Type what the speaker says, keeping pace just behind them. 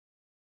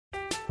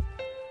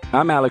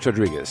I'm Alex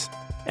Rodriguez.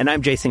 And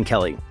I'm Jason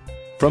Kelly.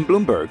 From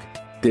Bloomberg,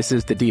 this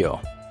is The Deal.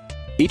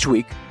 Each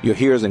week, you'll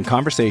hear us in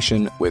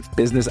conversation with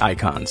business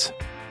icons.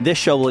 This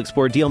show will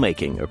explore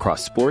deal-making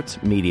across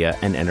sports, media,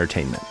 and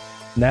entertainment.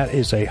 That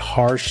is a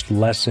harsh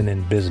lesson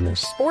in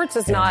business. Sports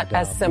is not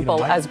as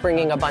simple as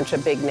bringing a bunch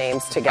of big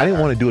names together. I didn't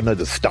want to do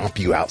another stomp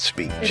you out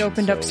speech. It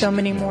opened up so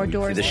many more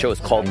doors. The show is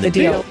called The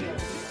Deal.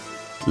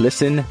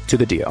 Listen to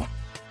The Deal.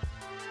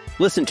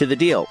 Listen to The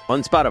Deal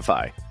on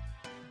Spotify.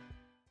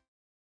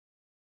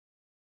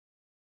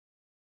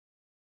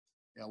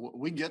 Yeah,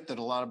 we get that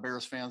a lot of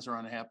Bears fans are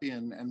unhappy,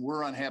 and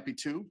we're unhappy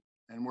too,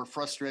 and we're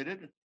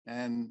frustrated,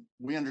 and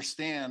we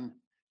understand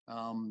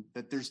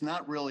that there's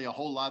not really a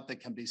whole lot that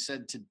can be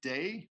said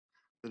today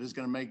that is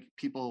going to make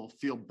people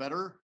feel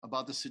better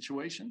about the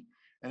situation.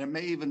 And it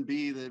may even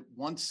be that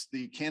once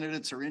the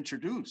candidates are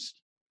introduced,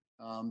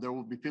 there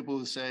will be people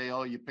who say,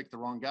 oh, you picked the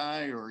wrong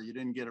guy, or you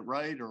didn't get it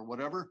right, or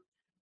whatever.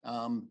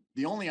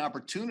 The only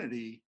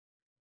opportunity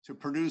to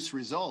produce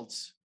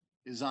results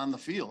is on the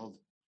field,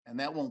 and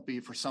that won't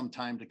be for some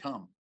time to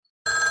come.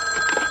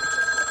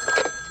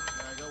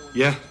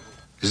 Yeah?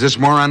 Is this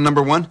moron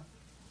number one?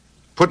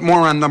 Put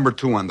moron number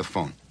two on the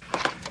phone.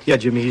 Yeah,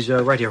 Jimmy, he's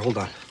right here. Hold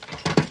on.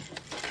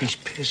 He's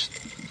pissed.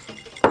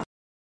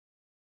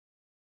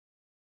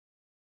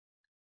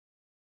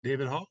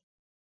 David Hall?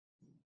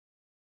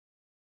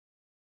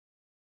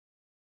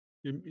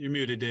 You're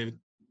muted, David.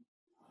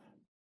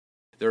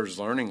 There's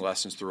learning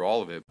lessons through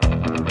all of it.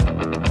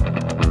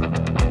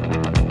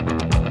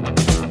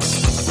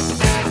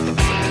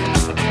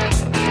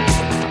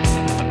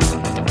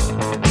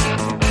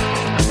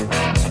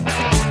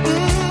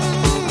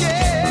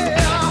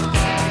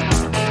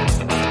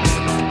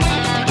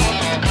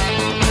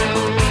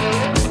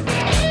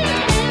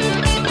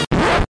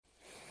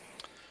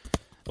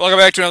 Welcome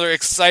back to another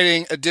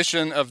exciting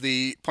edition of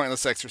the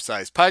Pointless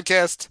Exercise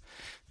podcast.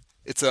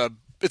 It's a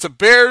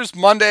Bears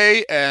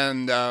Monday,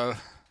 and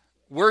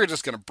we're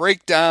just going to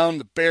break down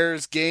the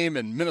Bears game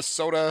in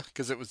Minnesota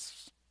because it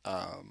was.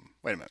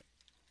 Wait a minute,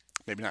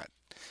 maybe not.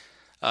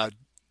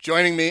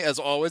 Joining me as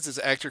always is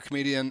actor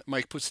comedian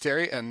Mike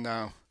Pusateri. And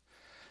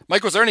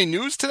Mike, was there any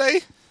news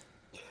today?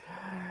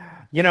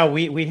 You know,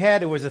 we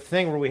had, it was a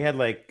thing where we had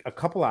like a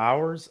couple of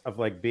hours of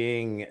like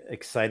being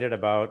excited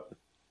about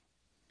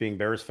being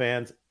Bears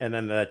fans, and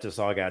then that just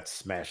all got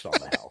smashed all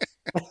to hell.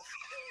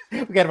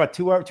 We got about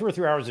 2 or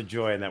 3 hours of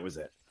joy, and that was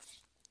it.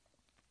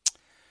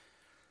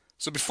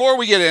 So before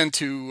we get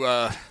into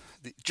the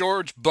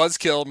George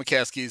Buzzkill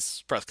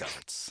McCaskey's press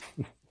conference,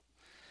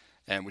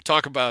 and we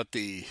talk about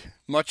the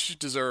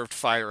much-deserved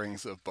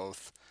firings of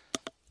both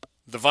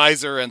the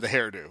visor and the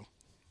hairdo,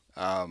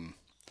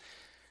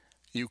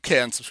 you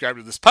can subscribe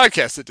to this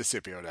podcast at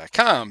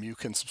Desipio.com. You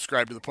can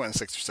subscribe to the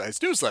Pointless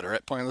Exercise newsletter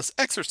at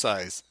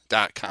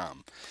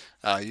pointlessexercise.com.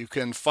 You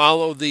can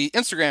follow the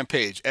Instagram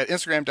page at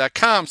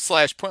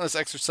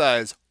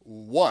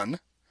instagram.com/pointlessexercise1.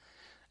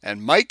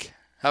 And Mike,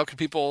 how can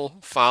people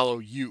follow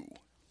you? You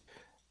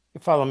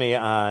can follow me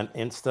on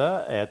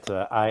Insta at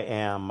I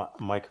am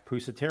Mike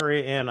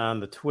Pusateri, and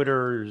on the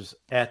Twitters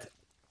at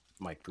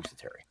Mike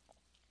Pusateri.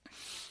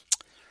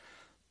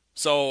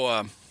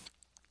 So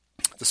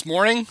this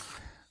morning,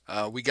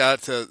 we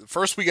got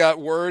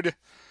word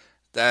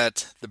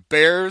that the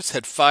Bears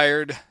had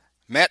fired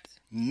Matt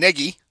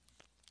Nagy.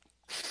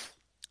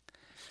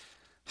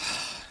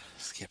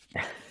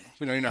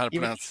 We don't even know how to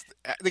pronounce.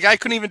 The guy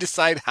couldn't even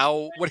decide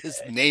what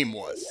his name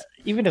was.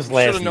 Even his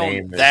last name. Should have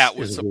known that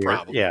was the weird.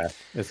 problem. Yeah.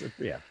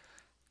 But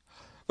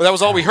that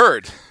was all we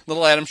heard.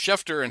 Little Adam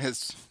Schefter and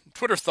his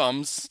Twitter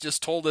thumbs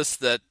just told us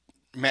that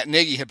Matt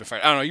Nagy had been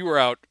fired. I don't know. You were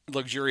out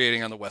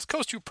luxuriating on the West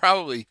Coast. You were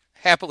probably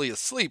happily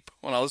asleep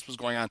when all this was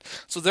going on.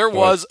 So there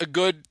was a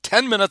good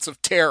 10 minutes of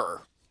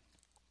terror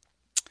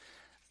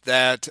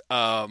that,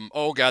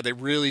 oh God, they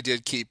really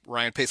did keep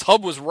Ryan Pace.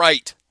 Hub was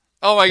right.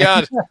 Oh my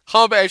God,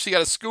 Hub actually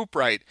got a scoop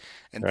right.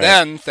 And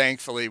then,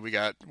 thankfully, we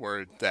got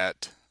word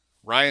that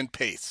Ryan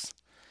Pace,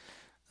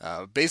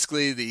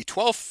 basically the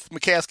 12th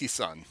McCaskey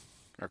son,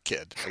 or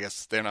kid, I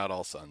guess they're not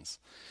all sons,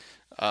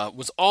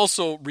 was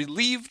also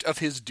relieved of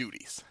his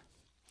duties.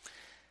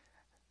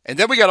 And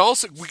then we got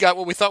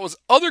what we thought was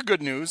other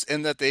good news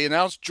in that they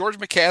announced George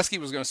McCaskey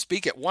was going to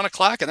speak at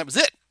 1:00, and that was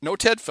it. No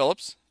Ted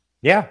Phillips.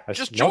 Yeah,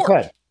 just no George.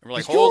 Ted. And we're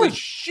like, holy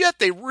shit,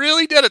 they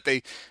really did it.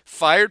 They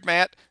fired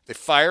Matt. They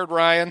fired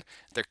Ryan.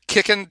 They're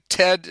kicking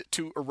Ted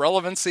to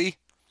irrelevancy.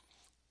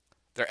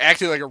 They're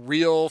acting like a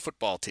real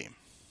football team.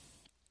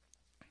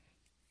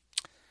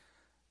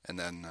 And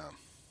then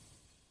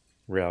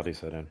reality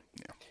set in.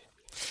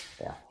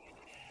 Yeah.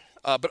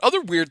 But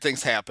other weird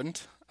things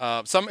happened.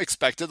 Some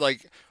expected,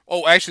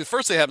 actually, the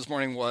first thing that happened this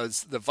morning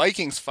was the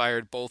Vikings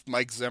fired both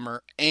Mike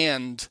Zimmer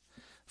and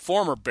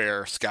former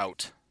Bear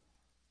scout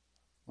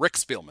Rick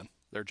Spielman,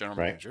 their general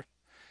manager.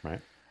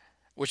 Right.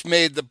 Which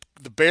made the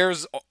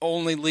Bears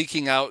only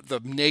leaking out the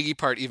Nagy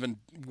part even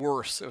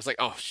worse. It was like,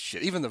 oh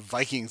shit, even the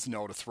Vikings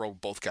know to throw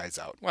both guys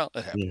out. Well,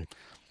 it happened.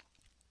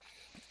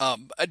 Yeah.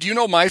 Do you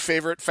know my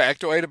favorite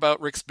factoid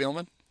about Rick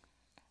Spielman?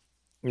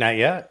 Not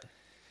yet.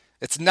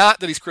 It's not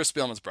that he's Chris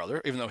Spielman's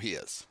brother, even though he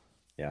is.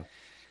 Yeah.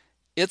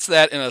 It's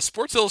that in a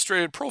Sports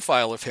Illustrated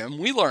profile of him,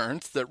 we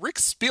learned that Rick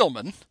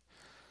Spielman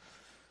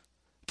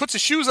puts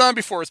his shoes on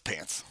before his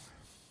pants.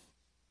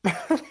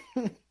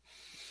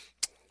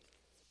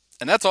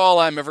 And that's all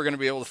I'm ever going to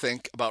be able to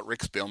think about Rick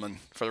Spielman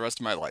for the rest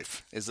of my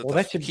life, is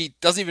that, he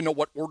doesn't even know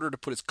what order to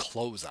put his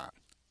clothes on.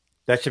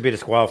 That should be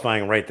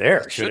disqualifying right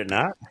there, should it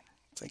not?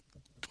 It's like,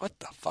 what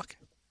the fuck?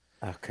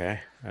 Okay,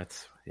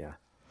 yeah.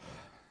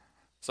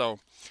 So,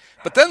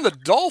 but then the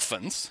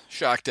Dolphins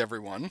shocked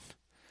everyone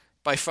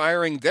by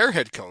firing their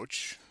head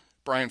coach,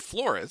 Brian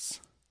Flores,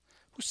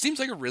 who seems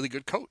like a really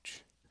good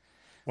coach.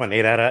 Won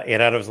 8 out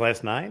of his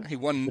last 9? He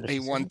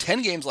won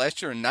 10 games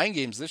last year and 9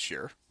 games this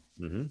year.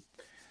 Mm-hmm.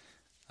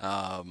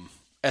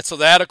 And so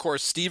that, of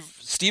course,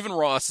 Stephen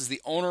Ross is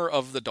the owner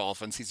of the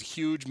Dolphins. He's a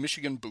huge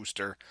Michigan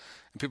booster.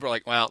 And people are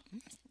like, well,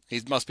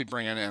 he must be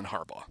bringing in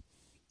Harbaugh.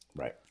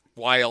 Right.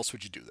 Why else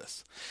would you do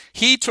this?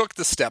 He took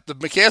the step. The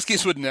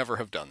McCaskies would never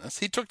have done this.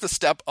 He took the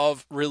step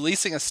of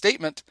releasing a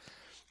statement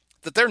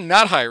that they're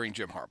not hiring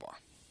Jim Harbaugh.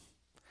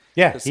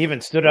 Yeah, he even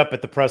stood up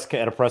at a press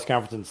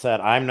conference and said,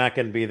 I'm not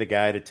going to be the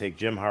guy to take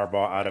Jim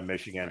Harbaugh out of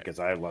Michigan because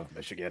I love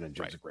Michigan and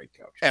Jim's a great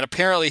coach. And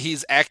apparently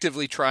he's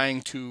actively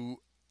trying to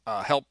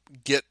help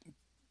get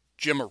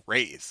Jim a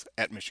raise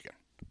at Michigan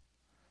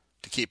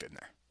to keep him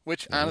there,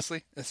 which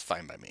honestly is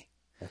fine by me.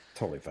 That's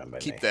totally fine by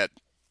me. Keep that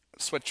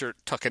sweatshirt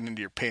tucking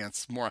into your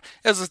pants more.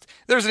 There's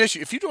an issue.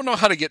 If you don't know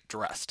how to get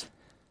dressed,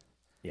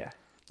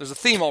 there's a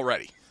theme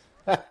already.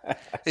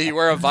 You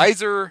wear a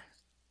visor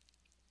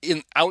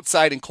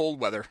outside in cold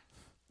weather.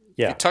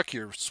 Yeah. You tuck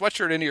your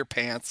sweatshirt into your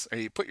pants, or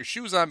you put your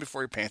shoes on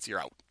before your pants, you're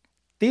out.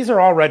 These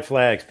are all red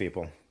flags,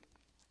 people.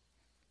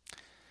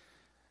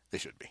 They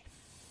should be.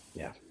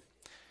 Yeah.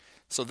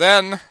 So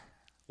then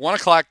 1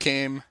 o'clock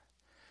came,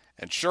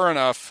 and sure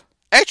enough,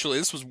 actually,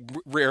 this was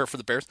rare for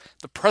the Bears.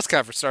 The press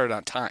conference started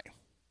on time.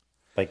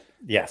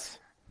 Yes.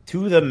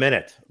 To the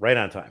minute, right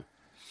on time.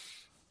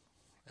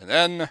 And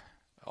then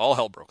all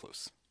hell broke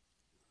loose.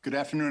 Good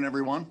afternoon,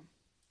 everyone.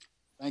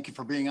 Thank you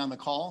for being on the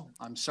call.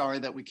 I'm sorry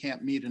that we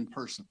can't meet in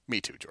person.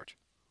 Me too, George.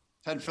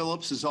 Ted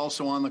Phillips is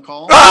also on the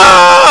call.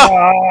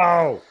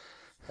 Oh!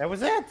 That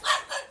was it.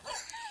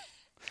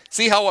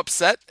 See how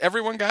upset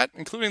everyone got,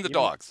 including the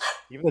dogs.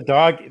 Even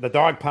the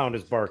dog pound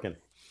is barking.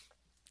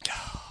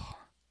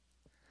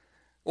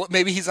 Well,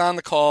 maybe he's on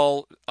the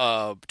call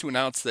to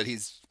announce that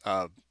he's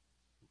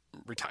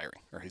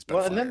retiring, or he's been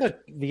fired. And then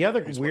the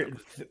other weird,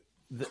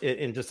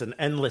 in just an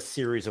endless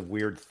series of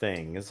weird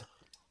things.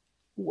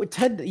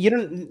 Ted, you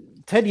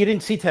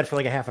didn't see Ted for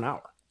like a half an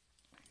hour.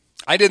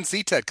 I didn't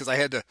see Ted because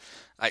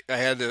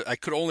I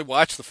could only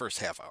watch the first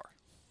half hour.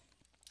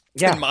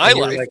 Yeah, in my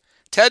life,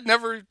 Ted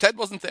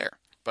wasn't there,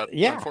 but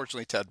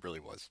unfortunately, Ted really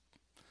was.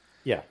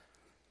 Yeah,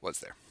 was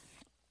there.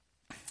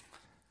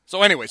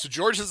 So anyway,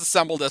 George has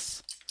assembled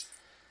us,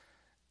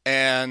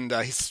 and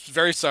he's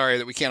very sorry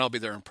that we can't all be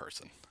there in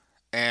person.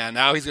 And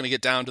now he's going to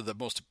get down to the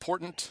most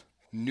important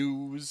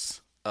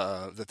news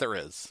that there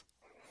is.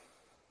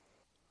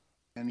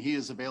 And he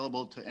is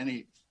available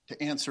to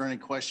answer any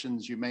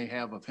questions you may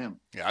have of him.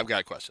 Yeah, I've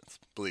got questions.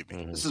 Believe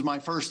me. This is my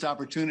first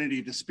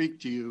opportunity to speak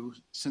to you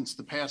since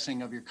the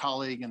passing of your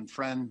colleague and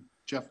friend,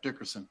 Jeff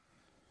Dickerson.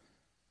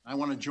 I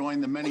want to join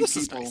the many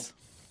people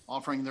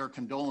offering their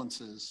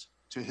condolences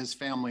to his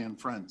family and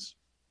friends.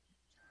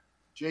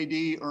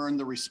 JD earned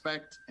the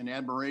respect and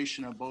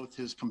admiration of both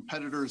his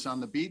competitors on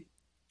the beat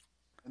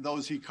and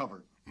those he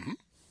covered.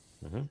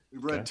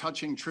 We've read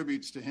touching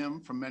tributes to him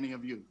from many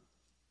of you.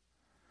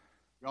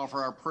 We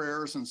offer our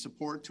prayers and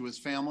support to his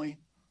family,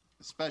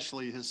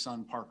 especially his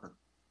son, Parker.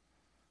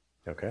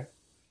 Okay.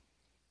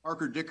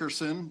 Parker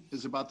Dickerson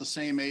is about the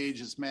same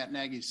age as Matt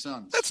Nagy's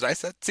son. That's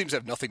nice. That seems to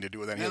have nothing to do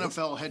with any of this.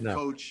 NFL head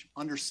coach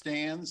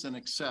understands and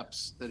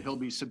accepts that he'll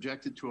be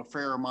subjected to a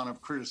fair amount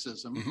of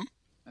criticism,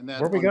 and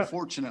that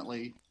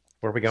unfortunately,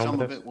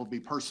 some of it will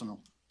be personal.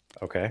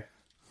 Okay.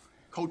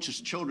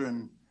 Coaches'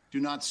 children do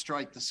not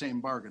strike the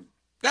same bargain.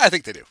 Yeah, I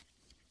think they do.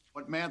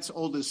 What Matt's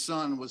oldest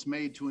son was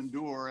made to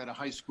endure at a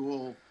high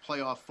school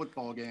playoff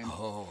football game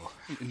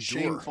is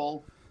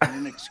shameful and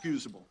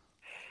inexcusable.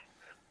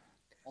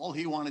 All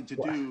he wanted to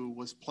do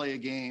was play a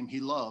game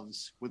he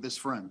loves with his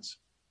friends.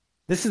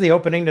 This is the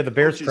opening to the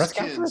Bears press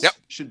kids conference?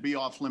 Should be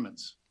off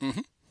limits.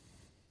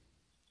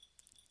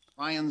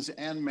 Ryan's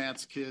and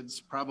Matt's kids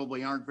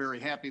probably aren't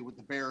very happy with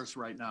the Bears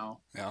right now.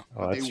 Yeah,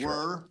 they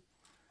were.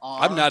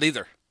 I'm not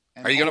either.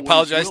 Are you going to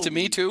apologize to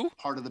me too?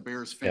 Part of the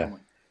Bears family.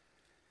 Yeah.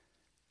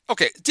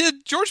 Okay,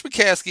 did George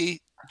McCaskey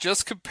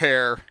just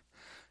compare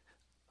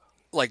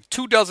like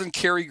 24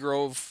 Cary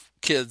Grove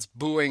kids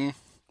booing?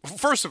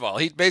 First of all,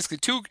 he basically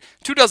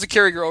 24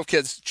 Cary Grove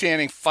kids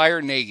chanting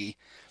 "Fire Nagy"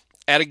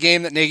 at a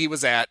game that Nagy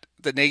was at.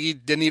 That Nagy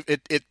didn't even.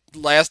 It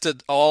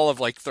lasted all of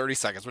like 30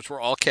 seconds, which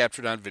were all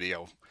captured on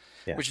video.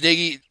 Yeah. Which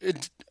Nagy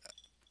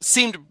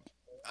seemed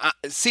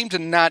to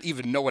not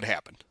even know what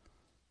happened.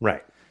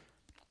 Right.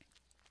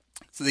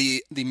 So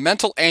the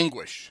mental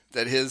anguish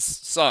that his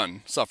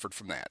son suffered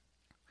from that.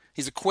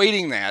 He's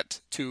equating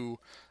that to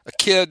a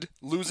kid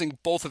losing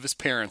both of his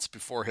parents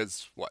before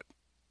his,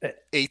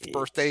 8th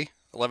birthday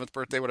 11th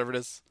birthday, whatever it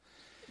is.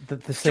 The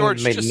thing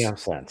George made just, no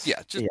sense.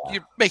 Yeah,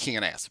 you're making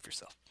an ass of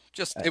yourself.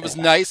 It was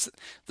nice.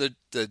 The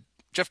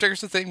Jeff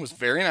Dickerson thing was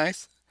very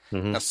nice.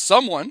 Mm-hmm. Now,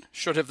 someone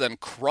should have then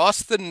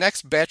crossed the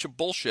next batch of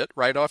bullshit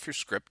right off your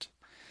script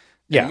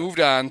and moved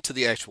on to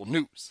the actual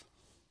news.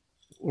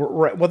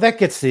 Right. Well, that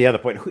gets to the other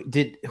point.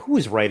 Who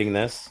is writing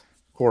this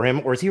for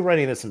him, or is he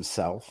writing this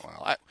himself?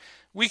 Well,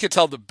 we could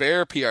tell the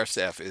Bear PR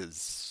staff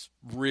is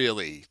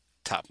really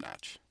top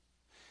notch.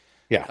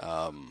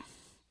 Yeah.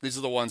 These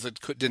are the ones that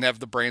didn't have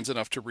the brains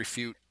enough to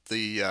refute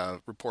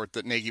the report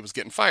that Nagy was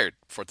getting fired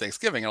for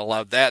Thanksgiving and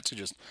allowed that to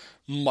just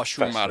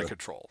mushroom out of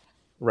control.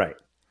 Right.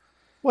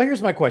 Well,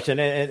 here's my question,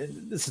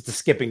 and this is the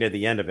skipping to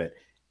the end of it.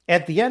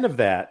 At the end of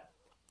that,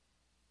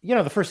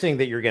 the first thing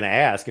that you're going to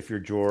ask if you're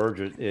George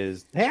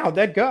is, hey, how'd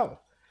that go?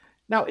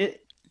 Now,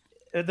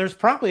 there's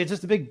probably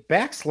just a big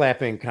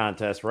backslapping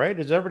contest, right?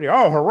 Is everybody,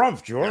 oh,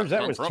 harumph, George,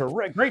 that was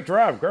terrific, great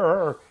job,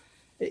 girl.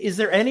 Is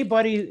there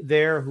anybody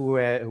there who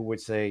would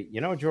say,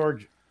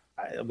 George,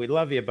 we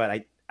love you,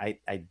 but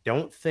I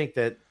don't think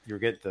that you're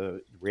get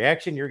the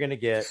reaction you're going to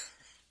get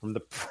from the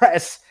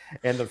press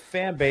and the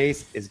fan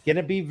base is going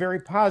to be very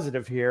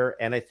positive here,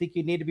 and I think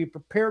you need to be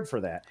prepared for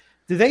that.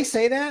 Do they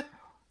say that?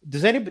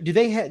 Does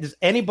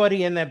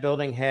anybody in that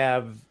building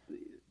have?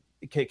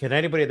 Can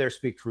anybody there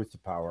speak truth to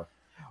power,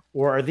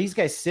 or are these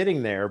guys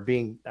sitting there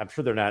being? I'm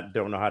sure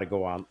don't know how to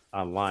go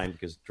online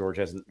because George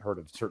hasn't heard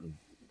of certain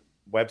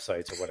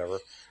websites or whatever.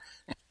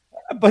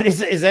 But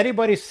is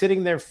anybody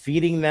sitting there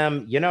feeding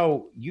them?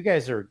 You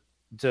guys are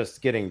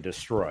just getting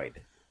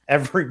destroyed.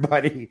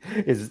 Everybody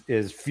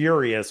is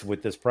furious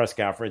with this press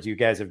conference. You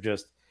guys have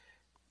just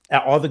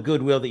all the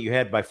goodwill that you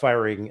had by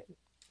firing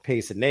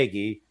Pace and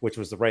Nagy, which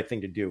was the right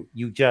thing to do.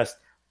 You just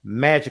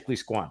magically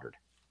squandered.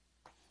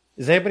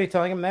 Is anybody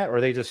telling them that, or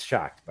are they just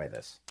shocked by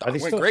this? Are they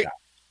still great?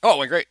 Shocked? Oh, it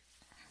went great.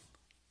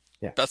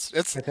 Yeah, that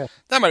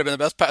might have been the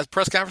best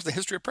press conference in the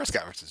history of press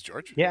conferences,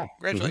 George. Yeah,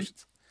 congratulations.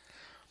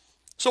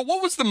 Mm-hmm. So,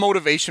 what was the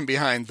motivation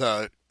behind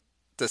the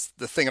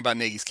thing about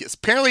Nagy's kids?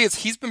 Apparently,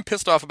 he's been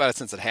pissed off about it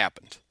since it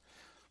happened.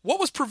 What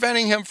was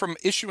preventing him from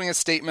issuing a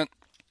statement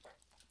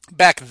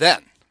back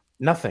then?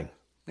 Nothing.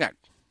 Yeah,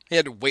 he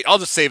had to wait. I'll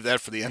just save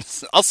that for the end.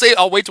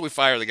 I'll wait till we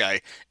fire the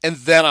guy, and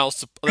then I'll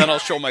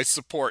show my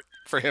support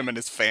for him and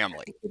his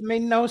family. It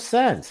made no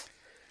sense.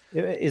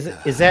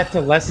 Is that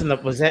the lesson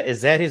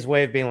is that his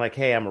way of being like,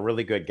 hey, I'm a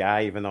really good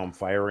guy, even though I'm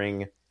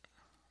firing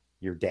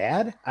your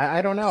dad?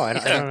 I don't know. I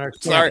don't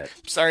understand.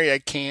 Sorry, I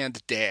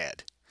canned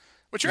dad.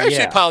 What you're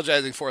actually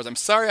apologizing for is, I'm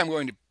sorry I'm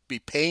going to be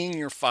paying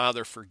your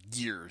father for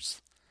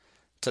years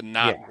to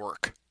not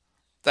work.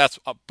 That's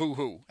a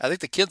boo-hoo. I think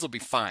the kids will be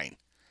fine.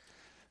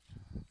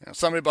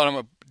 Somebody bought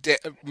him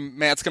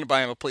Matt's going to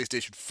buy him a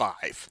PlayStation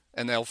 5,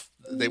 and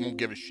they won't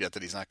give a shit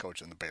that he's not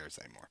coaching the Bears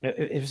anymore.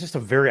 It was just a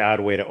very odd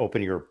way to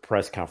open your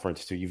press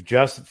conference too. You've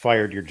just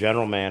fired your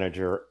general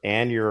manager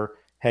and your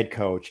head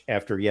coach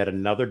after yet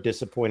another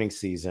disappointing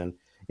season.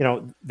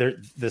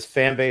 This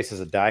fan base is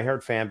a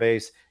diehard fan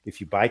base. If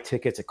you buy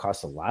tickets, it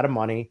costs a lot of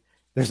money.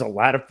 There's a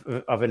lot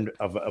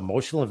of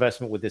emotional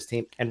investment with this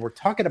team, and we're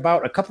talking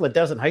about a couple of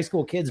dozen high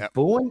school kids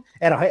booing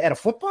at a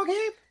football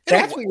game.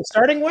 That's what you're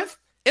starting with.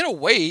 In a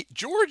way,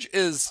 George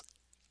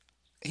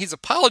he's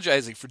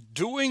apologizing for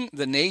doing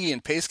the Nagy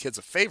and Pace kids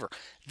a favor.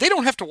 They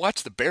don't have to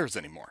watch the Bears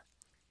anymore.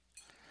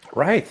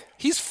 Right.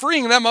 He's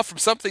freeing them up from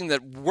something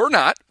that we're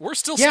not. We're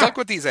still stuck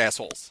with these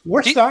assholes.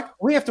 We're stuck.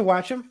 We have to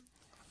watch them.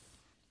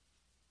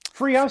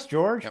 Free us,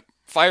 George. Yep.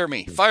 Fire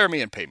me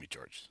and pay me,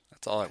 George.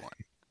 That's all I want.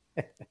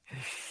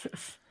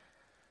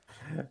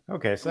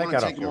 Okay, so I want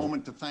to take a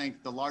moment to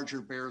thank the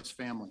larger Bears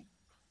family.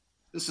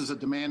 This is a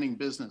demanding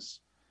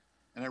business,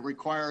 and it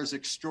requires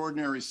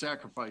extraordinary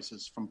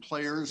sacrifices from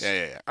players,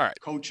 all right,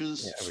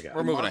 coaches,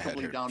 we're moving ahead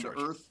here, down George.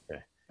 to earth,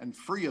 and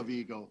free of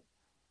ego,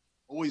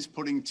 always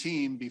putting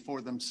team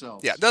before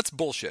themselves. Yeah, that's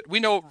bullshit. We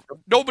know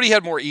nobody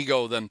had more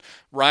ego than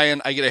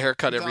Ryan. I get a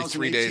haircut every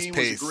 3 days,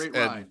 Pace,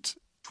 and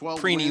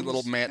preeny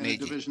little Matt Nagy.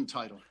 Division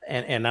title.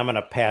 And I'm going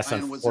to pass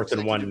on 4th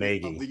and 1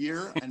 Nagy. Of the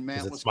year, and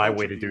Matt was it's my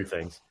way to do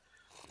things.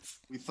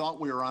 We thought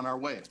we were on our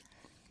way.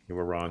 You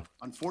were wrong.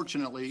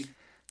 Unfortunately,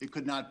 it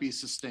could not be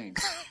sustained.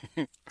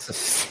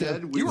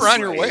 Instead, you were on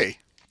your way.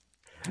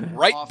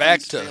 Right back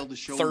to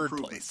third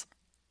place.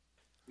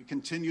 We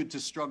continued to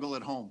struggle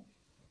at home.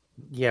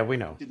 Yeah, we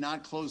know. Did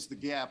not close the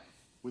gap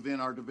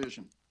within our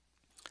division.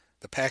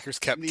 The Packers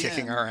kept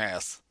kicking our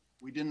ass.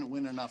 We didn't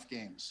win enough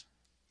games.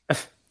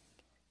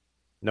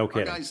 No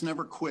kidding. Our guys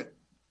never quit.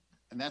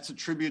 And that's a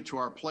tribute to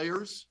our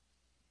players,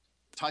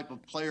 the type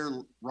of player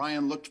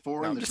Ryan looked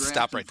for in the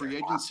draft and free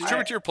agency.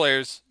 Tribute to your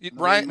players.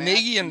 Ryan,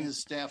 Nagy and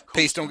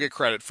Pace don't get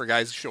credit for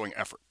guys showing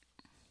effort.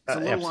 It's a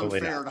little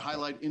unfair to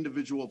highlight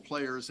individual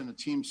players in a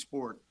team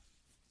sport.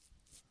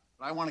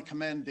 But I want to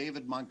commend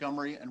David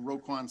Montgomery and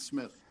Roquan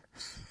Smith.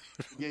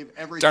 Who gave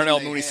everything Darnell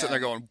they Mooney had sitting there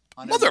going,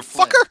 on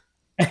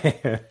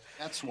motherfucker!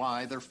 That's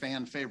why they're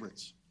fan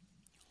favorites.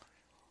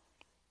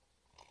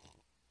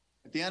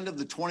 At the end of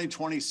the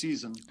 2020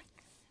 season,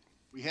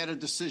 we had a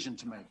decision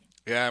to make.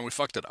 Yeah, and we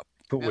fucked it up.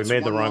 We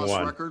made the wrong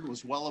one. Record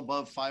was well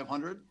above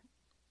 500.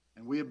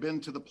 And we have been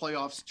to the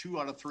playoffs 2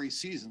 out of 3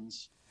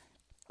 seasons,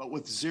 but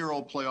with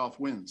 0 playoff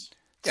wins.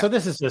 So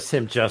this is just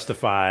him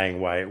justifying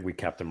why we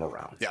kept him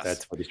around. Yes.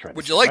 That's what he's trying to say.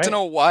 Would you like right? to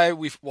know why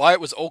it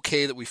was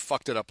okay that we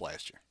fucked it up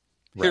last year?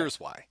 Right. Here's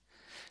why.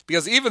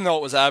 Because even though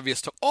it was obvious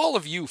to all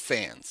of you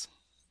fans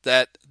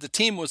that the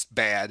team was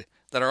bad,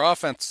 that our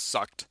offense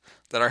sucked,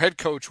 that our head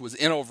coach was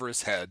in over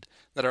his head,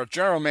 that our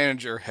general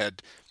manager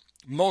had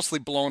mostly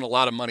blown a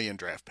lot of money in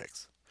draft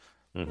picks,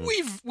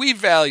 we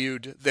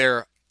valued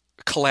their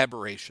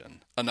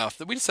collaboration enough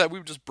that we decided we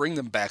would just bring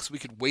them back so we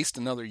could waste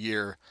another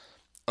year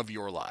of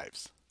your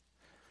lives.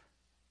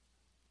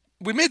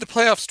 We made the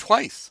playoffs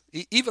twice,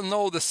 even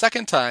though the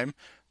second time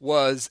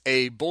was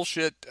a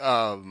bullshit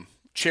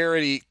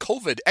charity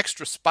COVID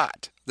extra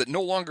spot that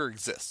no longer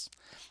exists.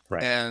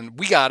 Right. And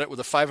we got it with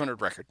a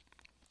 500 record.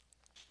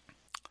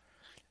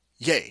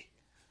 Yay.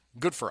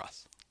 Good for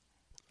us.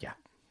 Yeah.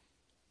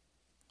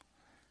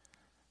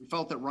 We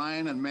felt that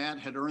Ryan and Matt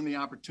had earned the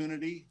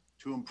opportunity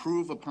to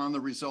improve upon the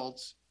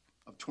results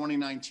of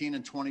 2019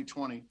 and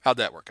 2020. How'd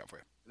that work out for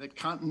you? That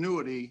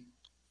continuity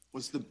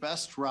was the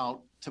best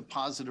route to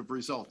positive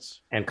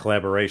results. And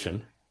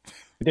collaboration.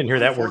 We didn't hear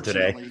that word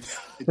today. Unfortunately,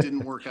 it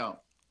didn't work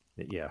out.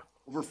 Yeah.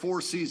 Over 4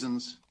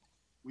 seasons,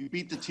 we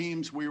beat the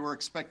teams we were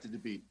expected to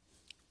beat.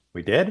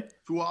 We did?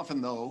 Too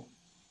often, though,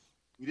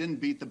 we didn't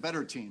beat the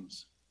better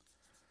teams.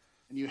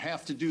 And you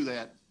have to do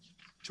that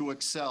to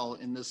excel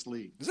in this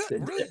league. Is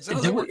that how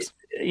that works?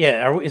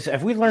 Yeah.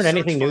 Have we learned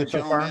anything new so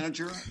general far?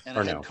 Manager and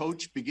a Or head no?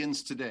 coach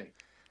begins today.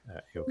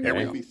 Okay. It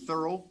will be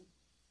thorough,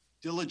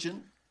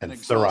 diligent, and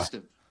thorough.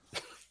 exhaustive.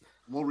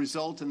 Will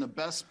result in the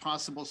best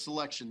possible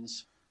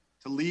selections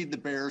to lead the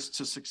Bears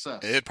to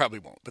success. It probably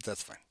won't, but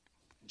that's fine.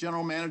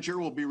 General manager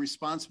will be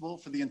responsible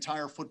for the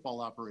entire football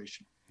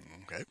operation.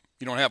 Okay.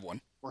 You don't have one.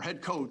 For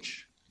head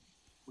coach,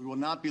 we will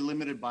not be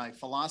limited by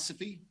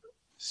philosophy,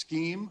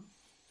 scheme,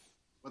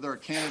 whether a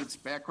candidate's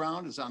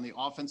background is on the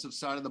offensive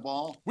side of the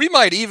ball. We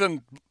might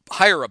even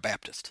hire a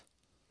Baptist.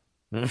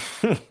 Well,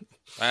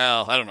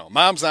 I don't know.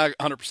 Mom's not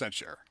 100%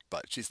 sure,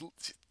 but she's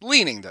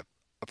leaning to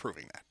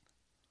approving that.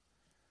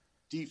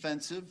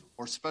 Defensive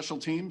or special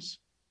teams,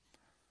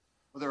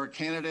 whether a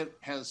candidate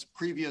has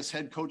previous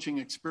head coaching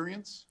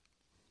experience,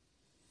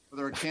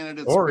 whether a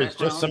candidate's or it's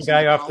just some background is guy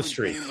in the off the college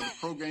street. game or the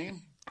pro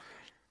game,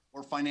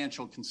 or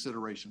financial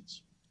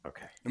considerations.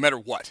 Okay. No matter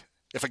what.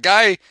 If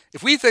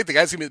we think the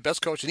guy's going to be the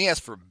best coach and he asks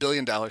for $1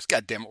 billion, God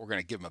damn it, we're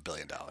going to give him $1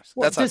 billion. Well,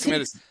 That's how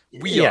committed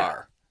we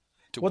are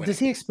to winning. Does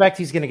he expect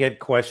he's going to get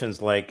questions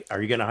like,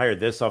 are you going to hire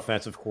this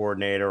offensive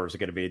coordinator or is it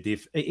going to be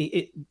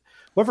a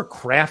whoever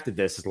crafted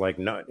this is like,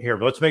 no, here,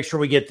 let's make sure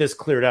we get this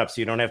cleared up so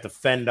you don't have to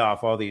fend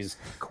off all these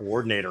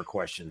coordinator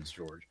questions,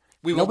 George.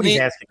 Nobody's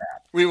asking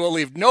that. We will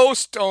leave no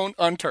stone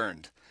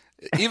unturned,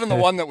 even the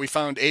one that we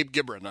found Abe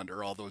Gibran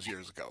under all those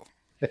years ago.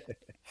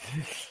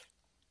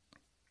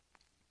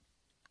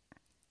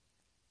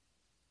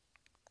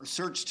 Our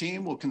search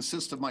team will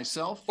consist of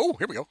myself. Oh,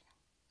 here we go.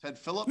 Ted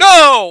Phillips.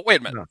 No, wait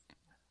a minute. No.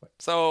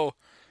 So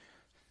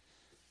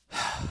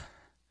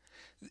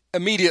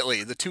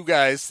immediately, the 2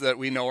 guys that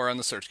we know are on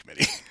the search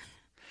committee,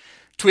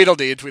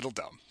 Tweedledee and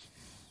Tweedledum.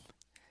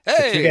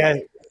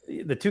 Hey,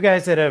 the two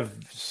guys that have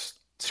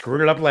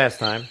screwed it up last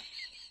time,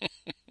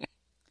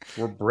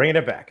 we're bringing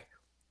it back.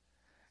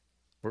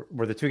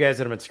 We're the 2 guys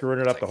that have been screwing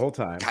it up the whole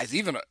time. Guys,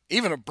 even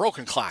a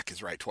broken clock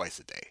is right twice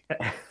a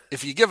day.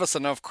 If you give us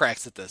enough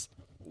cracks at this,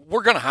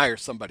 we're going to hire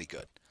somebody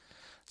good.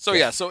 So,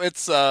 yeah, so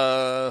it's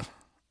 5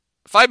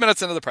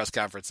 minutes into the press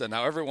conference, and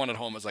now everyone at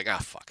home is like,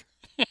 fuck.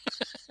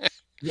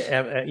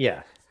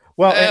 Yeah.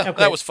 Well, okay.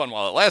 That was fun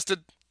while it lasted.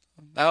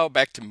 Now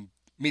back to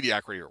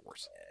mediocrity or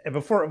worse.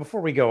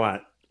 Before we go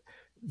on,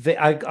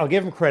 I'll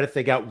give them credit.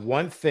 They got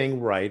one thing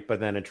right, but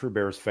then in true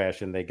Bears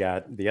fashion, they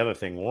got the other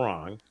thing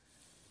wrong.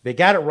 They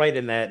got it right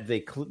in that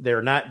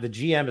they're not, the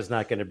GM is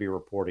not going to be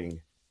reporting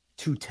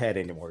to Ted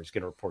anymore. He's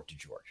going to report to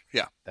George.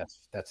 Yeah.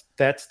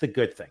 That's the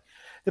good thing.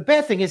 The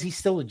bad thing is he's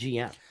still a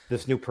GM,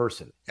 this new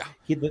person.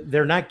 Yeah.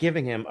 They're not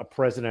giving him a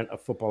president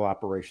of football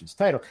operations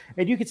title.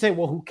 And you could say,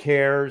 well, who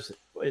cares?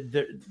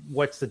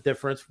 What's the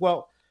difference?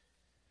 Well,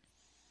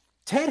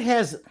 Ted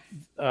has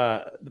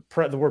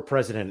the word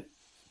president.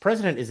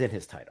 President is in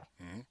his title.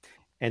 Mm-hmm.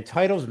 And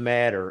titles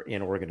matter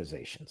in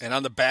organizations. And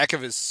on the back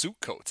of his suit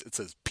coats, it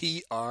says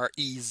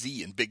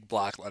P-R-E-Z in big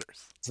block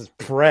letters. It says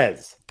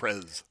Prez.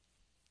 Prez.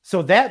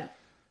 So that,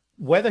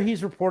 whether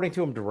he's reporting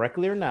to him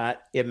directly or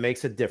not, it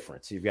makes a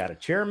difference. You've got a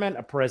chairman,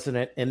 a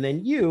president, and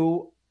then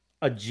you,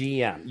 a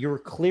GM. You're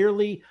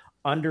clearly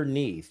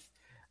underneath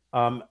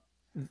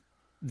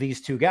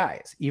these 2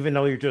 guys, even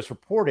though you're just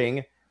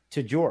reporting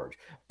to George.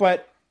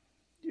 But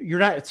you're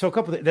not. So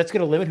that's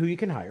going to limit who you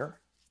can hire.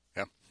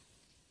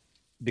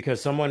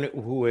 Because someone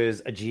who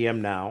is a GM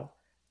now,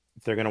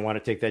 if they're going to want to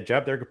take that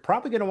job, they're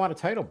probably going to want a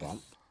title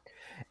bump.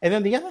 And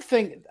then the other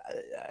thing,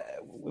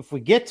 if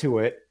we get to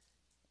it,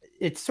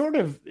 they sort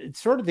of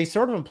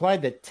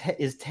implied that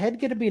is Ted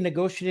going to be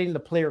negotiating the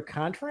player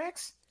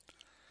contracts?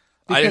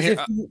 I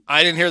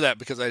didn't hear that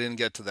because I didn't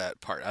get to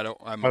that part.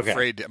 I'm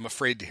afraid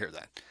to hear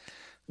that.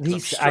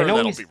 I know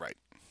that'll be right.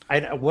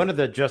 One of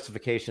the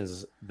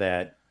justifications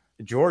that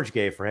George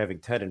gave for having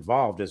Ted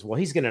involved is, well,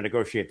 he's going to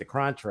negotiate the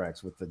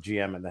contracts with the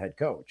GM and the head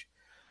coach.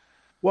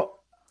 Well,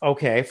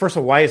 okay. First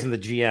of all, why isn't the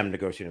GM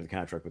negotiating the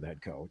contract with the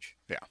head coach?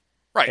 Yeah.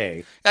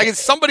 Right. I guess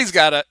somebody has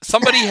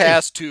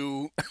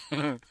to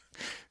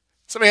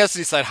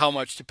decide how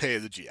much to pay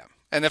the GM.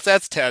 And if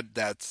that's Ted,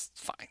 that's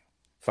fine.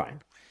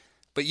 Fine.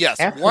 But yes,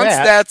 once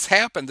that's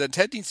happened, then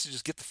Ted needs to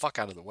just get the fuck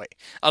out of the way.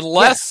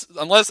 Unless,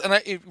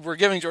 we're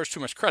giving George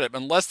too much credit,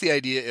 unless the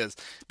idea is,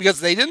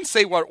 because they didn't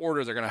say what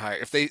order they're going to hire.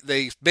 If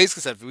they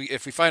basically said,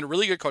 if we find a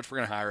really good coach, we're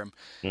going to hire him.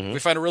 Mm-hmm. If we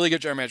find a really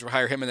good general manager, we'll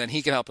hire him, and then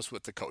he can help us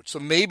with the coach. So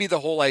maybe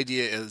the whole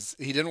idea is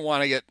he didn't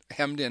want to get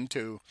hemmed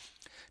into,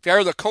 if you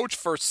hire the coach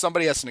first,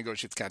 somebody has to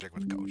negotiate the contract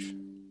with the coach.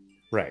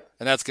 Right.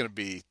 And that's going to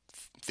be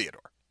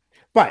Theodore.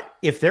 But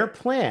if their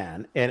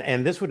plan,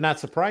 and this would not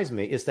surprise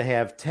me, is to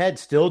have Ted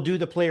still do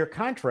the player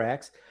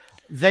contracts,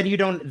 then you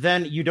don't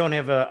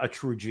have a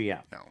true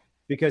GM. No,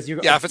 because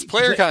if it's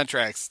player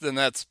contracts, then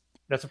that's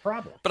a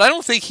problem. But I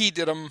don't think he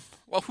did them.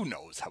 Well, who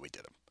knows how he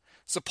did them?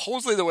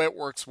 Supposedly, the way it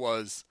works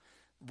was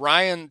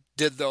Ryan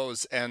did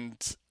those,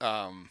 and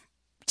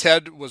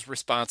Ted was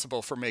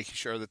responsible for making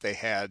sure that they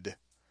had,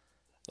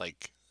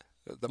 like,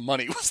 the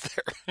money was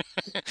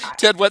there.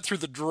 Ted went through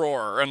the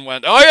drawer and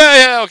went, "Oh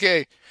yeah,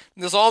 okay.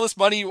 There's all this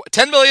money,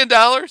 $10 million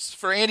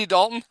for Andy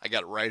Dalton. I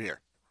got it right here."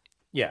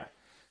 Yeah,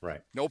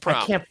 right. No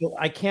problem.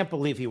 I can't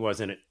believe he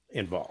wasn't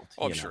involved.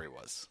 Oh, I'm sure he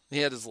was. He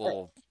had his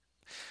little.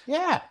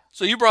 Yeah.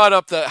 So you brought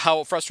up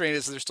how frustrating it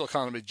is that they're still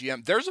calling him a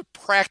GM. There's a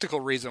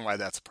practical reason why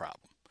that's a problem.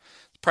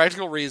 The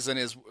practical reason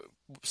is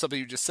something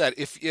you just said.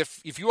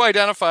 If you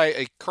identify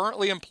a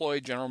currently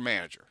employed general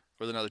manager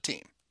with another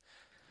team,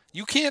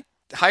 you can't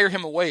hire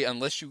him away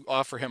unless you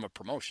offer him a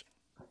promotion.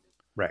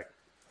 Right.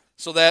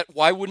 So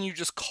why wouldn't you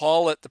just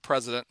call it the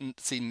president and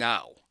see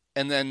now?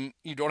 And then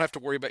you don't have to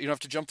worry about, you don't have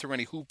to jump through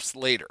any hoops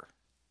later.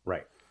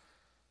 Right.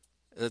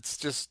 It's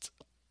just,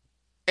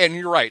 and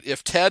you're right.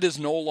 If Ted is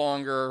no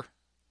longer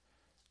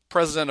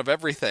president of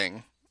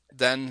everything,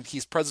 then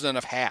he's president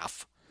of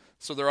half.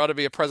 So there ought to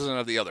be a president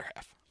of the other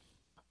half.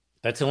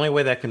 That's the only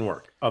way that can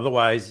work.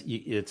 Otherwise,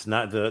 it's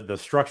not, the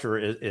structure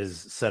is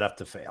set up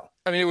to fail.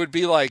 I mean, it would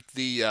be like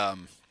the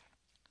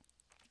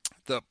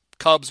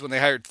Cubs when they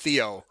hired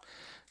Theo.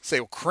 Say,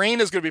 well, Crane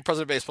is going to be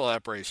president of baseball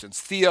operations.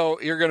 Theo,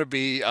 you're going to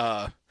be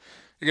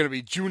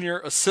junior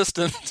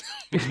assistant,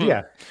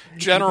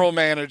 general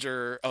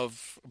manager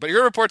but you're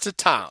going to report to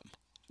Tom.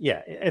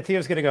 Yeah, and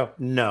Theo's going to go,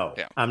 no,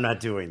 I'm not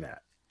doing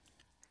that.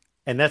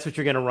 And that's what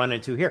you're going to run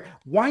into here.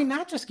 Why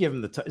not just give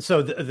him the title?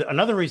 So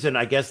another reason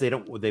I guess they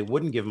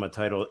wouldn't give him a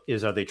title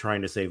is, are they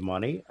trying to save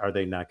money? Are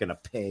they not going to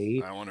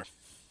pay? I wonder.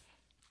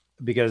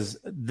 Because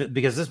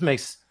this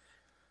makes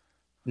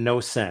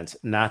no sense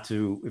not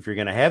to, if you're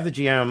going to have the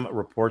GM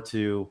report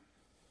to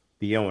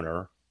the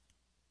owner,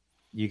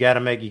 you got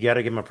to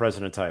give him a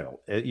president title.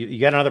 You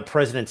got another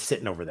president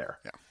sitting over there.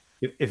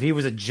 Yeah. If he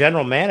was a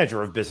general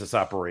manager of business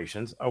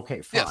operations,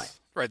 okay, fine. Yes,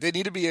 right. They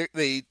need to be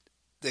the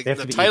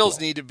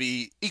titles need to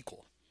be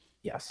equal.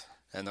 Yes.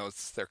 And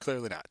they're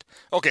clearly not.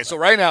 Okay, so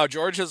right now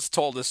George has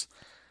told us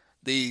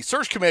the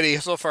search committee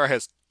so far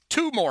has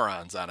two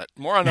morons on it.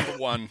 Moron number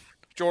 1,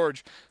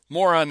 George.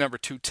 Moron number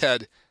 2,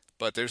 Ted.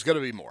 But there's going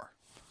to be more.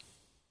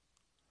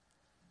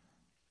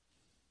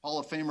 Hall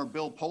of Famer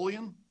Bill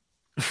Polian.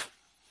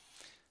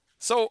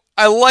 So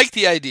I like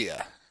the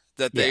idea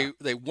that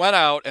they went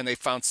out and they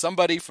found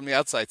somebody from the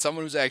outside,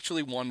 someone who's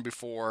actually won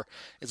before,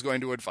 is going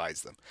to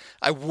advise them.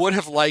 I would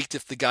have liked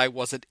if the guy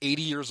wasn't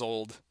 80 years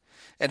old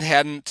and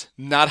hadn't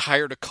not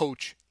hired a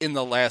coach in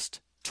the last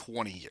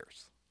 20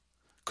 years.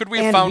 Could we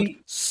have found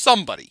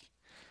somebody?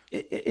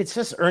 It's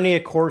just Ernie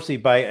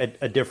Accorsi by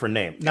a different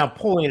name. Now,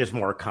 Polian is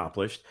more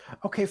accomplished.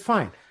 Okay,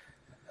 fine.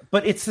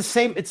 But it's the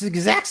same. It's the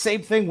exact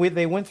same thing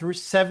they went through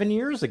 7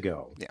 years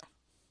ago. Yeah.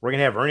 We're going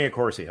to have Ernie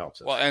Accorsi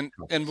helps us. Well, and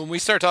when we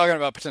start talking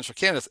about potential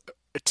candidates,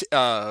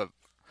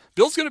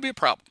 Bill's going to be a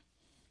problem.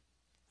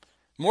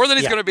 More than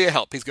he's going to be a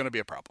help, he's going to be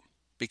a problem.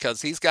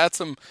 Because he's got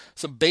some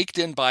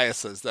baked-in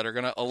biases that are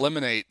going to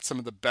eliminate some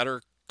of the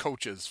better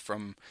coaches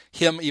from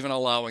him even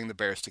allowing the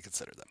Bears to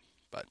consider them.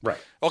 But right.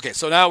 Okay,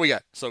 so now we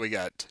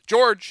got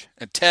George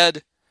and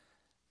Ted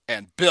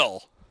and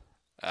Bill.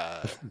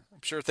 I'm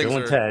sure things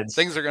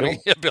are going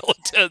to get Bill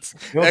and Ted's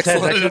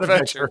excellent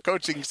adventure,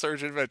 coaching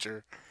search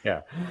adventure.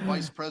 Yeah.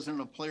 Vice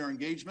President of Player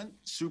Engagement,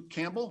 Soup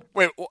Campbell.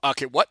 Wait,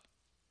 okay, what?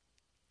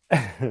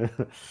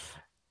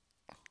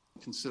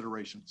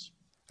 Considerations.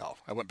 Oh,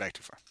 I went back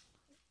too far.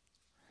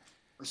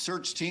 Our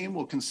search team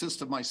will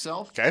consist of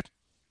myself. Okay.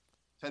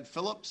 Ted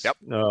Phillips. Yep.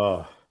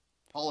 Oh.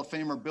 Hall of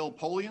Famer Bill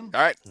Polian.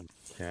 All right.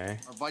 Okay.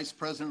 Our Vice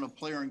President of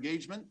Player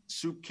Engagement,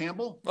 Soup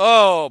Campbell.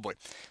 Oh, boy.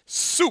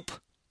 Soup.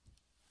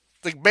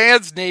 The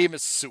man's name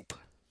is Soup.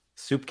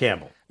 Soup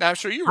Campbell. Now, I'm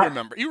sure you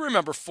remember. You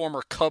remember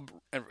former Cub,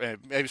 maybe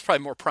it's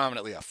probably more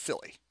prominently a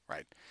Philly,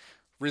 right?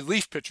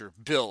 Relief pitcher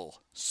Bill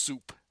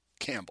Soup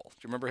Campbell.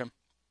 Do you remember him?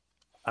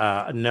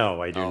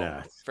 No, I do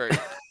not. Very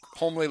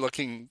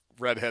homely-looking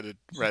redhead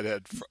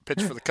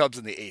pitch for the Cubs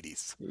in the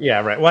 80s. Yeah,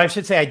 right. Well, I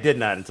should say I did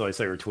not until I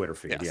saw your Twitter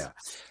feed.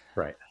 Yes.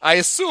 Right. I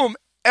assume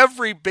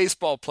every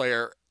baseball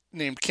player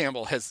named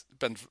Campbell has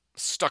been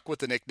stuck with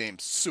the nickname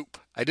Soup.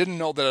 I didn't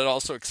know that it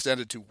also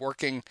extended to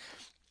working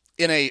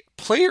in a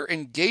player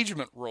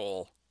engagement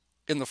role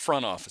in the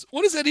front office.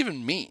 What does that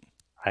even mean?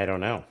 I don't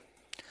know.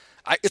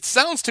 It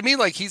sounds to me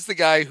like he's the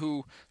guy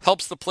who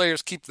helps the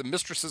players keep the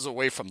mistresses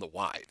away from the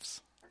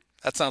wives.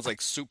 That sounds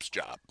like Soup's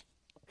job.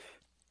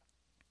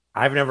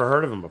 I've never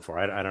heard of him before.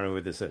 I don't know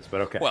who this is,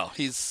 but okay. Well,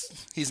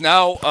 he's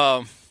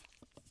now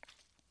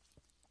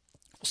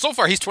so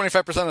far he's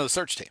 25% of the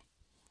search team.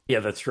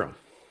 Yeah, that's true.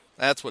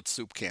 That's what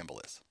Soup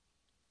Campbell is.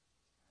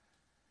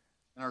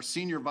 And our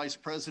Senior Vice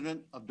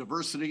President of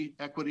Diversity,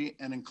 Equity,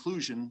 and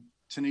Inclusion,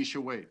 Tanisha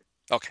Wade.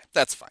 Okay,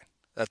 that's fine.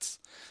 That's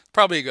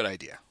probably a good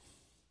idea.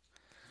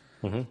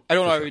 Mm-hmm. I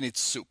don't know why we need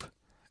Soup.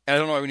 And I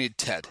don't know why we need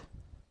Ted.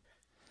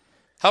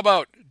 How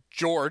about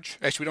George?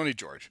 Actually, we don't need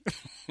George.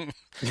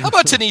 How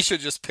about Tanisha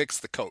just picks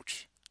the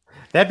coach?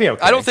 That'd be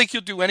okay. I don't think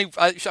you'll do any.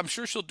 I'm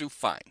sure she'll do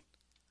fine.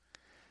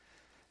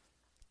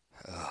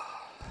 All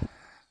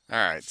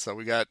right, so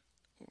we got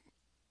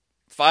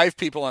 5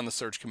 people on the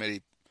search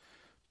committee,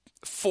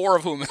 4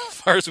 of whom, as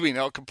far as we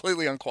know,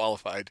 completely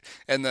unqualified,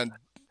 and then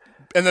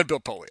Bill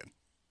Polian.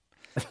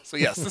 So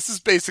yes, this is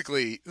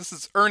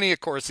Ernie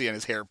Accorsi and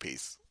his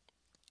hairpiece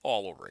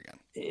all over again.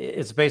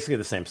 It's basically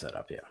the same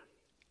setup, yeah.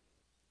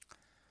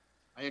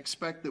 I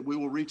expect that we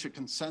will reach a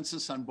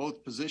consensus on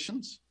both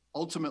positions.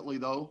 Ultimately,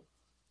 though,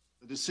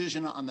 the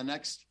decision on the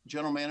next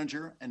general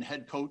manager and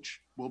head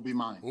coach will be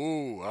mine.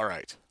 Ooh, all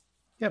right.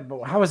 Yeah,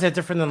 but how is that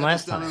different than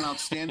last time? He's done an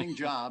outstanding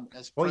job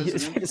as Well,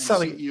 president and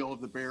like... CEO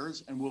of the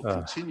Bears and will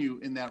continue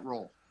in that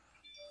role.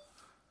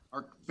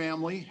 Our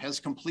family has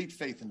complete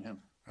faith in him.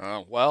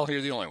 Well,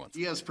 you're the only one.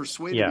 He has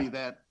persuaded me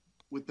that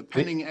with the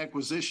pending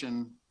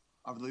acquisition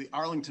of the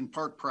Arlington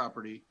Park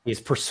property,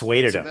 he's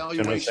persuaded him.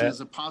 Evaluation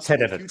as a possible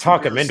Ted had to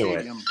talk him into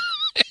it.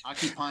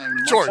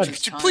 George,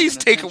 could you please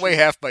take away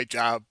half my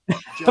job?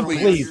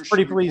 Please,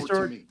 pretty please,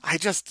 George.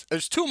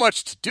 There's too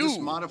much to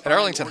do at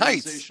Arlington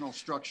Heights.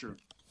 Structure.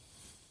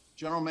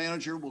 General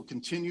manager will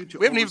continue to.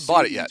 We haven't even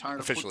bought it yet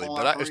officially,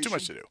 but there's too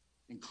much to do.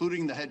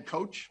 Including the head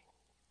coach.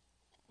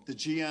 The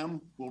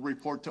GM will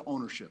report to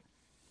ownership.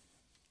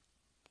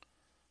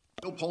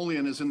 Bill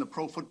Polian is in the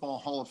Pro Football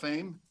Hall of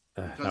Fame.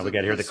 Now we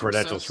got to hear the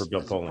credentials for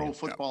Bill Polian. Pro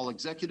football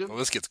executive. Well,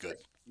 this gets good.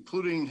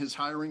 Including his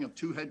hiring of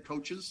 2 head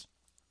coaches,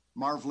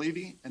 Marv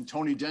Levy and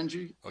Tony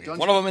Dungy. Okay,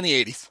 one of them in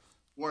the 80s.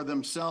 Who are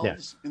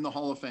themselves in the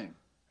Hall of Fame.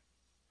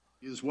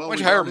 He is well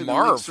regarded you hire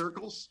Marv? In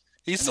circles.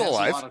 He's still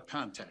alive. A lot of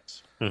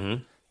context.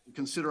 Mm-hmm. We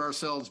consider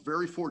ourselves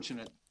very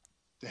fortunate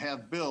to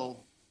have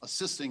Bill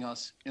assisting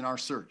us in our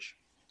search.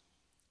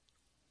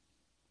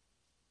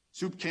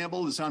 Soup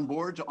Campbell is on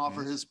board to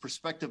offer his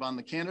perspective on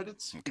the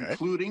candidates,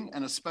 including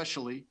and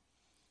especially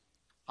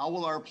how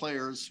will our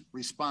players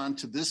respond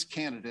to this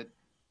candidate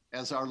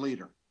as our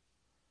leader.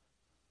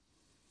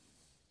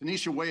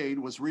 Tanisha Wade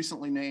was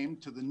recently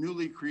named to the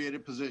newly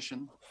created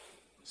position,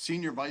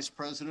 Senior Vice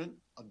President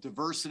of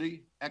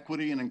Diversity,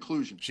 Equity, and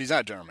Inclusion. She's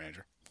not general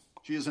manager.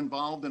 She is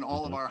involved in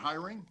all of our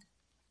hiring.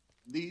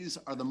 These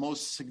are the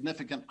most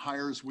significant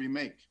hires we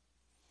make.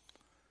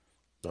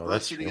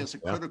 Diversity is a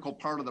critical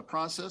part of the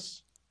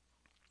process.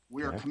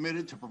 We are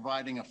committed to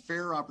providing a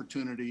fair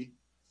opportunity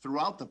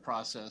throughout the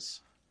process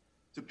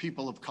to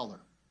people of color.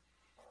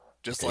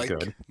 Just like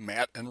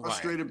Matt and Ryan.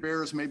 Frustrated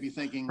Bears may be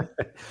thinking,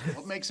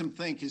 what makes him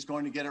think he's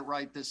going to get it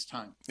right this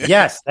time?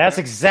 Yes, that's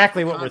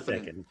exactly what we're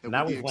thinking.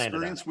 Now with the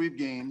experience we've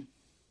gained,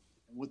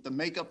 with the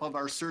makeup of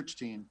our search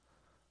team,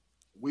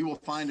 we will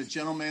find a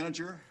general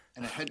manager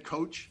and a head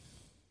coach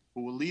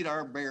who will lead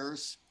our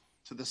Bears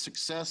to the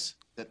success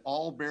that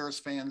all Bears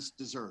fans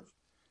deserve.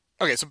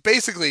 Okay, so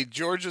basically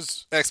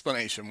George's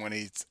explanation when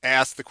he's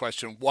asked the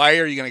question, why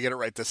are you going to get it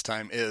right this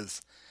time,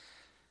 is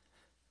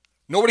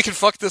nobody can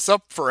fuck this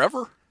up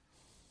forever.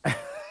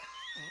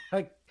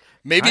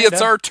 Maybe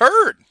it's our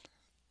turn.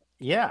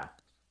 Yeah.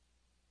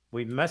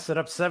 We messed it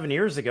up 7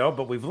 years ago,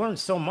 but we've learned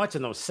so much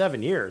in those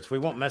 7 years. We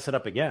won't mess it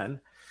up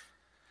again.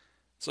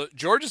 So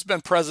George has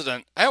been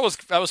president. I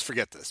always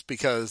forget this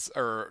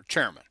or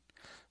chairman,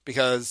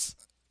 because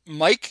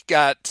Michael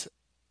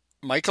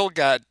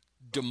got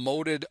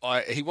demoted.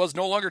 He was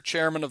no longer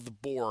chairman of the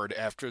board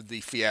after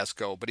the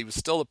fiasco, but he was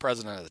still the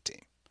president of the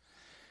team.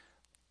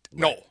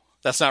 No,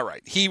 that's not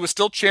right. He was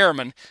still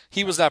chairman.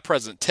 He was not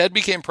president. Ted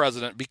became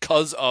president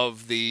because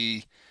of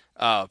the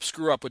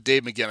screw up with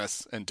Dave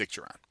McGinnis and Dick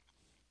Duran.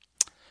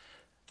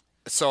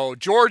 So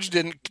George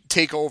didn't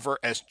take over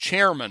as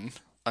chairman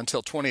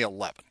until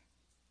 2011.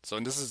 So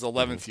this is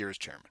 11th year as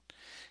chairman.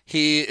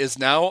 He is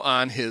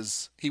now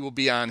he will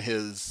be on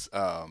his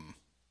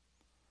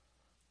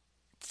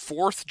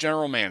 4th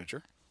general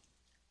manager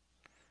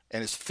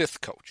and his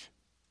 5th coach.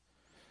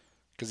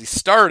 Because he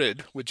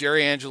started with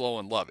Jerry Angelo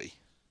and Lovey.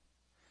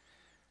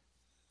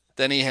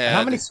 Then he had...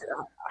 How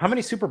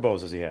many Super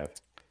Bowls does he have?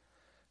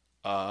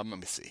 Let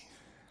me see.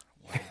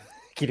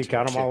 Can you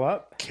count them all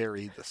up?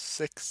 Carry the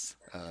 6.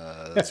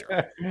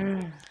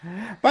 0.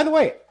 By the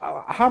way,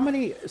 how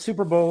many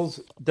Super Bowls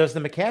does the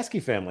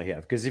McCaskey family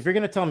have? Because if you're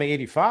going to tell me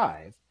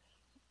 85,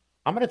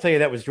 I'm going to tell you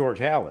that was George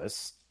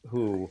Halas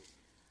who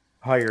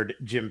hired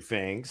Jim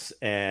Finks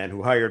and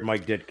who hired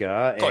Mike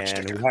Ditka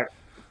and who hired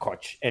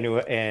Koch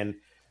and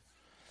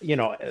you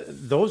know,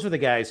 those are the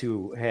guys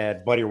who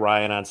had Buddy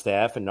Ryan on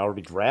staff and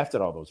already drafted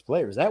all those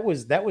players. That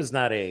was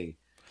a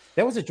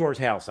George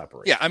Halas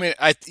operation. Yeah, I mean,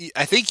 I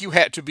think you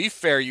had to be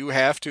fair. You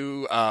have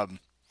to.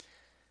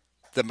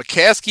 The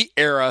McCaskey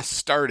era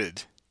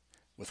started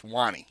with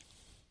Wani,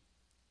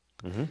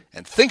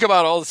 and think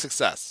about all the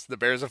success the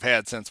Bears have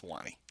had since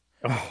Wani.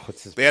 Oh,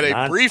 they had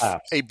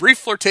a brief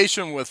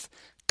flirtation with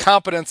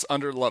competence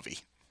under Lovey.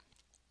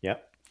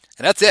 Yep,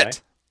 and that's it.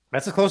 Right.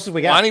 That's the closest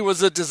we got. Wani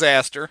was a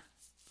disaster.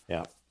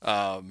 Yeah.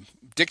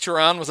 Dick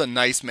Duran was a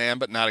nice man,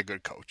 but not a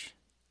good coach.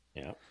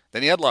 Yeah.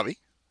 Then he had Lovey,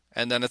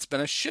 and then it's been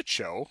a shit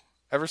show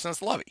ever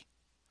since Lovey.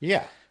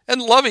 Yeah.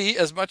 And Lovey,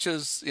 as much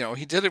as, you know,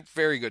 he did a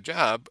very good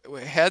job,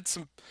 had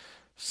some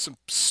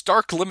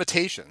stark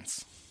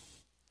limitations.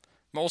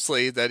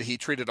 Mostly that he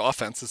treated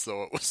offense as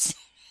though it was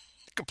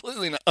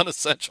completely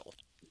unessential.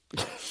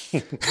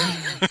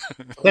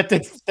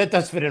 that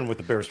does fit in with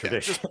the Bears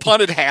tradition. Just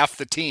punted half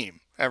the team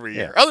every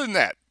year. Other than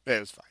that, it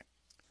was fine.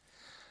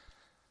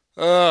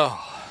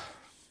 Oh.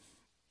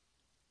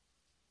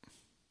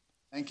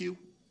 Thank you.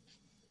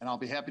 And I'll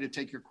be happy to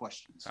take your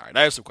questions. All right,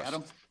 I have some questions.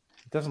 Adam?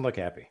 It doesn't look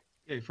happy.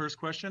 Okay, first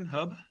question,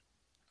 Hub.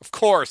 Of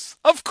course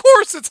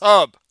it's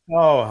Hub.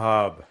 Oh,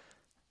 Hub.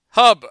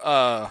 Hub,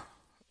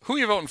 who are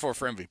you voting for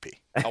MVP?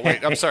 Oh,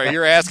 wait, I'm sorry.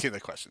 You're asking the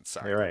question.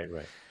 Sorry.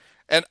 Right.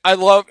 And I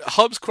love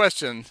Hub's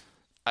question.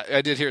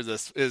 I did hear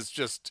this.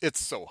 It's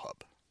so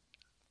Hub.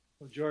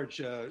 Well,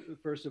 George,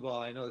 first of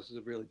all, I know this is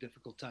a really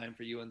difficult time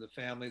for you and the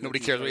family. Nobody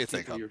cares what you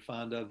think. You're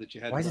fond of that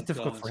you had. Why is it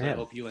difficult for him? I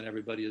hope you and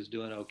everybody is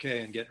doing okay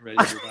and getting ready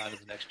to move on to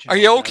the next challenge.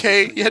 Are you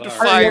okay? You had to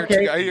fire.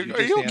 Are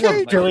you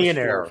okay?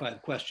 Billionaire. 4 or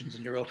 5 questions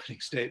in your opening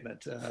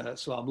statement.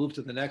 So I'll move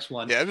to the next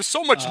one. Yeah, there's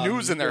so much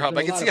news in there, Hub.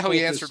 I can see how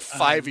he answered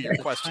 5 of your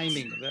questions.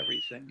 Timing of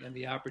everything and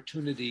the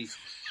opportunity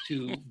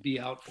to be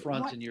out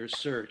front in your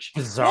search.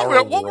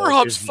 What were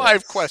Hub's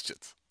 5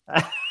 questions?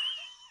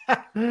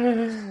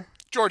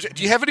 George,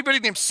 do you have anybody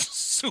named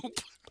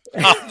Soup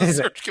on the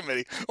search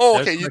committee?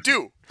 Oh, okay, you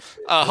do.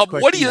 Hub,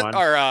 what do you,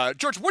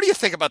 George? What do you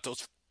think about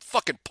those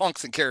fucking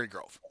punks in Cary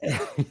Grove?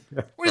 What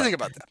do you think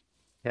about that?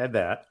 Had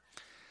that.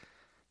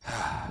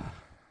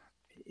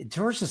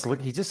 George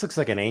he just looks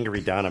like an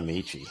angry Don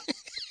Amici.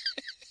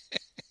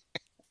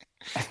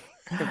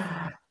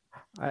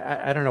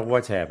 I don't know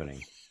what's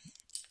happening.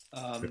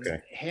 Okay.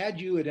 Had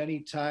you at any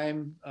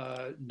time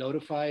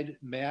notified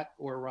Matt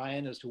or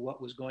Ryan as to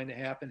what was going to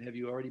happen? Have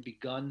you already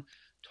begun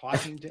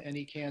talking to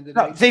any candidates?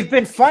 No, they've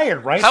been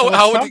fired, right?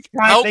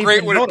 How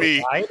great would it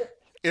be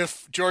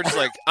if George is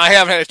like, I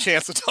haven't had a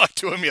chance to talk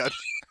to him yet.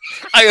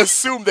 I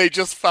assume they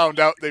just found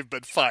out they've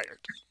been fired.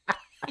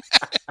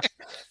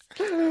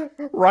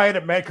 Ryan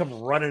and Matt come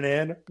running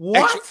in.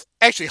 What?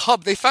 Actually,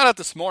 Hub, they found out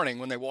this morning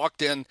when they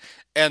walked in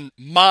and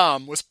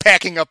Mom was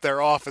packing up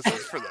their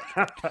offices for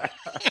them.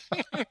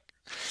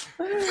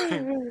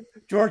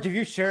 George, have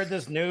you shared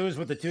this news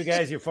with the 2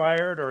 guys you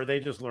fired, or are they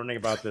just learning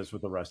about this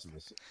with the rest of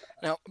us?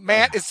 Now,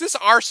 Matt, is this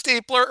our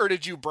stapler or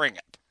did you bring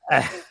it?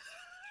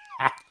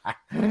 I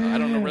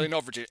don't really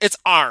know, Virginia. It's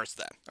ours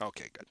then.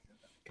 Okay, good.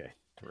 Okay,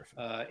 terrific.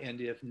 And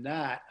if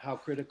not, how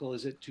critical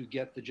is it to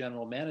get the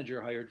general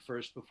manager hired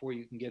first before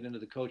you can get into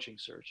the coaching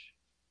search?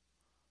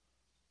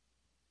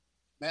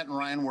 Matt and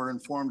Ryan were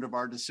informed of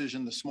our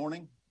decision this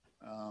morning.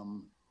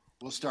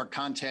 We'll start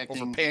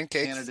contacting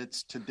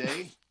candidates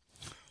today.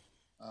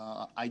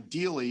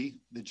 Ideally,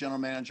 the general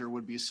manager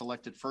would be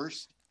selected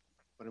first,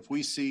 but if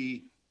we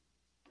see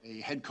a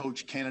head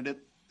coach candidate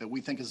that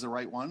we think is the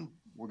right one,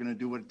 we're going to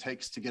do what it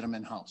takes to get him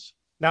in-house.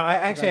 Now, I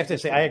actually have to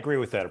say, I agree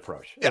with that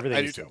approach. Yeah,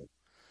 I do too.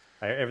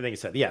 Everything you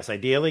said. Yes,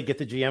 ideally, get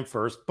the GM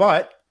first,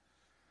 but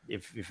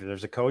if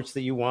there's a coach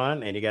that you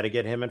want and you got to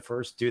get him in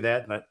first, do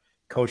that, and that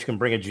coach can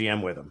bring a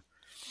GM with him.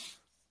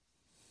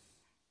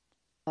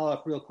 Follow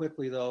up real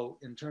quickly, though,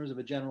 in terms of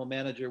a general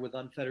manager with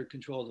unfettered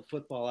control of the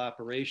football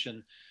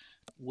operation,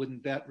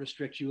 wouldn't that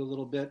restrict you a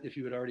little bit if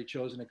you had already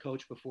chosen a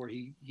coach before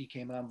he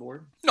came on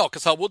board? No,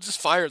 because we'll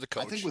just fire the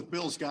coach. I think with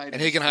Bill's guidance,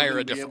 and he can hire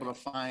a different. Be able to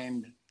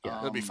find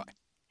it'll be fine.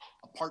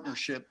 A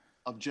partnership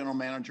of general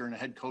manager and a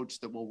head coach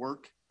that will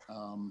work.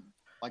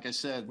 Like I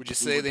said, would you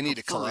say they need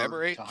to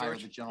collaborate to hire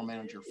the general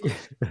manager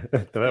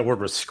first? That word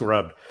was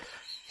scrubbed.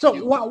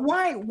 So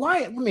why?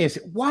 Let me ask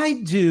you,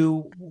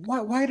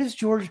 why does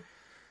George?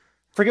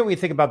 Forget what you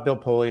think about Bill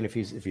Polian, if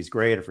he's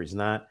great, if he's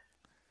not.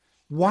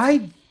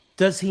 Why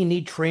does he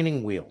need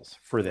training wheels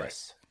for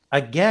this?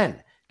 Right.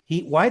 Again,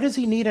 why does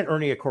he need an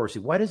Ernie Accorsi?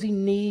 Why does he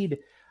need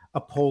a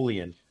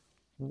Polian?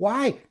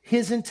 Why?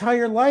 His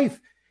entire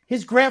life.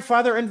 His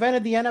grandfather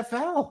invented the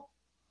NFL.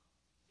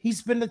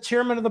 He's been the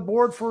chairman of the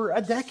board for a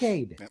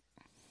decade. Yep.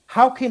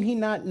 How can he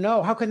not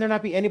know? How can there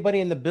not be anybody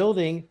in the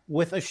building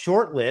with a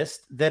short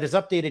list that is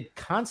updated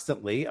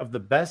constantly of the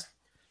best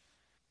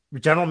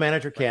general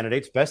manager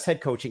candidates, best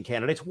head coaching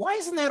candidates? Why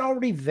isn't that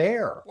already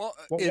there? Well,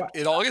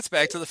 it all gets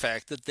back to the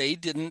fact that they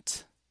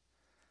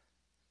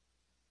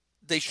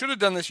should have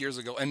done this years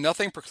ago, and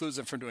nothing precludes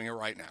them from doing it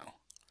right now.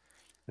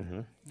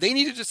 Mm-hmm. They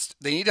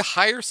need to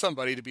hire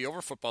somebody to be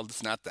over football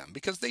that's not them,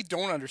 because they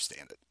don't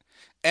understand it.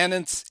 And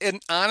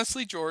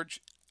honestly,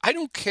 George, I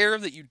don't care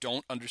that you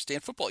don't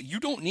understand football. You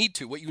don't need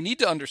to. What you need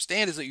to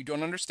understand is that you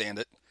don't understand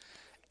it,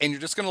 and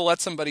you're just going to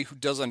let somebody who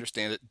does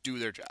understand it do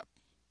their job.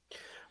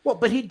 Well,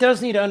 but he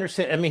does need to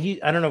understand. I mean,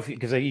 I don't know if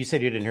because you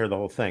said you didn't hear the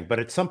whole thing, but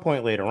at some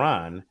point later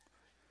on,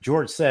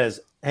 George says,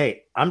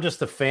 "Hey, I'm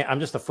just a fan. I'm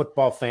just a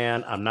football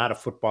fan. I'm not a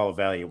football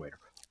evaluator."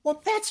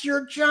 Well, that's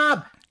your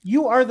job.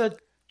 You are the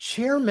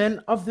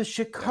chairman of the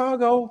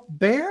Chicago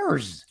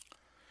Bears.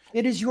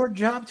 It is your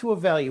job to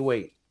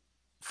evaluate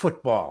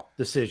football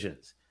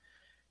decisions.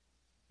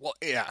 Well,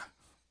 yeah.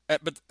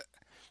 But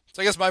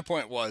so I guess my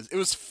point was, it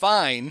was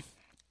fine.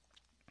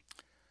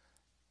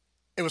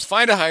 It was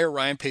fine to hire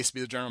Ryan Pace to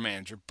be the general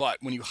manager, but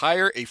when you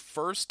hire a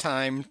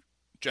first-time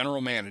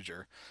general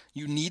manager,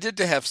 you needed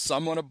to have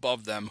someone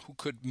above them who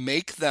could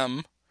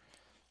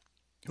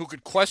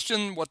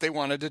question what they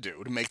wanted to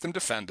do to make them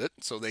defend it,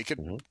 so they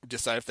could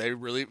decide if that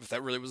really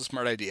was a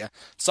smart idea.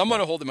 Someone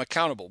to hold them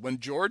accountable. When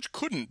George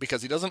couldn't,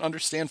 because he doesn't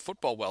understand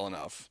football well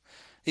enough,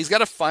 he's got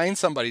to find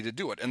somebody to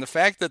do it. And the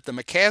fact that the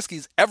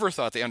McCaskies ever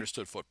thought they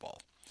understood football,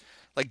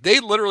 like they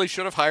literally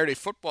should have hired a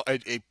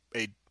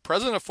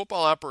president of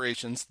football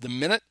operations the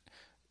minute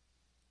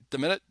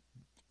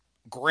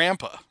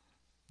Grandpa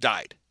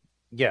died.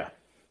 Yeah.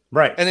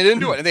 Right. And they didn't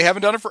do it. And they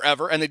haven't done it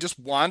forever. And they just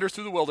wander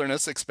through the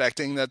wilderness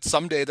expecting that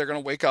someday they're going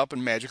to wake up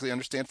and magically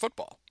understand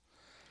football.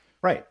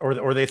 Right.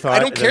 Or they thought... I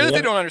don't care that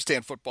they don't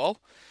understand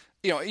football.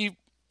 I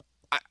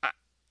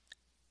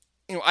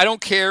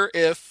don't care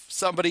if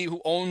somebody who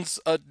owns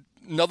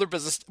another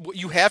business... What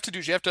you have to do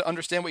is you have to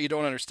understand what you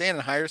don't understand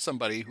and hire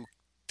somebody who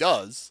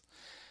does.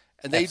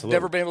 And they've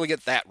never been able to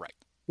get that right.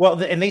 Well,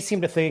 and they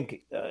seem to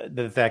think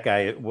that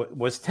guy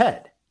was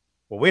Ted.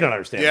 Well, we don't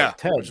understand. Yeah,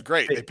 Ted. Which is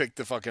great. They picked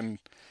the fucking...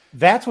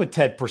 That's what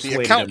Ted persuaded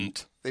the accountant.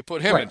 him. They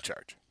put him in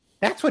charge.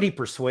 That's what he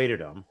persuaded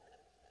him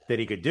that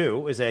he could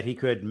do, is that he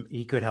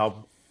could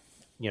help,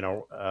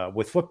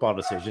 with football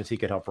decisions. He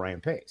could help Ryan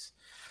Pace.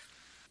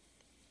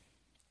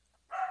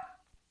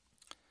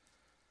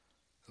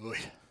 All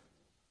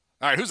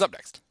right, who's up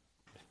next?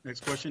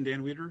 Next question,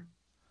 Dan Weeder.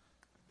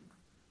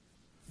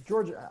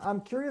 George,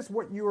 I'm curious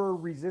what your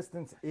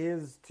resistance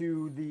is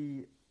to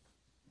the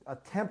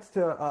attempts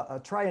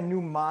to try a new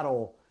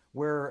model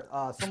where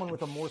someone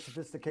with a more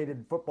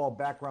sophisticated football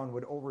background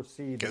would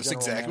oversee the That's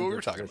exactly what we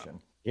were talking about.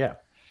 Yeah.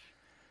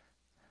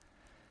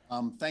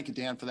 Thank you,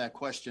 Dan, for that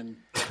question.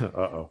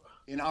 Uh-oh.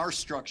 In our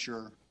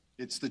structure,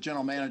 it's the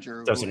general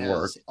manager Doesn't who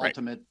work. has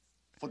ultimate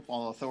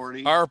football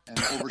authority. Our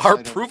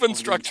proven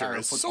structure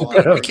is so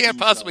good. We can't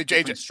possibly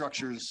change it.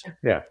 Structures,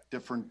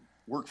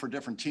 work for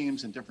different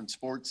teams and different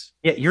sports.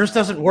 Yeah, yours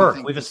doesn't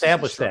work. We've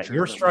established that.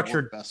 Your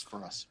structure best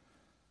for us.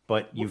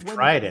 But you've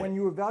tried it. When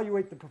you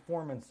evaluate the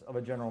performance of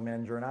a general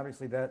manager, and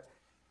obviously that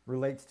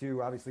relates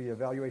to the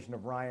evaluation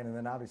of Ryan, and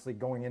then obviously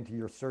going into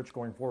your search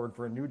going forward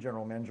for a new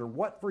general manager,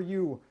 what for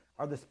you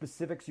are the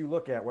specifics you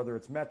look at, whether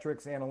it's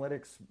metrics,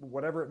 analytics,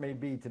 whatever it may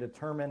be, to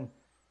determine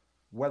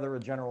whether a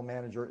general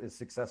manager is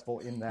successful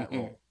in that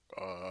role?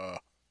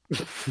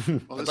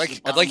 Well,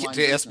 I'd like you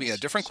to ask me a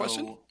different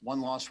question. One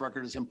loss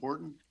record is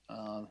important.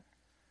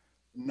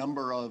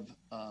 Number of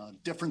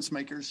difference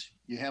makers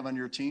you have on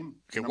your team.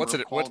 Okay, what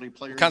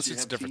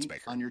constitutes a difference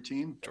maker on your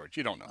team? George,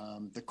 you don't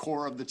know. The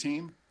core of the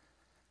team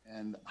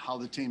and how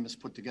the team is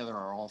put together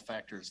are all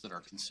factors that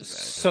are considered.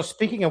 So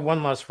speaking of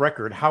one loss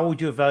record, how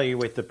would you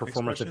evaluate the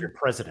performance of your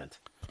president?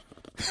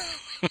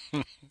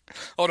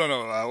 Oh,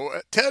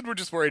 no. Ted, we're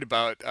just worried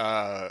about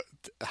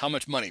how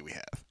much money we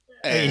have.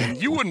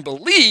 And you wouldn't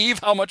believe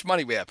how much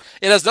money we have.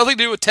 It has nothing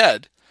to do with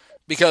Ted.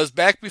 Because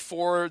back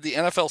before the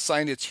NFL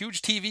signed its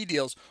huge TV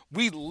deals,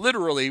 we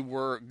literally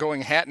were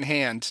going hat in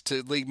hand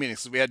to league meetings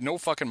because we had no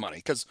fucking money.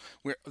 Because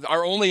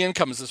our only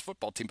income is this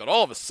football team. But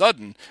all of a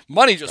sudden,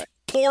 money just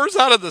pours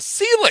out of the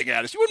ceiling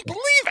at us. You wouldn't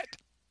believe it.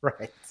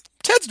 Right.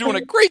 Ted's doing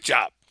a great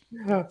job.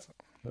 I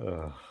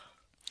mean,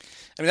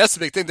 that's the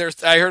big thing.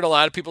 I heard a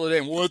lot of people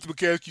today, well, if the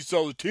McCaskey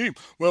sell the team.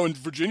 Well, when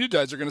Virginia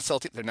dies, they're going to sell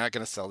the team. They're not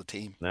going to sell the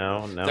team.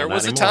 No. There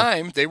was a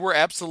time they were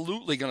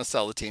absolutely going to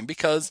sell the team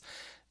because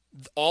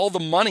all the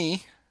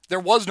money, there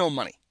was no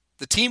money.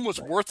 The team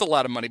was worth a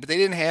lot of money, but they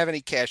didn't have any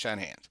cash on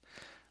hand.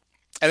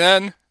 And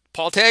then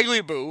Paul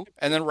Tagliabue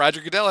and then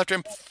Roger Goodell after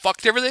him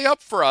fucked everything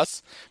up for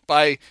us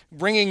by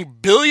bringing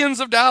billions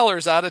of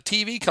dollars out of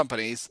TV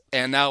companies.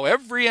 And now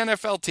every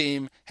NFL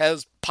team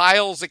has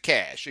piles of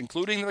cash,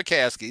 including the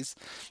McCaskies,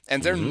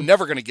 and they're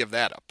never going to give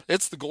that up.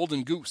 It's the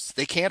golden goose.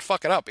 They can't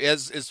fuck it up,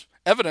 as is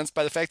evidenced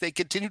by the fact they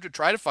continue to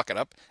try to fuck it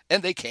up,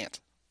 and they can't.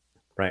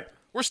 Right.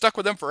 We're stuck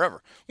with them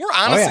forever. We're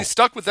honestly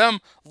stuck with them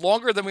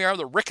longer than we are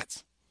the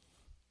Ricketts.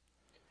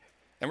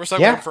 And we're stuck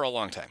with them for a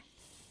long time.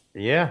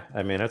 Yeah,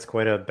 I mean, that's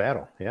quite a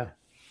battle. Yeah.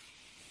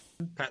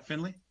 Pat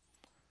Finley.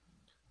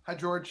 Hi,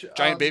 George.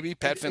 Giant baby,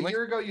 Pat Finley. A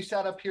year ago, you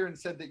sat up here and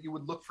said that you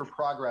would look for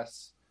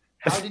progress.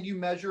 How did you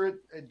measure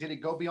it? Did it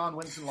go beyond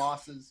wins and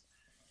losses?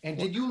 And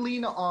did you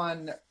lean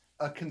on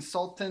a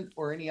consultant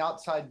or any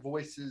outside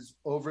voices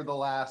over the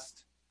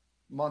last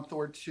month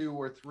or two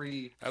or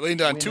three. I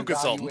leaned on when two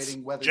consultants,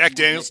 evaluating whether Jack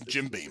you would Daniels make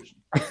and this Jim decision?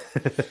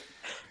 Beam.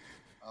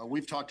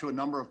 We've talked to a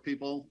number of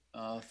people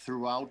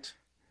throughout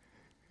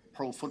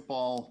pro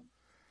football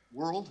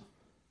world.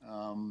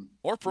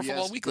 Or Pro we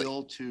Football asked Weekly.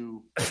 Bill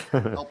to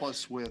help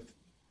us with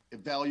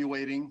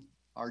evaluating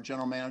our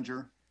general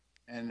manager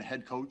and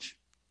head coach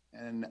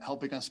and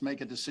helping us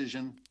make a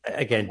decision.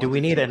 Again, do whether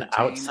we need to an retain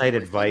outside or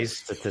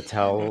advice to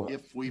tell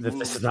if we that move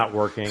this is not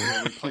working?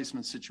 to a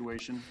replacement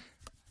situation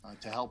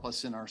to help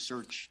us in our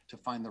search to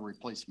find the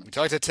replacement. We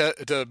talked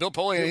to Bill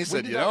Polian, and he When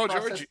said, did you that know,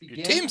 process George, your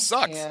begin? team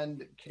sucks. And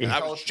can you I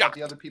tell was us about shocked.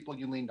 the other people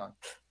you leaned on?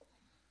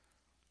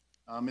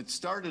 It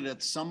started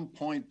at some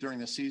point during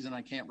the season.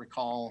 I can't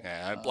recall.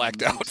 Yeah, I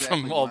blacked out from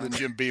exactly all the when.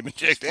 Jim Beam and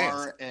Jake As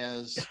Daniels. far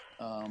as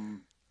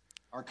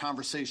our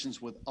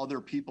conversations with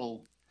other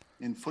people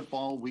in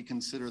football, we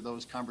consider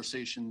those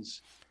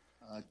conversations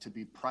to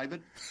be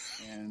private.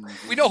 And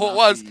We know who it not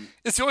was. be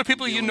It's the only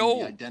people you revealing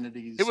know. the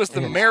identities It was the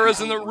of those Maras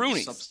and the people or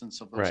Rooneys.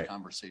 substance of those Right.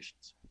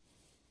 conversations.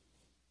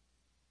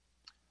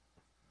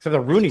 So the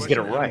Roonies get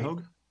it Question, Adam right.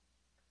 Hogue?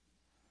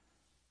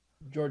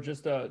 George,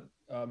 just to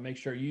make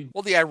sure you.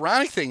 Well, the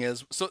ironic thing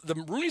is, so the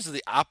Roonies are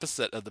the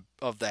opposite of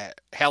the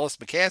Hallis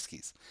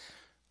McCaskies.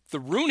 The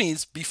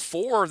Roonies,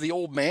 before the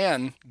old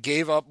man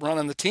gave up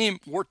running the team,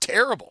 were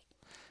terrible.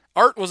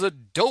 Art was a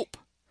dope.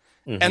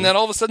 Mm-hmm. And then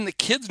all of a sudden, the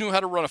kids knew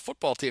how to run a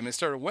football team. And they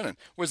started winning.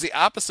 Was the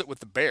opposite with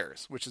the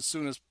Bears, which as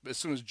soon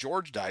as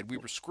George died, we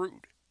were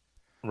screwed.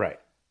 Right.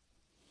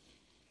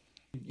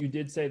 You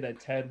did say that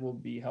Ted will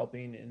be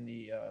helping in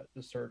the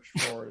search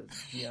for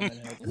GM and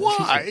head coach.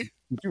 Why?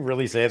 Did you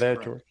really say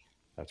that, George?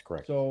 That's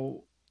correct.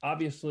 So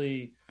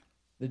obviously,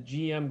 the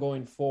GM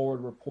going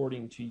forward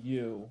reporting to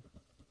you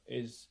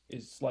is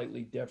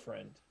slightly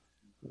different.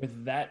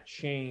 With that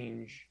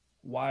change,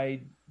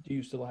 why do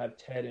you still have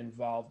Ted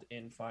involved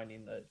in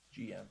finding the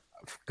GM?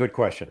 Good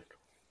question.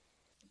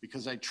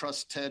 Because I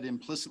trust Ted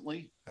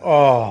implicitly.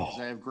 Oh.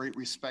 Because I have great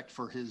respect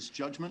for his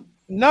judgment.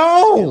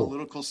 No.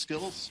 Analytical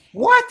skills.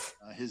 What?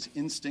 His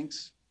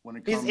instincts when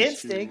it His comes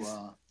instincts?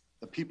 to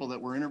the people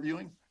that we're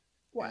interviewing.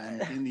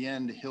 And in the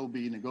end, he'll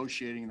be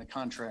negotiating the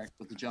contract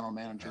with the general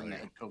manager and the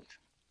head coach.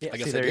 Yeah, I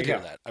guess see, I there did you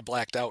hear go. that. I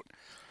blacked out.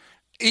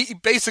 He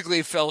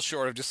basically fell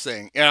short of just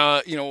saying,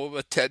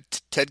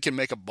 Ted can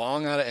make a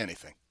bong out of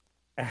anything.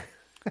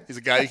 He's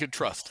a guy you can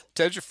trust.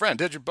 Ted's your friend.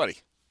 Ted's your buddy.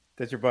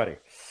 Ted's your buddy.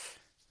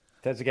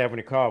 Ted's the guy when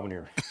you call when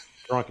you're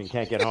drunk and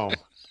can't get home.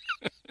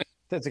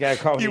 Ted's the guy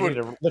who called when you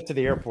need to lift to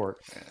the airport.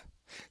 Yeah.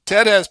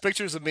 Ted has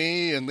pictures of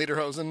me and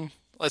Lederhosen.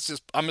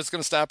 I'm just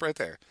going to stop right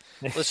there.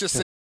 Let's just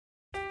say.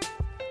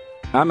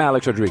 I'm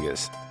Alex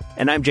Rodriguez.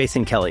 And I'm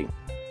Jason Kelly.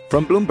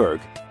 From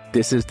Bloomberg,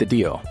 this is The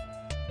Deal.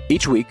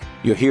 Each week,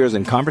 you'll hear us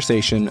in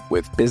conversation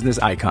with business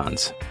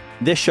icons.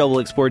 This show will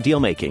explore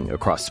deal-making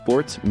across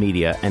sports,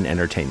 media, and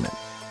entertainment.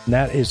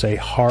 That is a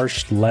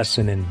harsh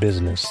lesson in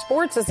business.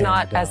 Sports is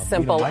not as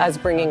simple as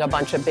bringing a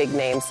bunch of big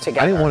names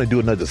together. I didn't want to do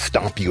another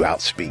stomp you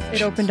out speech.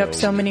 It opened up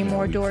so many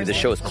more doors. The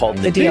show is called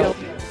The Deal.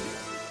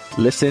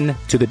 Listen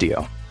to The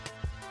Deal.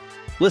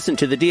 Listen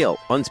to The Deal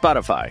on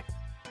Spotify.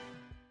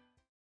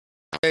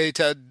 Hey,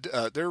 Ted,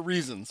 there are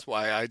reasons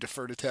why I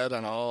defer to Ted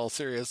on all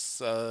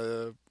serious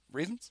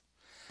reasons.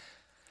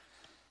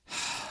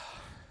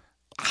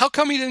 How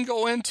come he didn't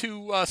go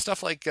into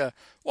stuff like,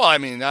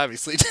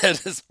 obviously,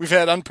 we've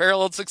had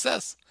unparalleled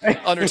success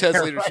under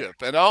Ted's leadership,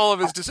 and all of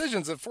his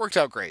decisions have worked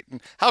out great.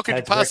 And how could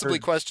you possibly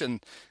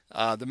question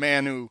the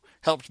man who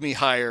helped me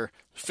hire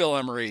Phil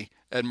Emery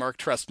and Mark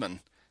Trestman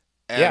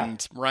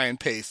and Ryan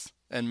Pace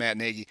and Matt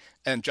Nagy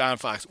and John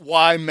Fox?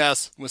 Why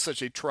mess with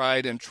such a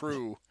tried and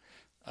true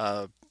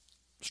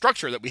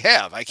structure that we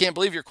have? I can't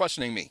believe you're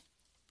questioning me.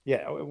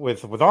 Yeah,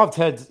 with all of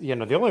Ted's, the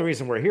only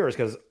reason we're here is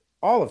because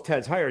all of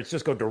Ted's hires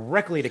just go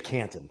directly to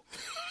Canton.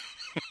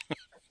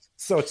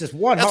 So it's just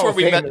one. That's where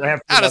we met.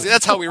 Honestly,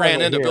 that's how we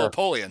ran into Bill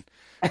Polian.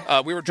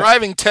 We were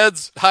driving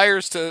Ted's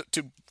hires to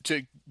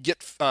get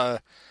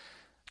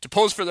to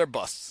pose for their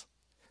busts,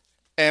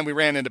 and we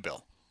ran into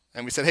Bill.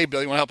 And we said, "Hey,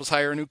 Bill, you want to help us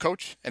hire a new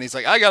coach?" And he's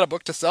like, "I got a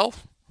book to sell.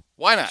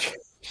 Why not?"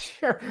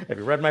 Sure. Have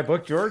you read my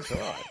book, George?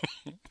 Oh,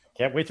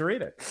 can't wait to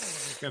read it.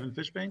 Kevin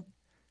Fishbane.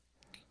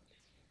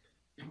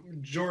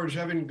 George,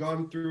 having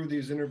gone through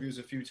these interviews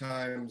a few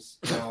times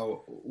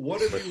now,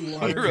 what have you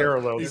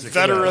learned? He's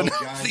veteran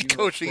the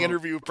coaching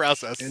interview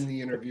process. In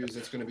the interviews,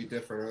 it's going to be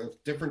different. Are there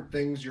different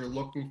things you're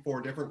looking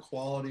for, different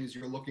qualities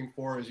you're looking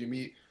for as you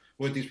meet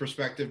with these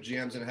prospective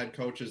GMs and head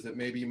coaches that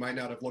maybe you might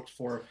not have looked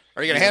for?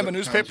 Are you going to hand him a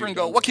newspaper and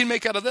go, "What can you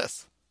make of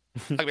this?"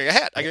 I can make a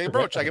hat. I can make a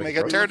brooch. I can make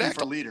a pterodactyl.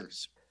 For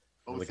leaders,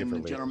 both in the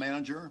general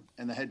manager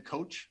and the head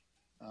coach.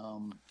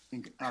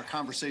 In our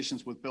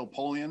conversations with Bill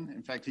Polian,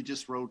 in fact, he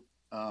just wrote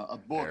a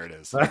book,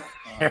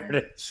 there it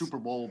is. Super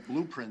Bowl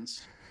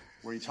Blueprints,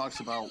 where he talks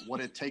about what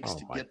it takes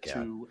to get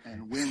to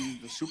and win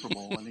the Super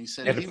Bowl. And he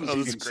said he was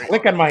even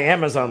click on my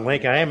Amazon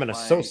link. I am an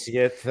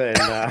associate, and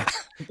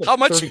how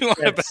much you want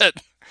to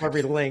bet?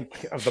 Every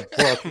link of the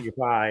book you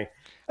buy.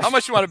 How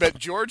much you want to bet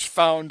George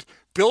found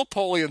Bill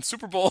Polian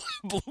Super Bowl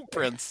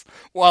Blueprints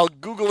while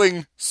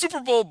Googling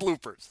Super Bowl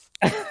bloopers?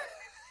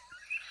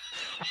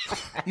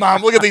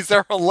 Mom, look at these.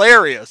 They're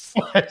hilarious.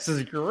 This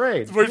is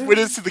great. We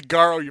didn't see the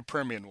Garo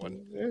Upremian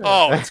one.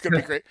 Oh, it's going to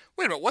be great.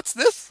 Wait a minute. What's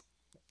this?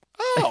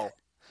 Oh,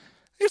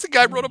 here's a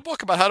guy who wrote a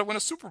book about how to win a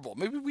Super Bowl.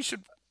 Maybe we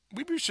should.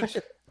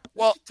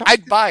 Well,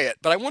 I'd buy it,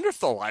 but I wonder if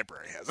the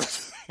library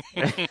has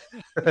it.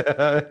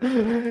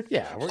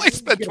 Yeah. Why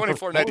spend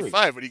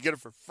 $24.95 when you get it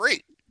for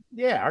free?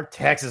 Yeah, our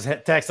tax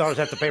dollars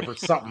have to pay for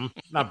something.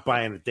 Not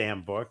buying the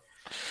damn book.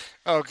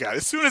 Oh God!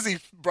 As soon as he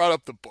brought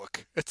up the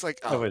book, it's like,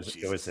 oh,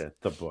 it was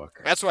the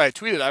book. That's why I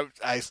tweeted.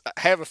 I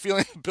have a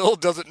feeling Bill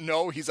doesn't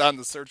know he's on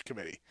the search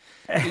committee.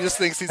 He just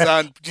thinks he's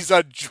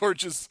on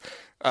George's.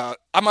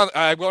 I'm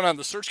going on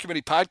the search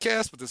committee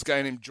podcast with this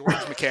guy named George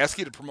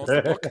McCaskey to promote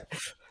the book.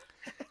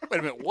 Wait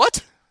a minute,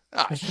 what?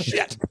 Ah,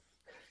 shit.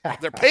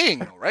 They're paying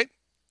though, right?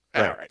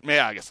 All right.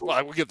 Yeah, I guess.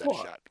 Well, we'll give that a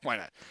shot. Why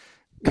not?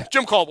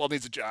 Jim Caldwell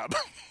needs a job.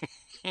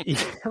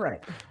 Yeah,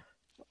 right.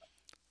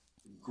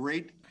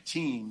 Great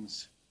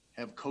teams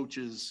have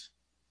coaches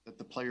that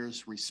the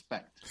players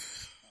respect.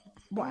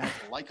 They don't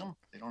have to like them.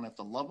 They don't have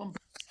to love them.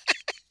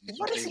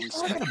 What is he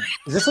talking about?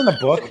 Is this in the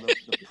book? So the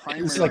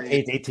This is like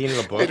page 18 of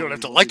the book. They don't have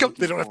to like them.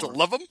 They don't have to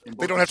love them.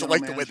 They don't have to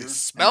like the way they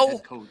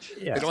smell.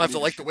 Yeah. They don't have to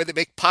like the way they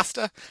make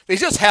pasta. They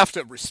just have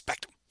to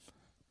respect them.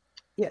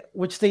 Yeah,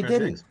 which they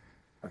didn't.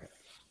 Okay.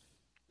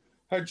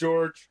 Hi,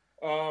 George.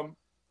 Hi,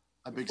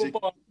 Big Z.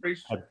 Football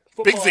operations.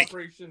 Big Z.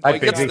 Hi,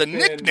 Big Z. The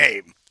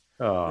nickname.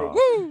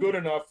 Good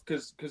enough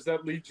because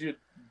that leads you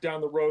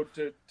down the road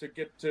to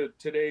get to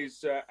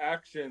today's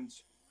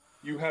actions.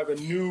 You have a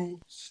new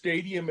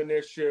stadium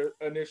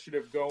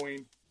initiative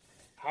going.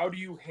 How do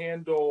you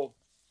handle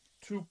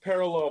two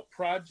parallel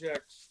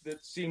projects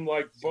that seem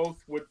like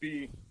both would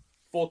be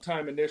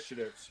full-time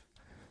initiatives?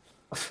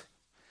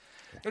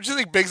 Don't you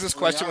think Biggs'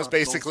 question was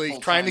basically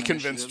trying to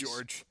convince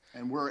George?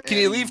 And we're Can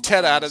you leave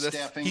Ted out of this?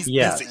 He's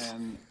busy.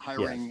 And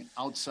hiring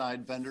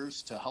outside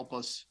vendors to help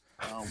us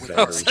with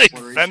outside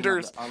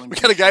vendors. We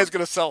got a guy who's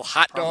going to sell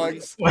hot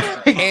dogs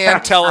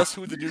and tell us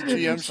who the new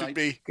GM should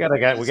be.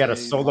 We got a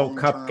solo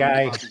cup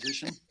guy.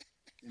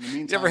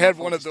 You ever had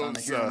one of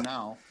those?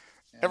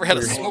 Ever had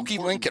a Smoky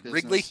Link at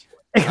Wrigley?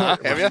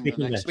 Have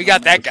you? We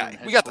got that guy.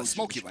 We got the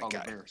Smoky Link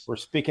guy. We're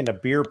speaking to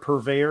beer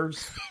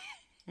purveyors.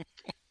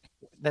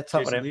 That's how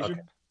it.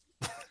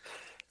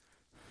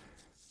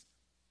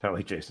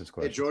 Probably Jason's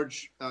question. Hey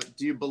George,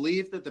 do you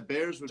believe that the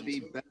Bears would be?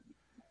 Do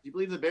you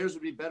believe the Bears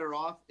would be better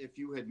off if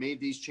you had made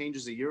these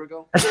changes a year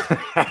ago? Like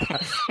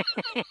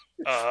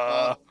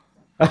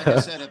I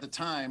said at the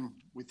time,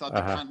 we thought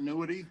the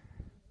continuity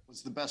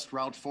was the best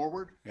route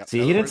forward. See,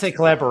 he didn't say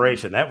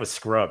collaboration. That was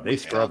scrubbed. They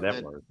scrubbed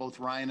that word. Both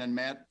Ryan and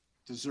Matt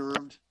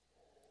deserved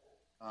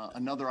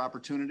another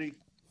opportunity.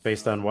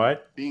 Based on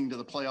what? Being to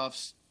the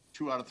playoffs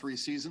 2 out of 3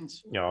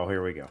 seasons. Oh,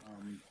 here we go.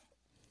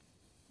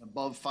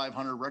 Above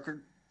 500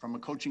 record from a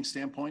coaching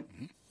standpoint.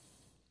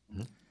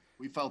 Mm-hmm.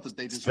 We felt that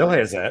they deserved. Still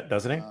has that,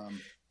 doesn't he?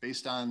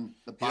 Based on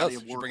the body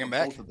of work of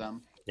both of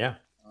them. Yeah.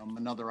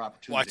 Another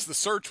opportunity. Watch the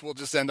search. We'll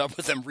just end up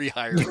with them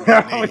rehiring.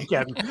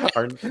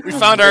 We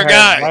found our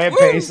guy. Ryan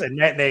Pace and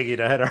Matt Nagy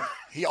to head our.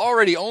 He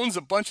already owns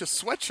a bunch of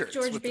sweatshirts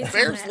George, with the based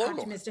Bears on that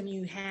logo. optimism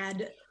you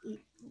had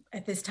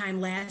at this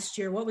time last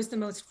year, what was the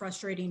most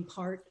frustrating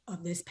part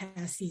of this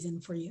past season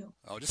for you?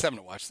 Oh, just having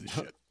to watch this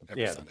shit.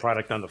 Yeah, the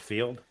product on the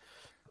field.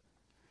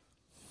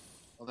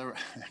 Well,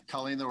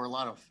 Colleen, there were a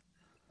lot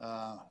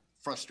of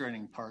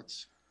frustrating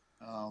parts.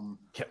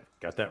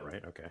 Got that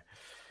right. Okay.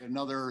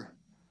 Another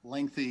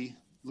lengthy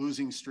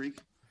losing streak.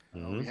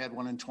 We had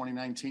one in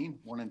 2019,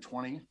 one in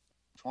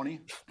 2020.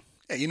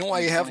 Yeah, you know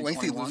why you have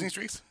lengthy losing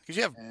streaks? Because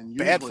you have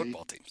bad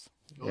football teams.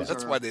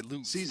 That's why they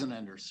lose. Season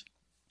enders.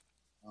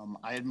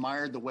 I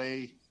admired the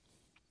way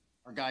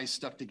our guys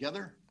stuck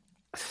together,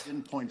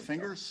 didn't point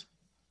fingers,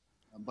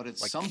 but at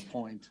some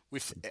point,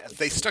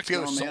 they stuck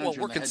together so well.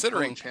 We're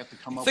considering.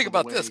 Think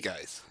about this,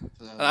 guys.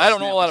 And I don't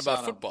know a lot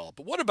about football,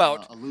 but what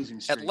about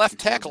at left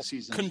tackle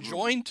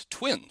conjoined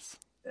twins?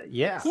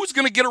 Yeah. Who's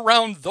going to get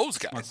around those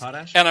guys?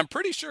 And I'm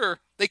pretty sure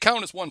they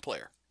count as one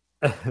player.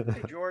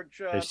 Hey, George.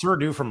 They sure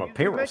do from a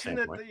payroll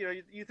standpoint.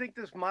 That, you think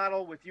this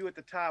model with you at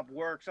the top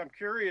works. I'm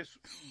curious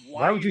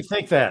why would you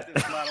think that?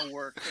 This model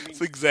works. I mean, that's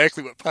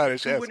exactly what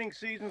Potash asked. 2 winning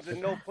seasons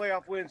and no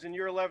playoff wins in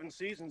your 11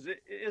 seasons.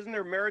 Isn't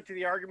there merit to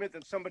the argument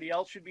that somebody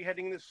else should be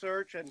heading this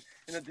search and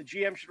that the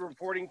GM should be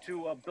reporting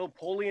to a Bill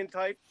Polian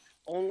type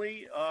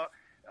only?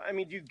 I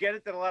mean, do you get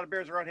it that a lot of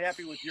Bears are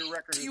unhappy with your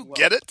record? Do you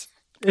get it?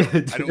 I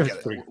don't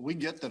get it. We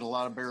get that a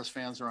lot of Bears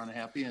fans are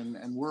unhappy,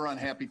 and we're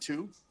unhappy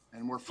too,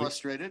 and we're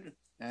frustrated.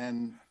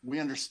 And we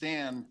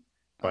understand,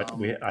 but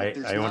I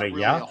there's own not a really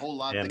yacht. a whole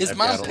lot and that Is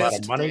Mom got a lot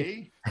of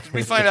money? Did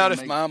we find out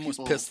if Mom was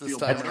pissed this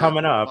time? That's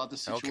coming up. About the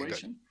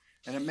situation.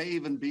 And it may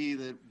even be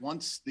that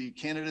once the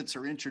candidates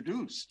are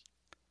introduced,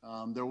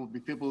 there will be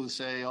people who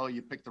say, "Oh,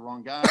 you picked the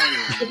wrong guy."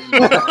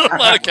 A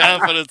lot of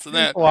confidence in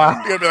that. Wow.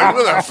 You're gonna be like,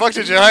 "Where the fuck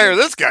did you hire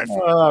this guy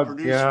for?" Oh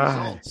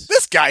God!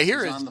 This guy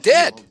here is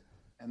dead. Field,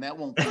 and that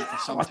won't be for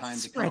some time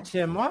to come.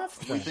 Him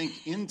off. We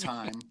think in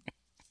time.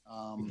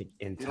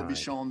 It'll be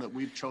shown that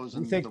we've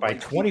chosen. We think by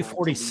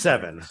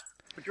 2047.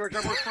 But George,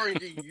 I'm referring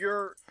to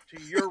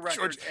to your record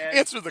George, as,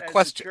 answer the as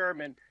question.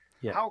 chairman.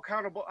 Yeah. How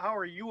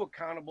are you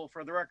accountable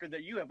for the record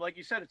that you have? Like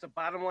you said, it's a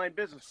bottom line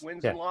business,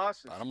 wins Yeah. and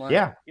losses. Bottom line.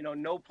 Yeah.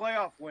 No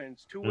playoff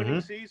wins, 2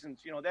 winning Mhm.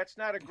 seasons. That's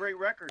not a great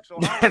record. So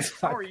That's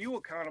how not- are you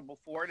accountable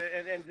for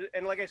it?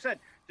 And like I said,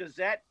 does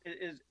that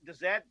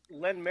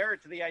lend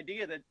merit to the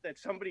idea that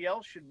somebody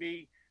else should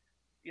be,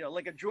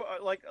 like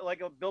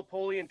a Bill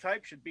Polian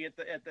type should be at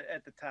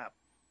the top?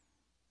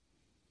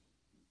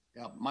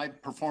 Yeah, my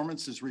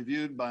performance is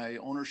reviewed by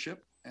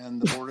ownership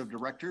and the board of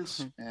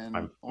directors, and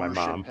My ownership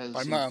mom. has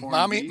My mom. informed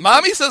Mommy- me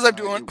mommy that, says I'm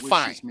doing it wishes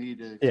fine. me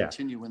to Yeah.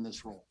 continue in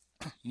this role.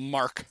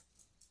 Mark.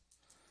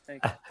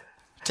 Thank you.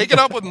 Take it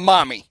up with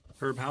mommy.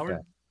 Herb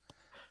Howard.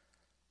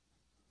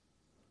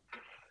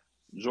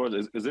 George,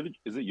 is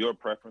it your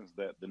preference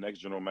that the next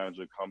general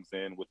manager comes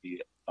in with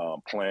the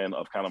plan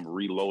of kind of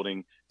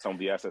reloading some of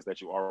the assets that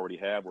you already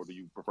have, or do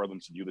you prefer them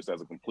to view this as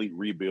a complete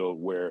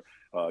rebuild where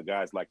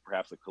guys like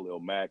perhaps a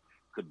Khalil Mack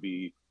could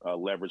be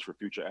leveraged for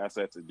future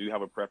assets? Do you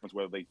have a preference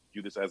whether they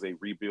view this as a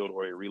rebuild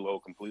or a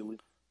reload completely?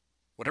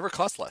 Whatever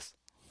costs less.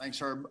 Thanks,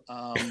 Herb.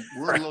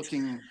 We're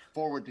looking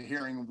forward to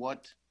hearing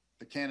what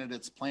the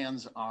candidates'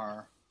 plans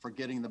are for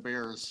getting the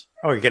Bears.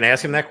 Oh, you're going to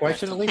ask him that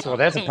question at least? Well,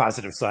 that's a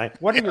positive sign.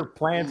 What are your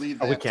plans? We'll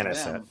leave Oh, we that can't to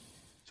ask that. them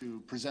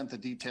to present the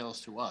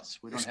details to us.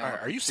 We don't have.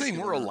 Are you saying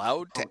we're particular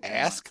allowed to approach in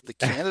ask mind. the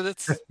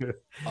candidates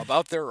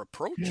about their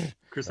approach?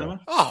 Chris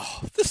Emma?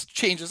 Oh, this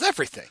changes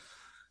everything.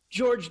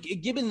 George,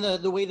 given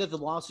the way that the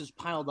losses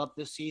piled up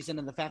this season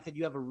and the fact that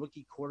you have a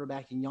rookie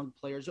quarterback and young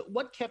players,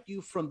 what kept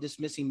you from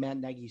dismissing Matt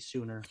Nagy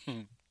sooner?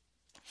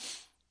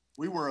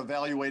 We were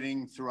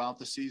evaluating throughout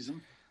the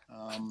season.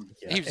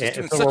 He was just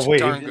doing so such we're a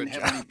darn We good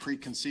didn't have job. any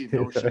preconceived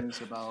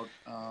notions about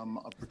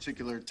a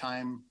particular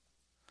timeline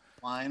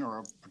or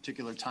a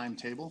particular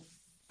timetable.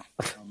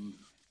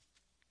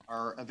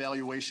 Our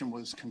evaluation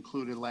was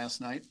concluded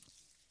last night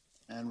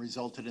and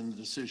resulted in the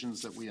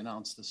decisions that we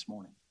announced this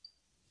morning.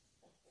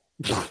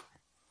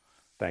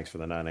 Thanks for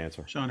the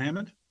non-answer. Sean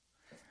Hammond.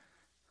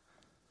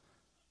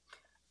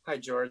 Hi,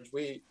 George.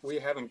 We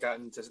haven't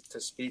gotten to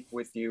speak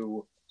with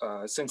you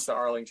since the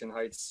Arlington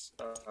Heights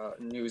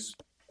news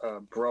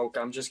broke.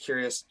 I'm just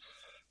curious,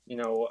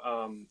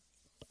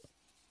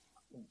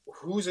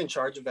 who's in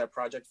charge of that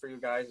project for you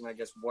guys? And I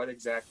guess what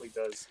exactly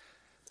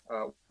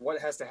what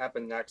has to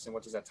happen next, and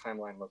what does that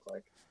timeline look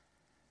like?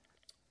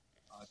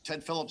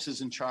 Ted Phillips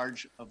is in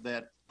charge of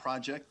that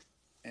project,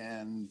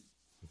 and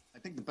I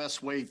think the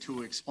best way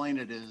to explain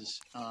it is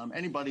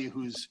anybody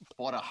who's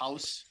bought a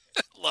house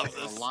Love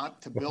or this. a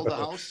lot to build a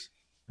house.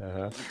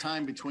 Uh-huh. The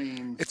time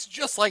between It's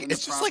just like when the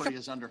it's just like property a,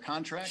 is under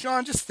contract.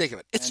 Sean. Just think of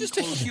it. It's and just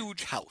a closing.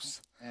 huge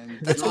house. And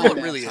That's all during it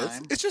that really is.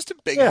 time, It's just a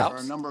big Yeah. there are a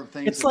house. number of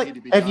things It's that like, need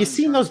to be have done you in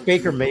seen terms those of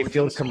Baker due Mayfield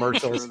diligence to make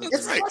commercials? sure that It's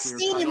there's a like clear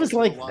seeing title it was to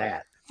like a lot-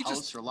 that.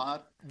 house or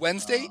lot.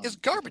 Wednesday is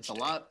If garbage it's a day.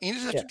 lot, You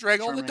just have Yeah. to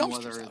drag all the determining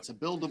dumpsters whether out. it's a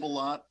buildable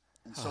lot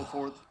and so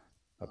forth.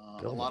 A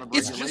lot of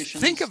It's just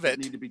regulations think of that it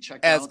need to be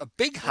checked as out. a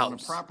big So on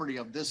house a property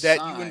of this that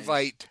size, you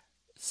invite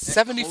at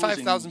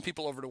 75,000 closing,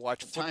 people over to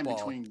watch the time football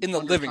between in the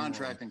under living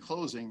contract room. and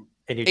closing,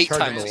 And you 8 charge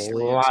them times a a year.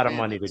 lot of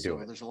money to do So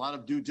it. there's a lot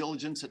of due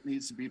diligence that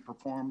needs to be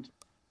performed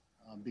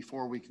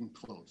before we can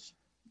close.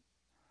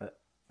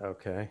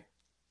 Okay.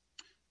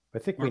 I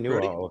think we Mark knew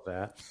Brody? all of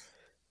that.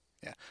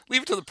 Yeah,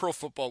 leave it to the Pro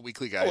Football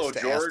Weekly guys Hello, to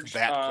George. ask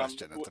that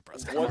question at the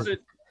press conference.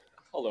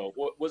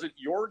 Was it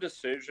your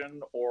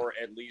decision, or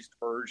at least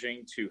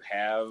urging, to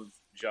have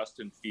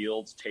Justin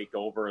Fields take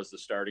over as the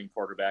starting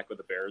quarterback with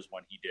the Bears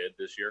when he did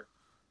this year?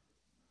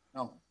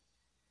 No.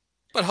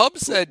 But Hub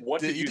said What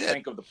that did he you did.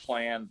 think of the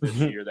plan this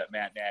year that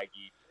Matt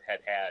Nagy had?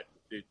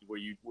 Were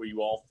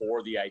you all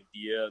for the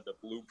idea, the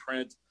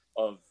blueprint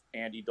of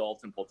Andy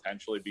Dalton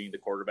potentially being the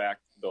quarterback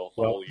the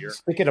Well, whole year?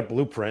 speaking of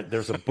blueprint,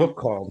 there's a book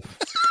called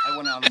I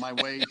went out of my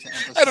way to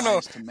emphasize I don't know.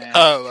 to Matt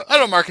I don't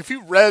know, Mark. If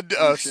you read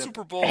leadership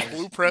Super Bowl has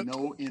Blueprint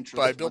no interest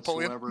by Bill Polian,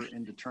 whatsoever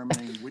in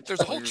determining which there's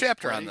a whole players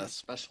chapter on play, this.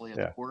 especially at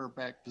Yeah. the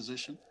quarterback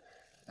position,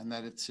 and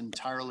that it's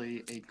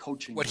entirely a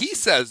coaching. What he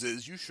decision. says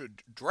is you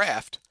should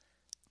draft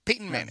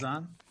Peyton Manning,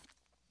 on.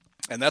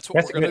 and that's what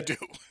That's we're going to good.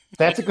 do.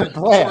 That's a good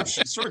plan.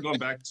 George, sort of going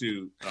back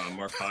to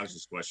Mark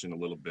Hodges' question a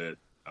little bit,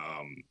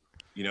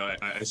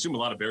 I assume a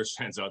lot of Bears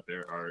fans out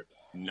there are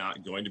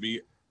not going to be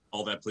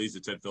all that pleased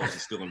that Ted Phillips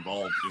is still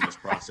involved in this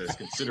process,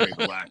 considering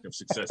the lack of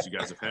success you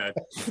guys have had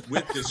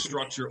with this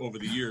structure over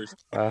the years.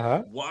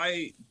 Uh-huh.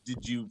 Why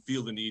did you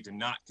feel the need to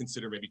not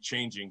consider maybe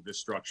changing this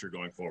structure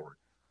going forward?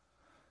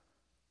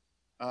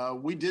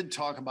 We did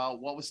talk about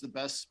what was the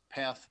best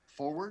path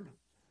forward.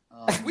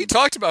 We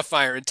talked about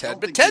firing Ted,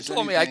 but Ted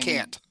told me I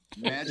can't.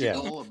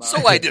 Magical about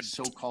So I didn't.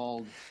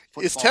 So-called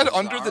Is Ted football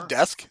under the czar.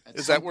 desk? At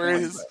Is some that where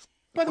point, it is?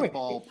 By the way,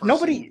 football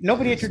nobody person,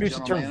 whether it's introduced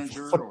the general term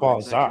manager or football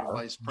executive czar.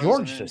 vice George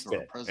president just or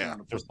did. president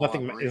of There's football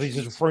nothing. He's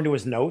operations. referring to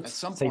his At notes.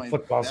 some Say point,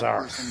 football that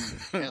czar.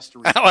 person has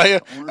to I report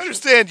to ownership.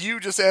 understand you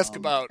just asked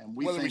about and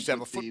we whether we think should have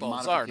a with the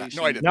football czar or not.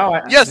 No, I didn't.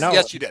 modification-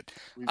 yes, you did.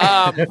 We've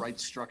got the right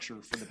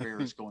structure for the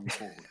Bears going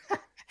forward.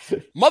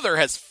 Mother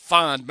has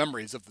fond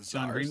memories of the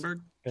John Czars.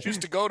 Greenberg? She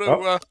used to go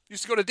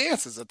to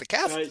dances at the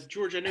castle.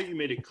 George, I know you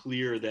made it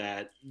clear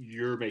that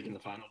you're making the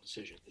final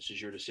decision. This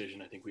is your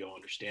decision. I think we all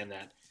understand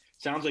that.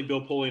 Sounds like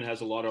Bill Polian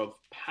has a lot of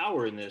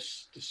power in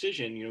this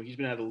decision. You know, he's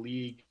been out of the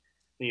league.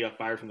 He got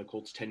fired from the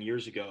Colts 10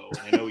 years ago.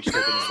 And I know he's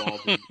still been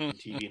involved in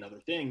TV and other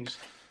things,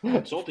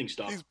 consulting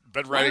stuff. He's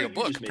been writing a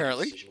book,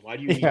 apparently. Why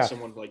do you need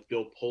someone like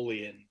Bill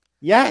Polian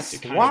Yes, to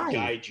kind why? of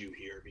guide you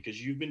here?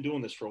 Because you've been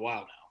doing this for a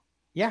while now.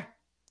 Yeah.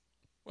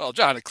 Well,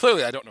 John,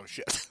 clearly I don't know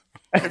shit.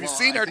 Have you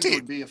seen our team? It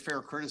would be a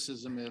fair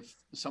criticism if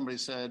somebody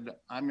said,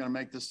 I'm going to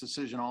make this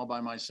decision all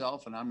by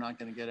myself and I'm not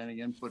going to get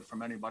any input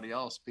from anybody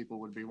else. People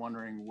would be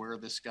wondering where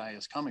this guy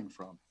is coming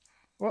from.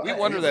 Well, we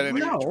wonder that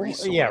anyway.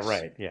 Yeah,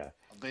 right. Yeah.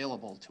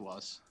 Available to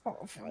us.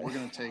 And we're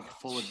going to take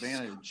full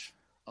advantage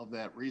of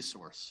that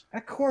resource.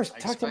 Of course.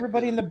 Talk to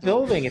everybody in the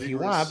building if you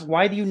want.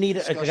 Why do you need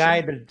a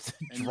guy to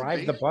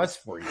drive the bus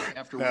for you?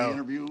 After we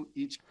interview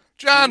each.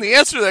 John, the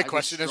answer to that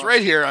question is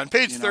right here on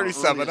page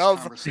 37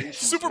 of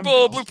Super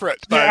Bowl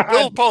Blueprint by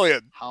Bill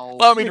Polian.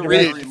 Allow me to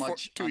read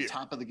to you.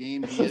 Top of the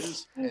game he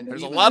is, and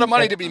there's a lot of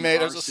money to be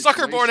made. There's a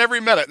sucker born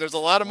every minute. There's a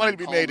lot of money to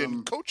be made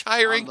in coach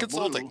hiring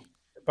consulting.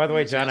 By the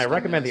way, John, I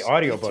recommend the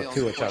audiobook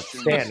too. It's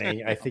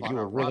outstanding. I think you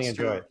will really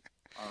enjoy it.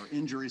 Our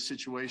injury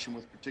situation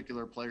with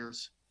particular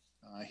players.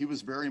 He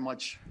was very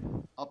much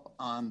up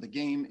on the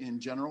game in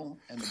general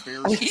and the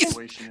Bears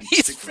situation in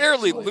he's particular.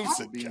 fairly So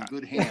lucid, be in John.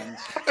 good hands.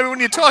 I mean, when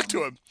you talk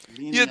to him,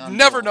 you'd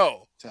never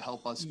know to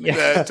help us make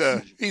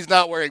that he's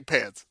not wearing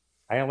pants.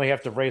 I only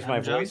have to raise my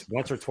voice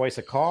once or twice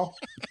a call.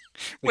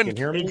 When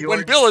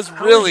George, Bill is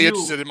really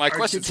interested in my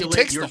questions, he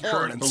takes the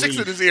horn and sticks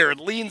it in his ear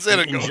and leans in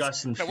and goes,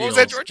 Justin "Now, what was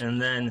that, George?"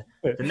 And then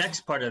the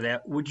next part of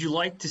that, would you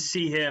like to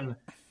see him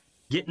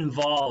get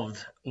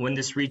involved when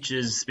this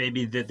reaches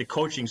maybe the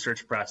coaching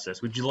search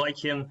process? Would you like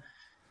him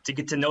to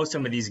get to know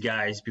some of these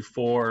guys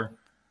before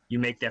you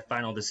make that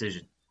final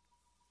decision?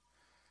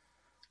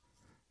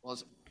 Well,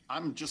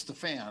 I'm just a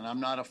fan. I'm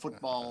not a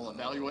football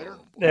evaluator.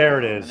 There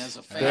it is. And as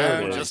a fan,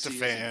 There it is. Just a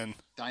fan.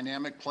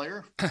 Dynamic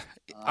player with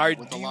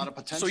a lot of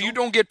potential. So you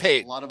don't get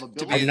paid a lot of to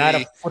ability. be, not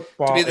a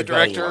football the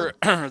director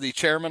evaluator. or the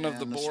chairman of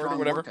the and a board or strong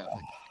whatever? work ethic.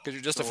 Because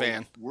you're just a So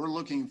fan. We're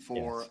looking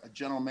for a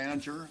general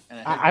manager and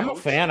a head I'm a coach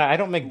fan. I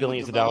don't make who will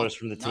billions of develop dollars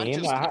from the not team.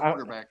 just the I-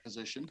 quarterback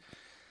position,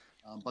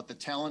 but the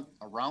talent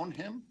around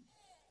him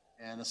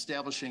and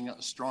establishing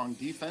a strong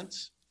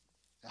defense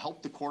to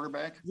help the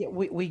quarterback. Yeah,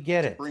 we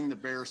get it. Bring the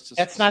Bears to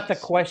That's not the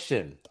success.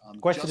 question. The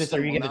question is, Justin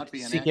are you will going not to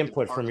be an seek active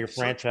input part from of your the search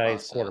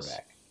franchise process,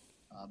 quarterback?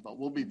 But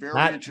we'll be very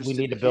Not, interested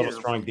we need to build a hear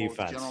strong from both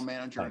defense. general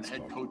manager and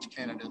Thanks, head coach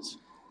candidates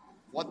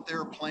what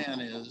their plan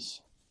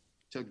is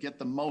to get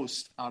the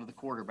most out of the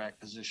quarterback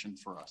position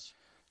for us.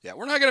 Yeah,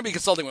 we're not going to be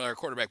consulting with our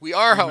quarterback. We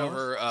are,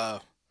 however,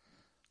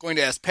 going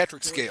to ask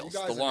Patrick Scales, You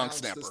guys the long announced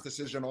snapper. this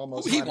decision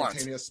almost who he wants.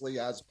 simultaneously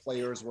as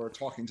players were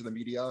talking to the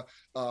media.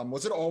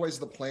 Was it always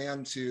the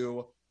plan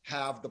to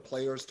have the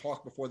players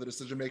talk before the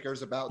decision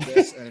makers about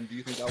this? And do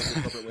you think that was the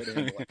appropriate way to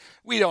handle it?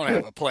 We don't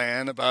have a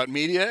plan about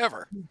media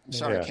ever.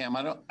 Sorry, Cam,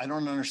 I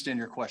don't understand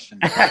your question.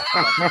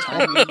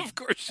 Of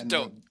course you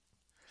don't.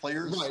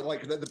 Players, right?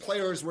 Like the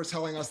players were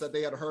telling us that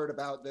they had heard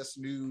about this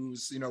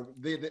news,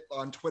 they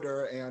on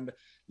Twitter, and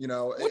do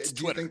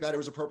you think that it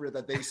was appropriate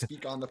that they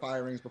speak on the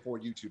firings before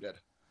you two did?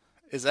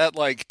 Is that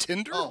like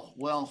Tinder? Oh,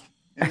 well,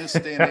 in this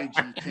day and age,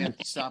 you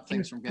can't stop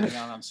things from getting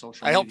out on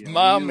social media. I helped We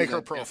Mom knew make her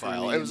that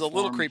profile. after It was a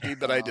little informed, creepy,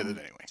 but I did it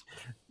anyway.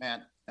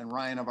 Matt and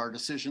Ryan of our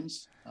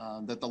decisions,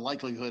 that the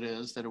likelihood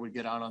is that it would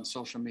get out on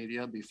social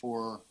media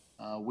before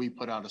we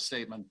put out a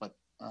statement. But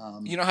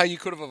you know how you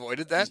could have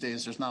avoided that? These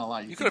days, there's not a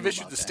lot you could have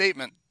issued the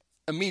statement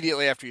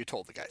immediately after you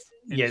told the guys.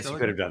 Yes, you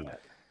could have done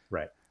that.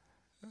 Right.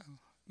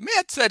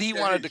 Matt said he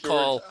wanted to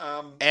call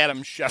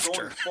Adam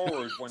Schefter. Going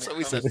forward, when So it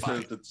we comes said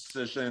fine. to the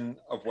decision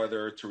of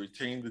whether to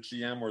retain the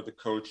GM or the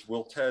coach,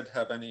 will Ted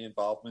have any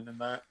involvement in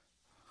that?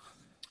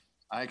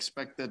 I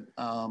expect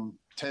that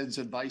Ted's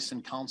advice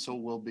and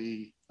counsel will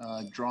be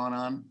drawn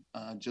on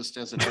just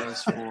as it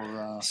has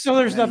for. So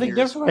there's many nothing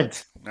years.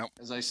 different. No.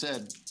 As I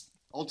said,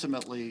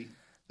 ultimately,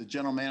 the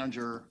general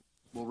manager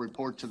will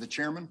report to the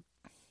chairman,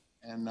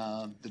 and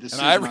the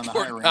decision on the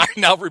hiring. I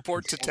now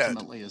report to Ted.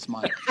 Ultimately, is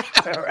mine.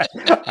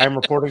 I'm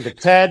reporting to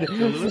Ted.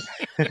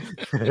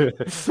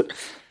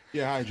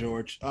 Yeah, hi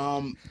George. Do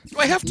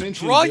I have to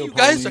draw you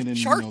guys a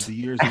chart? The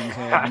years that you've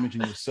had, you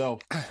mentioned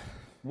yourself.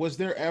 Was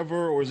there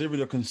ever, or is there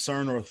ever a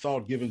concern or a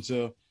thought given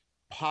to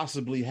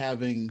possibly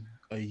having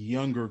a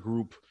younger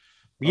group?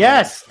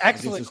 Yes, I guess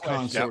excellent it's question.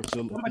 consorts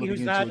Somebody looking who's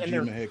into not a in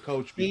their GM and head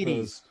coach 80s.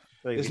 because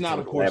Like, it's not,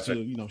 of course,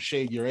 to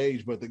shade your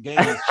age, but the game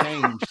has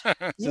changed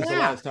since the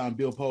last time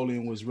Bill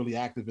Polian was really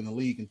active in the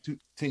league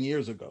 10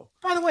 years ago.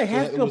 By the way,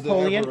 have Bill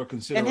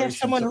Polian and have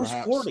someone who's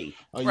 40.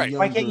 Right.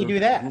 Why can't you do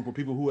that? Group of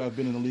people who have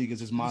been in the league as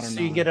this modern.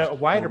 So you get a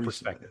wider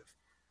perspective.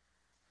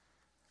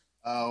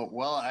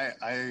 Well,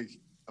 I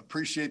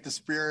appreciate the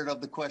spirit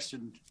of the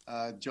question,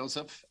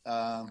 Joseph.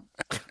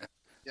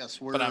 Yes,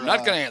 But I'm not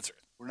going to answer it.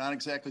 We're not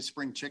exactly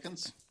spring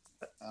chickens,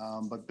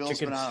 but Bill's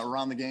been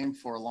around the game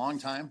for a long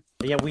time.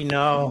 Yeah, we He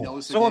know.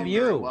 knows the So have game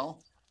very you.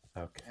 well.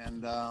 Okay.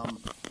 And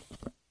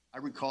I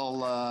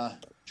recall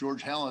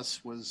George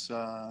Halas was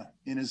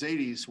in his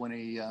 80s when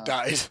he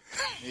died.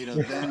 Made a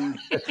then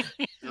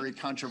very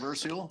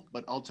controversial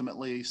but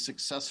ultimately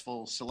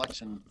successful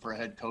selection for a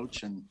head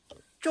coach. And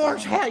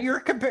George George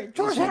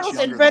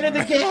Halas invented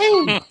the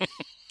game.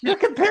 You're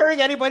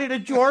comparing anybody to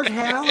George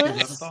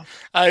Halas?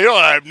 I know.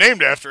 I'm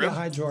named after him.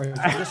 Hi, George.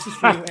 This is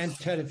for you and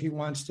Ted if he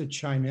wants to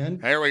chime in.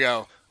 Here we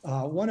go.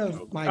 One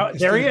of my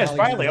there he is. esteemed colleagues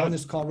Finally, on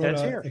this call wrote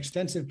Ted's an here.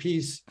 extensive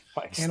piece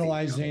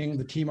analyzing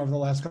the team over the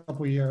last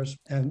couple of years.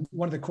 And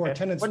one of the core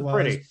tenets wasn't was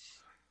pretty.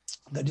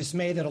 the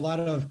dismay that a lot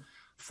of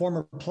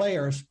former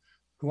players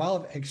who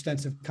all have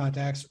extensive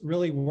contacts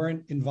really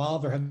weren't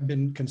involved or have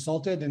been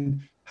consulted.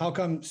 And how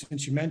come,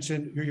 since you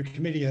mentioned who your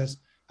committee is,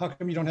 how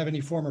come you don't have any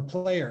former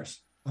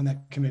players on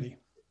that committee?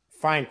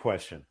 Fine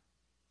question.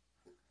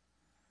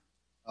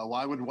 well,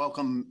 I would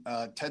welcome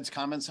Ted's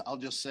comments. I'll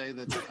just say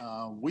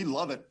that we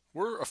love it.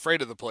 We're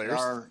afraid of the players.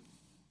 Our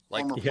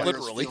like former players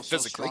literally, feel so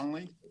physically.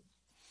 strongly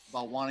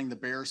about wanting the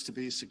Bears to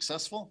be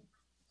successful.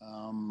 A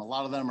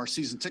lot of them are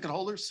season ticket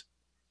holders.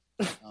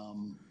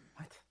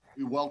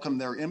 We welcome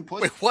their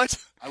input. Wait, what?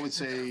 I would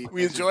say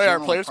we enjoy our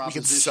players. We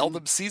can sell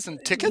them season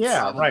tickets.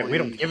 Yeah, right. We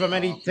don't give them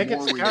any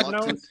tickets. God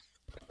knows.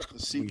 To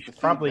seek the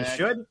probably feedback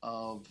should.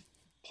 Of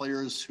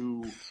players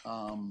who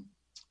are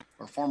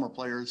former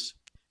players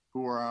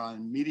who are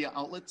on media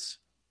outlets.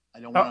 I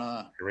don't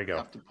want to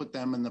have to put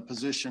them in the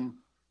position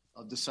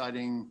of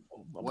deciding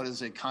what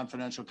is a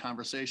confidential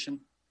conversation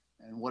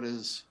and what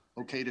is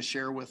okay to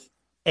share with.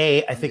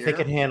 A, I think they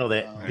can handle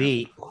that.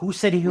 B, who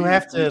said you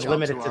have to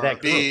limit it to that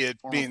group? B, it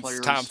means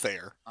Tom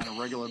Thayer. On a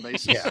regular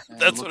basis. Yeah,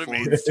 that's what it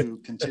means. To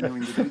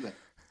continuing to do that.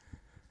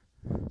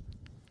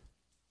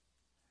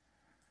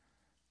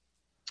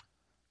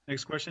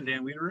 Next question,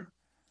 Dan Wiederer.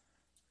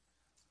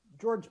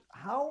 George,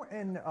 how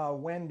and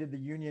when did the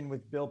union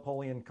with Bill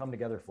Polian come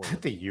together for you?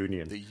 The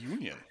union. The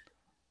union.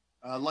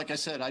 Like I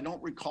said, I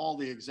don't recall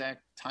the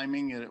exact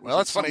timing. It was Well,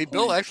 that's at some funny.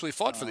 Bill point, actually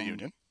fought for the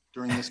union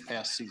during this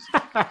past season.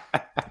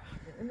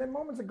 And then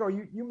moments ago,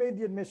 you made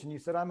the admission. You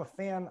said, I'm a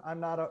fan. I'm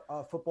not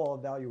a football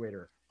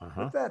evaluator.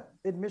 With that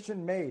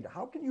admission made,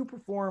 how can you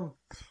perform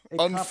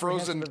a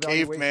unfrozen comprehensive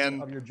evaluation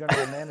caveman of your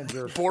general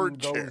manager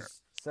board through chair.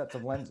 those sets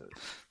of lenses?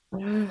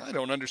 I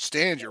don't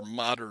understand your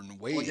modern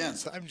ways. Well, again,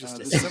 I'm just a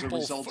this is a simple football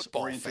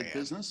results-oriented fan.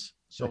 business,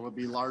 so it would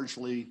be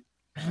largely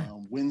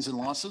wins and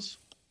losses.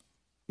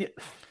 Yeah.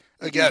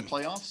 Again,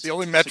 playoffs, the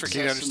only metric he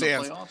success in the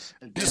understands, playoffs,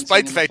 advancing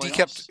despite the in fact the he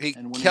playoffs,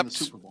 and winning the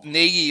Super Bowl.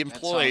 Nagy That's how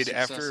employed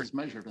success after is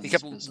measured in he this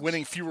kept business.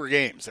 winning fewer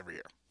games every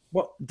year.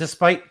 Well,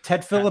 despite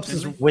Ted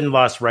Phillips'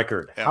 win-loss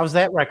record. Yeah. How's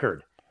that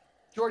record?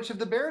 George, have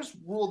the Bears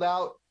ruled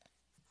out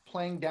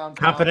playing downtown?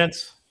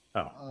 Competence?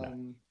 Oh,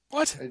 no.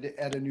 What?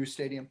 At a new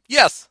stadium?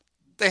 Yes,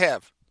 they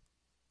have.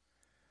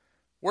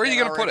 Where are you And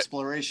going to our put it?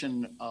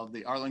 Exploration of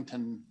the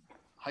Arlington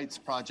Heights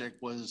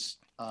project was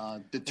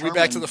determined. Are we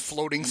back to the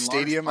floating in large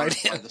stadium part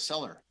idea? by the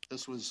seller.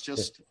 This was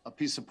just a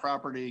piece of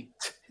property.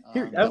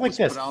 Here, I that like was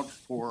this. put out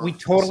for We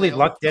totally sale.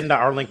 lucked into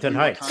Arlington We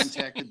were Heights.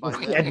 contacted by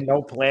We them, had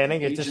no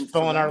planning. It just agent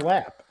fell for in our them.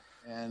 lap.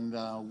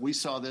 And we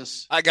saw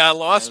this. I got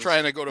lost as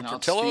trying to go to an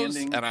Portillo's,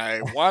 outstanding and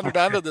I wandered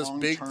onto this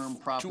big long-term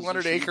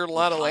 200-acre proposition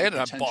lot of with high land,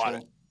 and I bought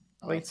it. potential,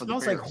 Well, it for the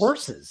smells like Bears.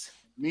 horses.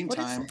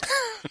 Meantime,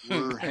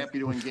 we're happy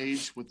to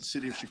engage with the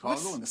city of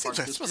Chicago and the Park It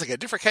smells District like a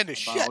different kind of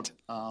shit.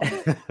 about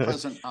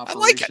present I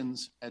like it.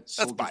 operations at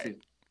Soldier buy it.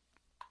 Field.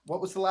 What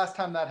was the last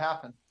time that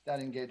happened, that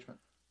engagement?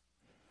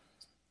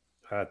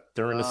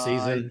 During the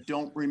season. I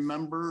don't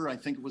remember. I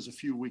think it was a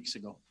few weeks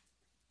ago.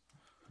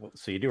 Well,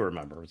 so you do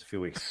remember. It was a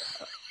few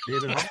weeks.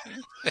 David,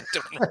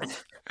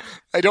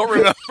 I don't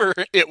remember.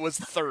 It was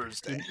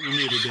Thursday. you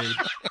muted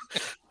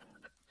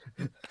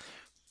David.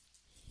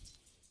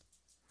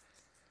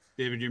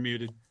 David, you're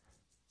muted.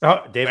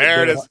 Oh, David.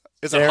 There it David. is.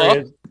 Is it There Huh?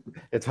 it is.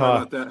 It's Sorry Huh.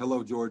 about that.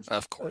 Hello, George.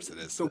 Of course it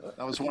is. So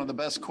That was one of the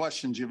best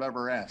questions you've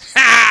ever asked.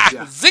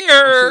 yeah, I'm Zinger!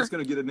 sure it's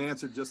going to get an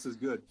answer just as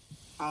good.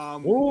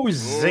 Ooh,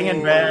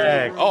 zinging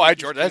back. Oh, I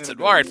George. That's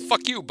it. All right,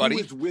 fuck you, buddy.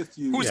 Who is with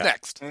you? Who's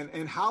next?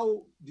 And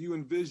how do you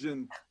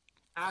envision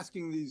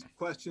asking these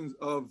questions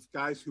of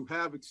guys who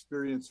have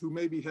experience, who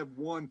maybe have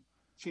won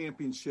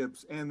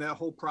championships, and that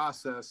whole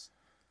process?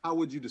 How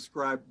would you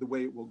describe the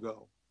way it will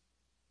go?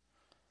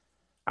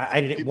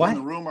 I didn't. People What? in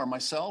the room are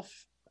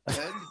myself,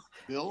 Ted,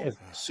 Bill,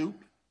 Soup,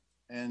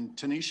 and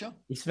Tanisha.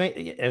 He's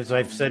made, as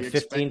I've said We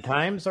 15 expect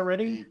times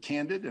already. A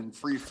candid and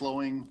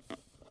free-flowing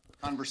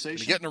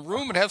conversation. Get in a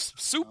room and have some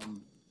soup.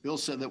 Bill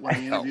said that when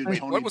he interviewed Wait,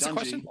 Tony what was the Dungy,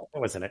 question? That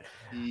wasn't it.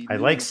 he I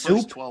knew like in the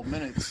first soup. 12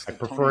 minutes I that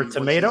prefer Tony was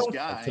tomato, his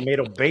guy,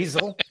 tomato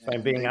basil, if I'm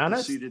and being they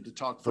honest. proceeded to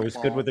talk So it's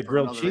good football with the for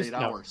grilled another cheese. 8 No,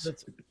 hours.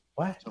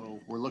 what? So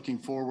we're looking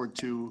forward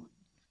to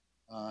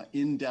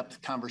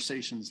in-depth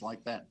conversations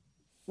like that.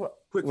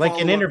 Quick Like an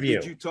follow-up. interview.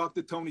 Did you talk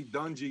to Tony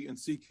Dungy and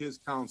seek his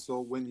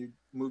counsel when you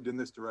moved in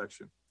this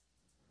direction?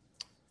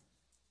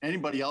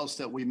 Anybody else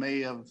that we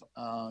may have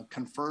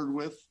conferred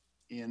with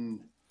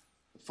in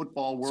the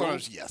football world,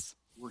 Sometimes yes.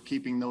 we're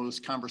keeping those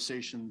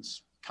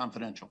conversations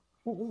confidential.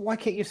 Why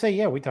can't you say,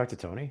 yeah, we talked to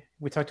Tony?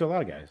 We talked to a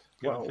lot of guys.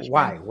 Yeah, Well, fish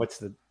why? bone. What's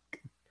the.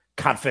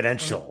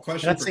 confidential.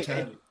 Question for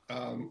Ted.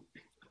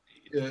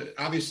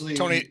 Obviously,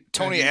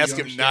 Tony asked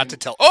him not to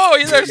tell.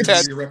 Oh, there's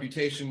Ted. Your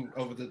reputation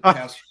over the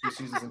past few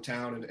seasons in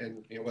town,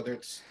 and whether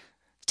it's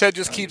Ted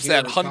just keeps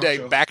that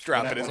Hyundai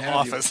backdrop in his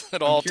office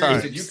at all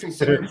times. Did you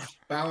consider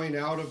bowing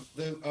out of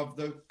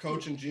the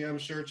coach and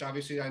GM search?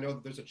 Obviously, I know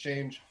that there's a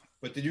change,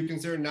 but did you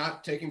consider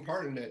not taking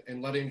part in it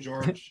and letting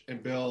George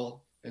and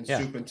Bill and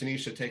Soup and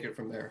Tanisha take it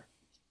from there?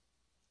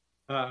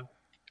 Hi,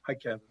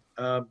 Kevin.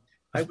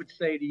 I would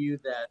say to you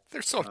that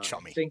they're so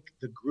chummy. I think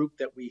the group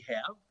that we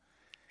have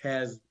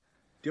has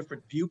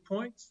different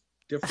viewpoints,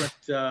 different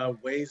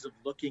ways of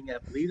looking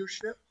at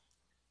leadership,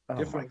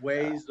 different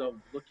ways of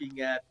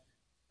looking at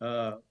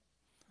the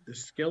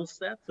skill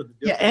sets of the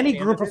different any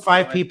group of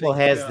 5 people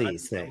has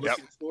these things. I'm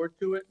looking forward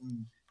to it,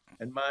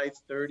 and my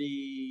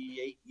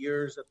 38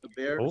 years at the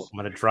Bears. Oh, I'm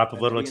going to drop a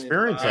little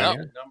experience on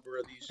you.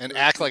 And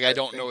act like I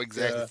don't know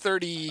exactly.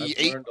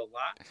 38 learned a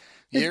lot.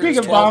 years,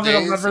 Big 12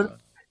 involved days,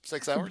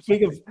 6 hours.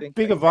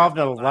 Big involved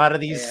in a lot of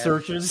these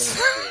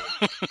searches.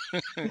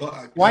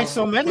 Why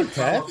so many,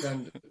 Ted?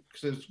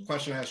 Because the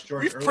question I asked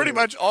George We've earlier, pretty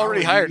much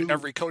already hired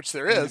every coach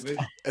there is.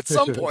 At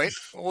some point,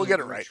 we'll get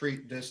it right.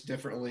 Treat this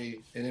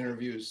differently in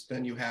interviews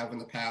than you have in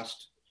the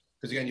past.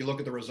 Because again, you look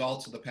at the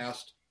results of the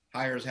past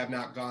hires have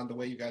not gone the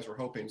way you guys were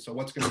hoping. So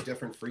what's going to be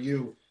different for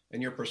you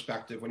and your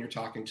perspective when you're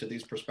talking to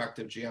these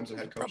prospective GMs and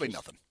head coaches? Probably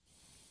nothing.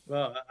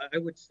 Well, I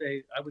would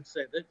say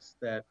this,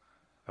 that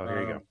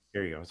here you go.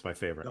 Here you go. It's my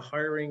favorite. The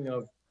hiring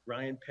of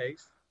Ryan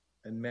Pace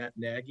and Matt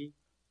Nagy,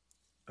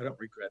 I don't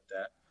regret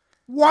that.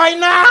 Why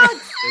not? They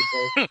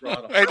both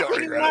brought I don't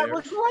regret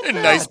it.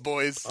 They're nice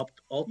boys.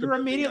 You're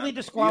immediately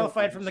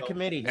disqualified from the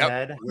committee,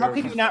 Ted. How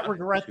can you not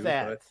regret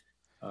that?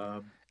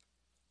 I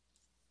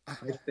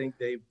think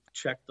they've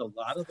checked a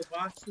lot of the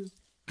boxes.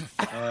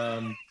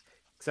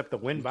 Except the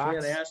win you box.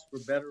 You can't ask for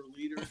better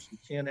leaders. You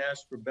can't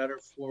ask for better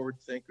forward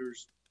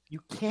thinkers.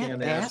 You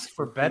can't ask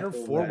for better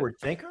forward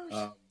thinkers?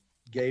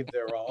 Gave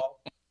their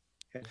all,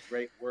 had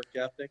great work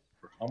ethic,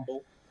 were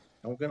humble.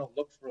 And we're going to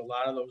look for a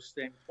lot of those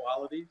same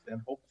qualities,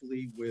 and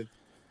hopefully with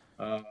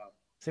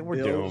we're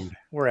doomed.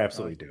 We're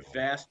absolutely doomed.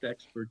 Vast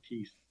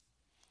expertise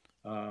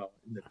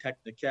in the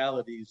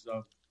technicalities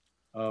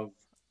of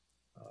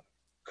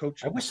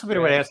coaching. I wish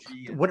somebody would ask,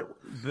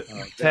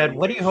 Ted,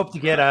 what do you hope to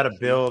get out of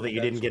Bill that you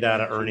didn't get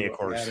out of Ernie, of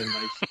course?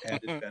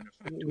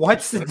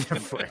 What's the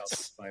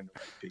difference?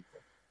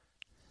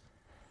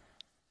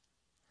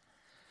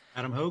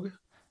 Adam Hogue?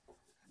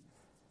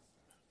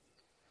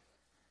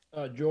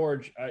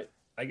 George,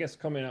 I guess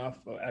coming off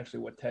of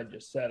actually what Ted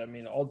just said, I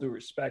mean, all due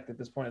respect, at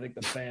this point, I think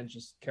the fans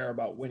just care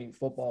about winning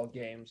football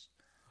games.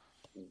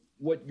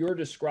 What you're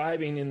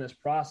describing in this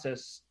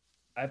process,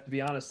 I have to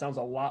be honest, sounds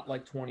a lot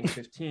like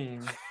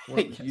 2015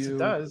 when Yes, you it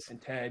does.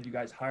 and Ted, you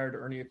guys hired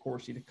Ernie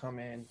Accorsi to come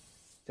in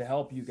to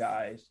help you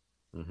guys.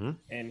 Mm-hmm.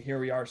 And here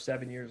we are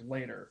 7 years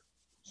later.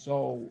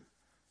 So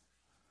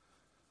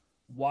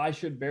why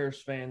should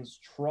Bears fans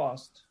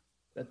trust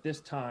that this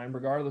time,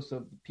 regardless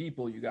of the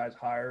people you guys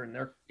hire and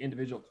their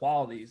individual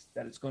qualities,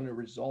 that it's going to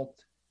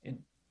result in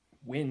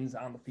wins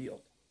on the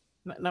field?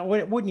 Now,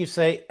 wouldn't you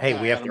say, hey,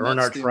 we have to earn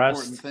our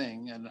trust?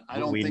 Thing, and I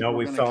don't we think know we're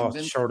we gonna fell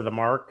convince- short of the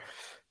mark.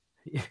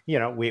 You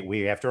know, we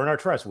have to earn our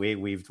trust.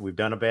 We've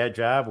done a bad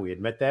job. We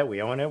admit that.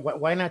 We own it.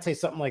 Why not say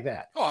something like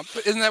that? Oh,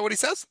 but isn't that what he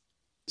says?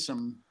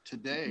 Some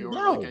today, or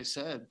No. like I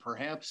said,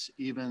 perhaps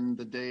even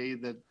the day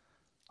that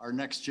our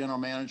next general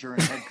manager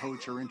and head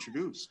coach are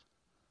introduced.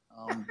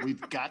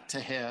 We've got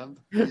to have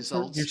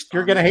results.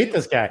 You're going to hate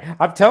this guy.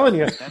 I'm telling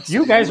you,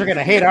 you guys are going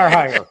to hate our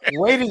hire.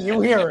 Wait till you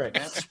hear it.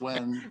 That's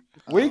when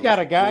we got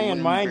a guy we'll in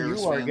win mind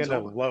Bears you are fans going to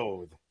over.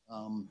 loathe.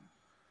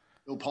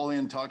 Bill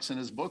Polian talks in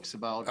his books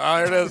about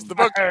There it is, the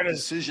book.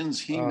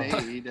 decisions he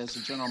made as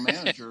a general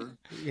manager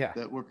Yeah.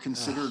 that were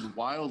considered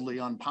wildly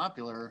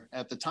unpopular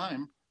at the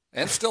time.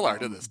 And still are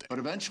to this day. But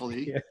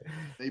eventually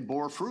they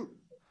bore fruit.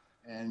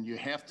 And you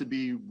have to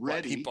be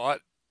ready He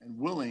bought and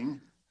willing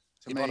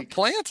to he bought a make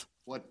plant?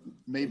 what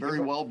may very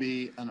well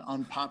be an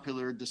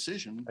unpopular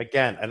decision.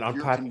 Again, an if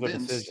you're unpopular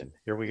convinced decision.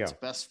 Here we go. It's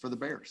best for the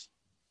Bears.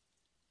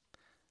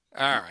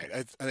 All right.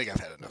 I think I've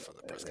had enough of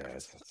the press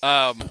conference.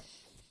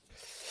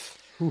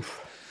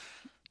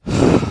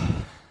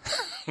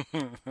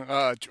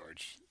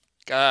 George.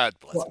 God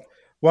bless him.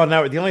 Well,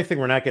 now the only thing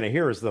we're not going to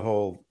hear is the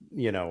whole,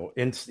 you know,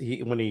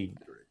 when he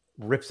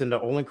rips into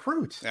Olin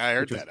Kreutz. Yeah, I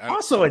heard which was that.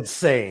 Also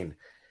insane.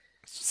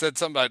 Said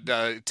something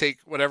about take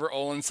whatever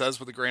Olin says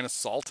with a grain of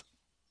salt.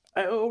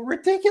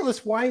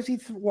 Ridiculous. Why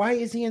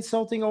is he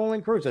insulting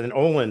Olin Kreutz? And then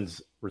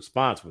Olin's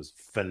response was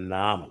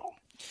phenomenal.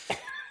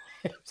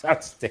 It's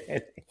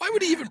outstanding. Why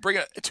would he even bring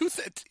up two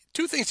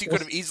things he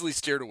could have easily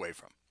steered away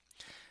from?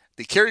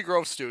 The Cary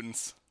Grove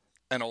students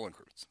and Olin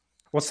Kreutz.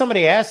 Well,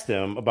 somebody asked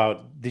him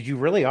about, did you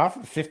really offer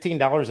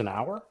 $15 an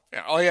hour?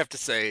 Yeah, all you have to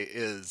say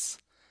is,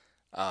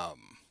 I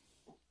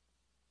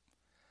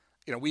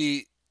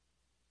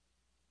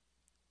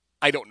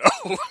don't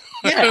know.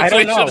 Yeah, I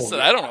don't know. Said.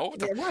 I don't know.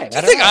 Yeah, right. Do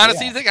you think,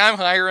 honestly, you think I'm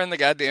hiring the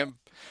goddamn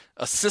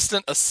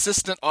assistant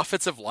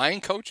offensive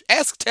line coach?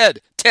 Ask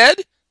Ted.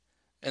 Ted?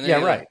 And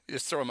then right.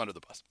 just throw him under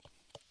the bus.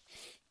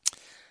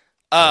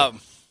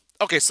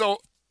 Okay, so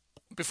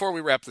before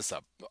we wrap this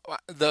up,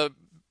 the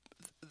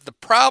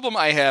problem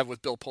I have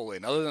with Bill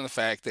Polian, other than the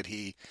fact that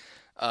he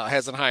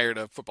hasn't hired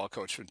a football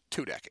coach for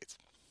 2 decades,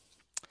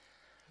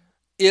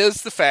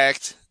 is the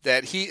fact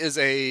that he is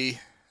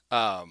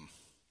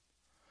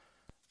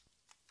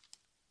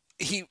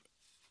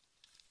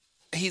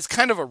he's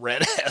kind of a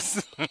red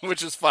ass,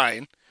 which is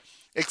fine,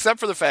 except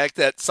for the fact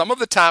that some of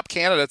the top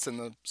candidates in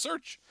the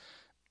search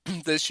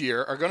this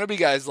year are going to be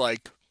guys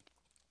like,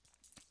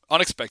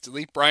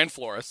 unexpectedly, Brian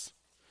Flores,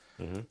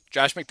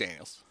 Josh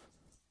McDaniels,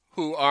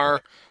 who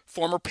are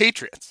former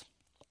Patriots.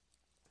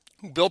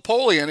 Bill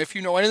Polian, if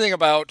you know anything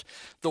about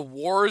the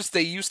wars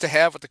they used to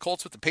have with the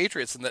Colts with the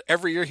Patriots, and that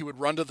every year he would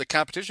run to the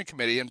competition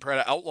committee and try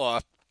to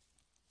outlaw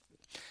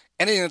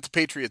anything that the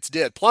Patriots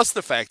did, plus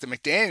the fact that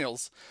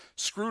McDaniels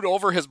screwed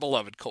over his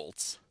beloved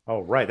Colts.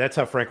 Oh, right. That's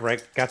how Frank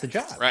Reich got the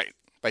job. Right.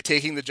 By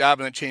taking the job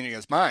and then changing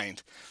his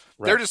mind.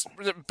 Right.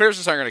 The Bears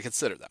just aren't going to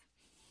consider them.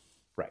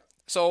 Right.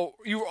 So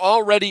you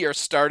already are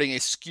starting a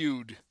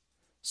skewed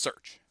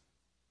search.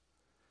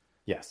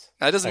 Yes.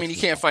 Now, that doesn't mean you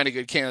can't find a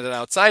good candidate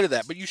outside of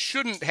that, but you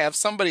shouldn't have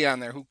somebody on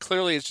there who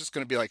clearly is just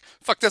going to be like,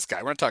 fuck this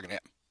guy, we're not talking to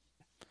him.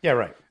 Yeah,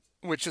 right.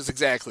 Which is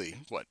exactly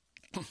what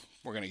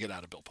we're going to get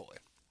out of Bill Polian.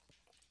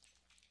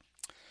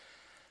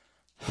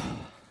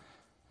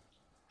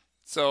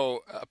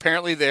 So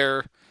apparently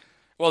that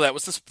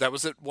was at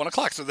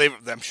 1:00.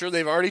 So I'm sure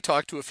they've already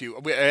talked to a few.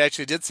 I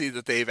actually did see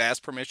that they've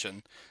asked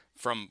permission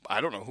from,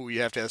 I don't know who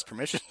you have to ask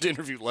permission to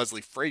interview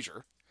Leslie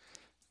Frazier,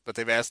 but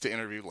they've asked to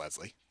interview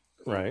Leslie.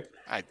 Right.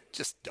 I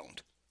just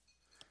don't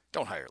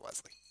hire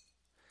Leslie.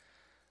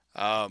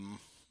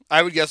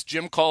 I would guess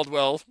Jim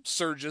Caldwell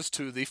surges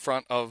to the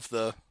front of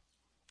the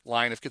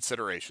line of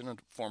consideration, and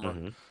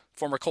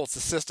former Colts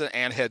assistant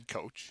and head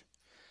coach.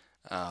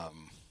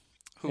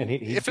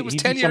 If it was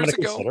 10 years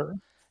ago,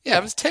 if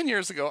it was 10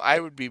 years ago, I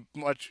would be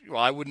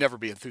I would never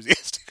be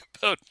enthusiastic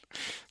about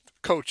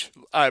coach.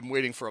 I'm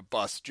waiting for a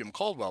bus, Jim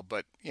Caldwell,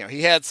 but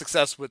he had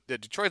success with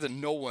Detroit that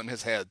no one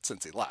has had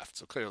since he left.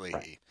 So clearly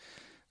he,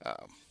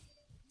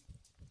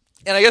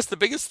 and I guess the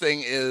biggest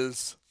thing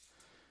is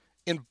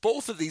in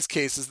both of these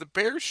cases, the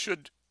Bears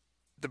should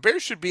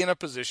be in a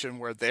position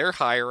where they're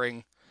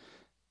hiring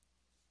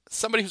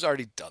somebody who's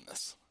already done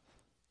this.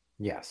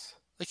 Yes.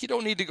 Like, you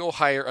don't need to go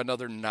hire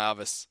another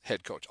novice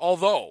head coach.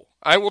 Although,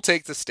 I will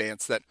take the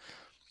stance that,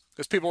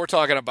 because people were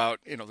talking about,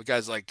 the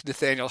guys like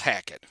Nathaniel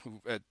Hackett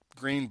who at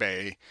Green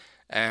Bay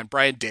and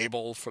Brian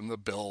Daboll from the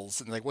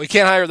Bills, and you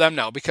can't hire them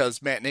now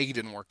because Matt Nagy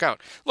didn't work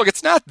out. Look,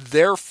 it's not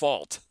their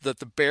fault that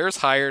the Bears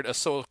hired a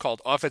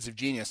so-called offensive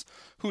genius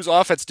whose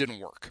offense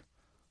didn't work.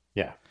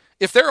 Yeah.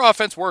 If their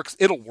offense works,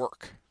 it'll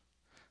work.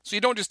 So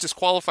you don't just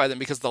disqualify them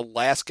because the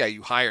last guy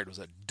you hired was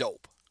a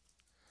dope.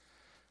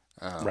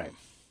 Right.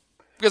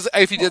 Because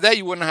if you did that,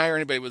 you wouldn't hire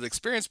anybody with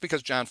experience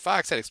because John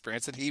Fox had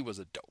experience and he was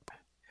a dope.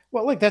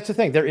 Well, look, that's the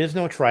thing. There is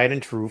no tried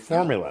and true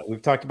formula.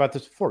 We've talked about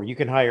this before. You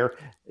can hire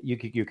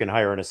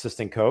an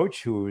assistant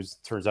coach who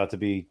turns out to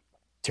be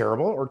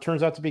terrible or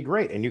turns out to be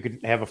great, and you could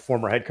have a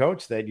former head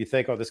coach that you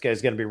think, oh, this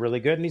guy's going to be really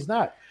good, and he's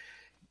not.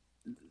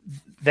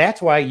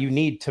 That's why you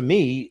need, to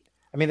me.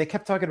 I mean, they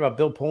kept talking about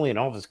Bill Polian and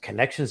all of his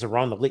connections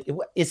around the league.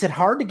 Is it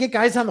hard to get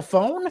guys on the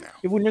phone? No.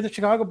 When you're the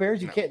Chicago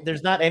Bears,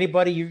 there's not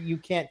anybody you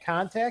can't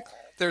contact.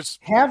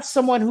 Have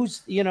someone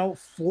who's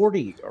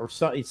 40 or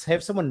so.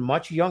 Have someone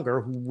much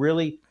younger who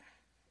really,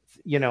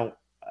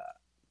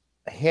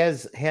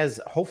 has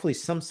hopefully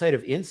some side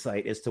of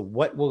insight as to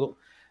what will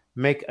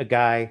make a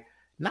guy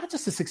not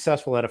just a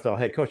successful NFL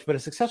head coach, but a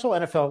successful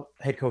NFL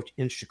head coach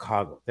in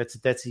Chicago. That's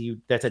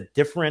a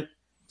different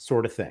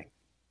sort of thing,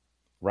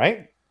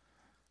 right?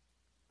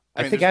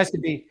 I think guys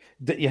could be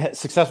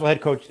successful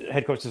head coach.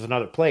 Head coach is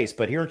another place,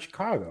 but here in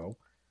Chicago,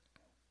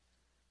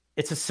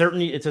 it's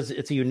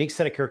a unique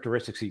set of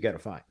characteristics you got to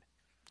find.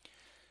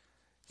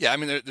 Yeah, I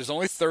mean, there's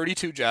only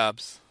 32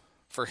 jobs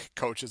for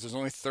coaches. There's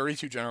only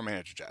 32 general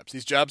manager jobs.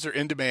 These jobs are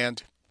in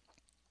demand.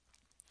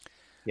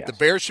 Yes. The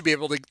Bears should be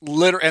able to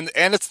and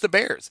it's the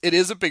Bears. It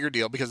is a bigger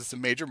deal because it's a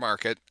major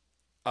market.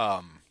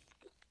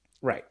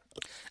 Right.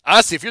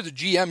 Honestly, if you're the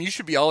GM, you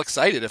should be all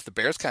excited if the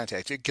Bears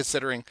contact you,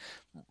 considering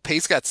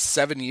Pace got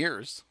 7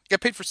 years.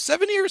 Got paid for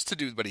 7 years to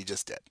do what he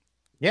just did.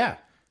 Yeah.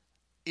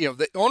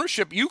 The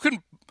ownership,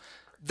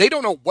 they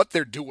don't know what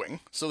they're doing,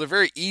 so they're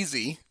very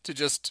easy to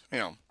just,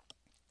 oh,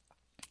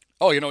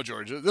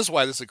 George, this is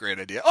why this is a great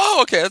idea. Oh,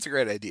 okay, that's a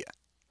great idea.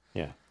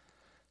 Yeah.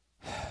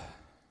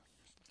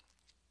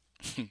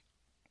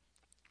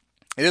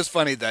 It is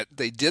funny that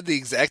they did the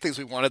exact things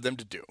we wanted them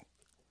to do.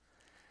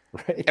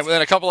 Right. And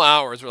within a couple of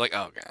hours, we're like,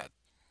 oh, God.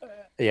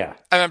 Yeah.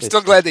 And I'm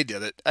still glad they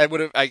did it.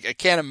 I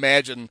can't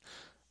imagine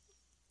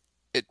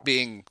it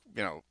being,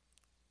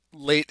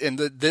 late in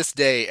this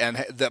day and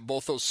that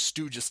both those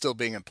stooges still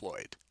being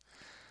employed.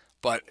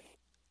 But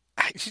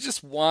she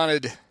just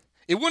wanted,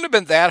 it wouldn't have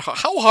been that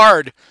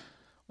hard.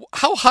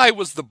 How high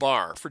was the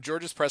bar for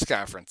George's press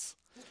conference?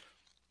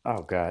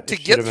 Oh, God. To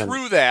get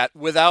through that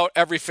without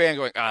every fan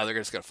going, they're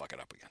just going to fuck it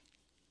up again.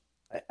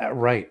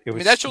 Right.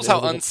 That shows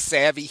how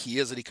unsavvy he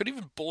is, and he couldn't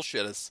even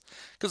bullshit us,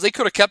 because they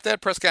could have kept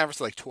that press conference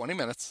like 20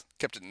 minutes,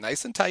 kept it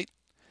nice and tight.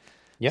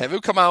 Yep. Have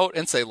him come out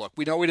and say, look,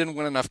 we know we didn't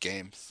win enough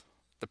games.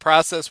 The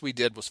process we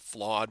did was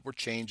flawed. We're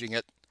changing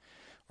it.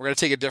 We're going to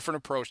take a different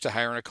approach to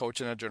hiring a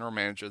coach and a general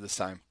manager this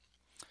time.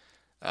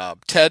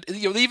 Ted, they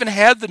even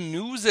had the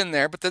news in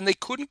there, but then they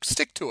couldn't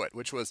stick to it,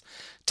 which was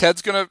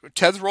Ted's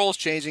role is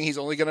changing. He's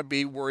only going to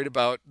be worried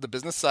about the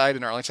business side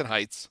in Arlington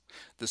Heights.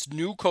 This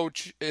new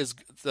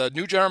the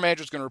new general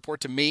manager is going to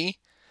report to me,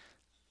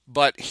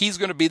 but he's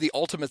going to be the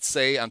ultimate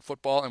say on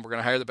football, and we're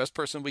going to hire the best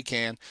person we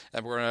can,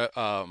 and we're going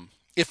to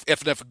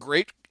if a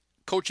great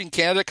coaching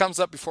candidate comes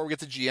up before we get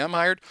the GM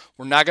hired,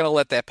 we're not going to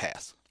let that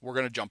pass. We're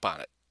going to jump on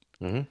it.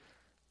 Mm-hmm.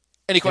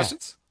 Any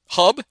questions?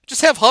 Hub,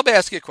 just have Hub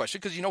ask you a question,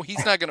 because you know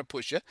he's not going to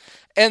push you,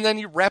 and then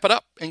you wrap it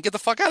up and get the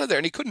fuck out of there.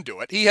 And he couldn't do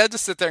it. He had to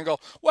sit there and go,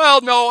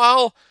 well,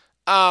 no,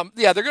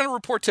 they're going to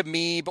report to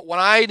me, but when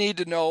I need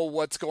to know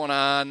what's going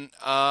on,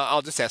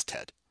 I'll just ask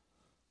Ted.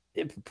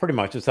 Pretty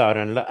much is how it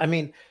ended up. I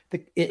mean,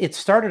 it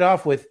started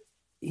off with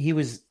he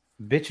was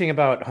bitching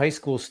about high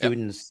school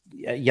students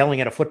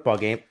yelling at a football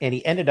game, and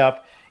he ended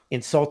up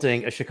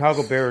insulting a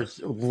Chicago Bears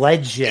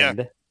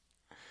legend,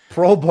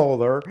 Pro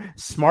Bowler,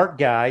 smart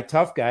guy,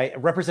 tough guy,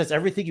 represents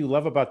everything you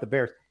love about the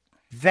Bears.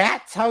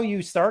 That's how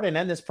you start and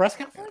end this press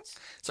conference?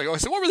 So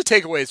what were the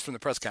takeaways from the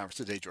press conference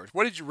today, George?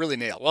 What did you really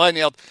nail? Well, I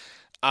nailed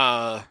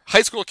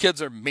high school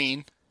kids are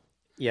mean.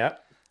 Yeah.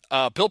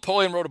 Bill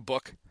Polian wrote a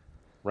book.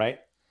 Right.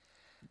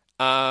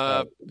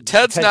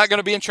 Ted's not going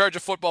to be in charge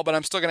of football, but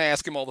I'm still going to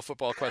ask him all the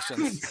football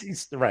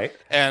questions. Right.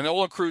 And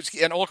Olin Cruz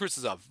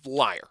is a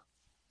liar.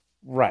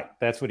 Right.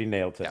 That's what he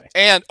nailed today.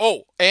 Yeah.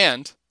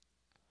 And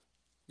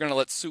we're going to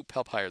let Soup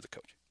help hire the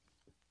coach.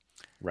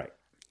 Right.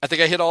 I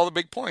think I hit all the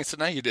big points, and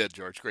now you did,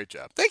 George. Great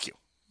job. Thank you.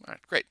 All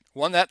right, great.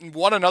 Won that and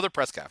won another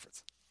press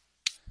conference.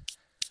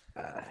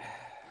 I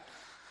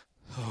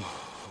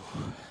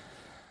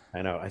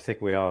know. I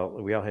think we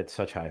all had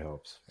such high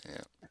hopes.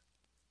 Yeah.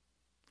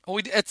 Oh,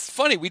 it's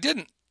funny. We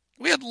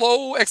had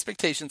low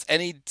expectations,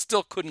 and he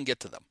still couldn't get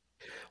to them.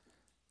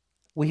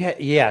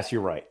 Yes,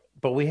 you're right.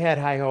 But we had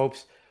high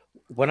hopes.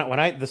 When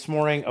I this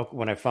morning,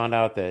 when I found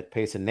out that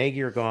Pace and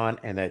Nagy are gone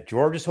and that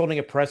George is holding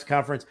a press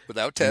conference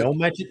without Ted,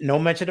 no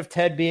mention of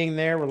Ted being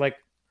there, we're like,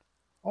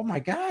 oh my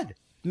God,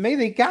 maybe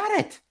they got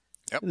it.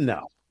 Yep.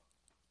 No,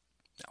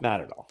 not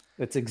at all.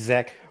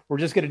 We're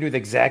just going to do the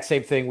exact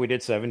same thing we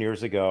did 7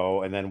 years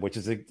ago, and then which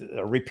is a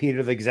repeat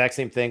of the exact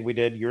same thing we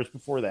did years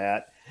before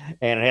that,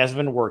 and it hasn't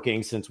been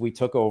working since we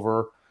took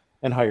over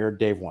and hired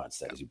Dave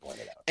Wannstedt, as you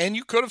pointed out. And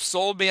you could have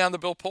sold me on the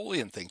Bill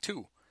Polian thing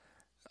too.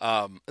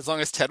 As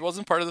long as Ted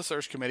wasn't part of the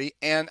search committee,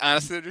 and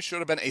honestly, there just should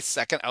have been a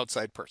second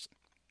outside person.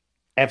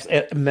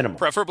 At minimum.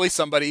 Preferably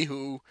somebody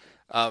who,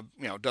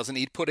 doesn't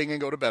eat pudding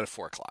and go to bed at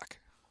 4:00.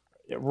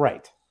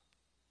 Right.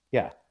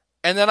 Yeah.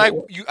 And then I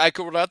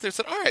could go out there and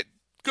said, all right,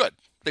 good.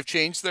 They've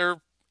changed their,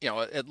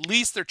 at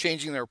least they're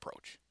changing their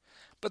approach.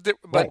 But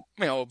why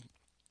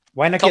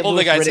not a couple of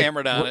the guys Riddick,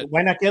 hammered on it.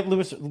 Why not get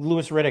Louis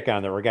Riddick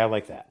on there, or a guy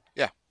like that?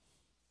 Yeah.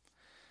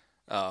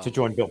 To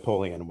join Bill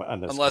Polian on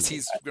this. Unless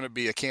he's going to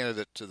be a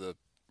candidate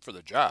for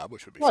the job,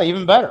 which would be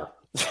even better.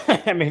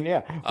 I mean,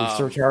 we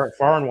search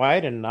far and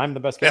wide, and I'm the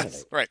best candidate.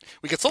 Yes, right.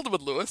 We consulted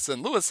with Lewis,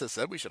 and Lewis has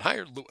said we should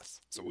hire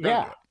Lewis. So we're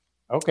going to do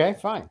it. Okay,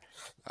 fine.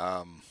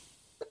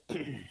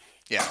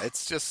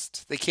 It's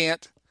just they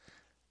can't.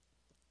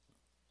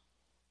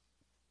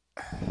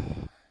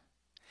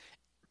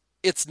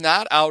 It's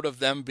not out of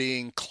them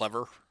being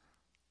clever.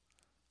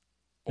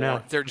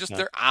 No, they're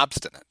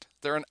obstinate.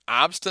 They're an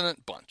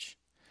obstinate bunch.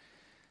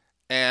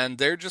 And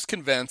they're just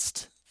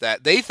convinced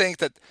that they think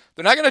that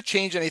they're not going to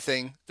change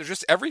anything. They're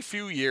just every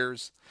few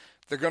years,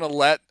 they're going to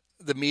let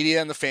the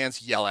media and the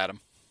fans yell at them.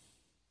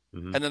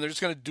 Mm-hmm. And then they're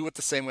just going to do it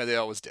the same way they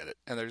always did it.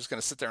 And they're just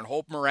going to sit there and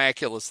hope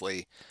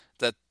miraculously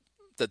that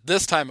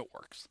this time it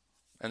works.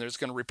 And they're just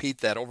going to repeat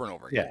that over and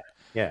over again.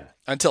 Yeah.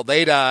 Until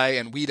they die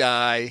and we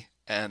die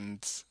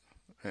and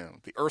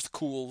the earth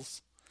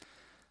cools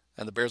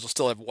and the Bears will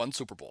still have one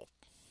Super Bowl.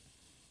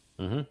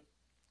 Mm-hmm.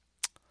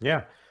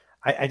 Yeah.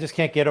 I just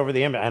can't get over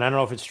the image. And I don't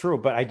know if it's true,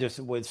 but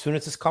as soon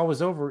as this call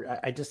was over,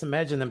 I just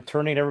imagine them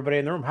turning to everybody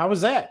in the room. How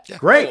was that? Yeah.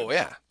 Great. Oh,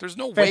 yeah. There's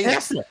no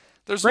Fantastic. way.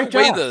 There's Great no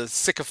way job. the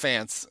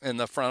sycophants in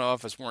the front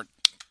office weren't.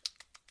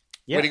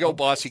 Yeah. Way to go,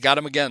 boss. You got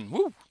him again.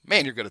 Woo.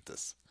 Man, you're good at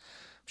this.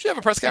 We should have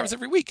a press conference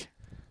every week.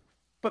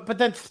 But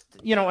then,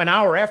 an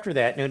hour after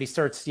that, and he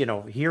starts,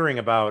 hearing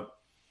about,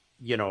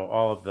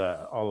 all of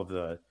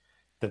the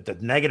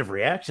negative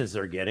reactions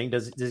they're getting.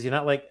 Does he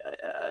not like,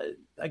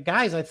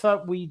 guys? I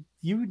thought you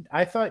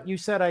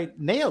said I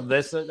nailed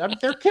this.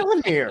 They're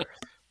killing me here.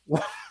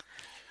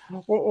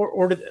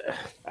 or did,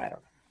 I don't know.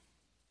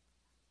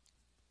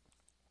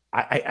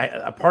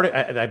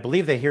 I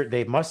believe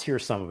they must hear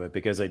some of it,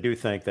 because I do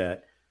think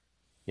that,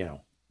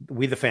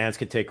 we the fans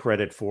can take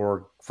credit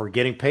for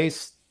getting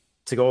Pace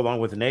to go along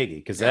with Nagy,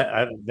 because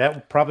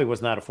that probably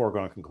was not a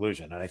foregone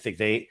conclusion. And I think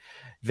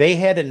they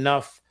had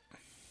enough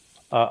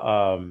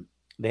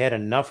they had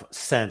enough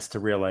sense to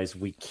realize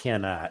we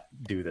cannot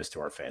do this to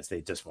our fans.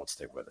 They just won't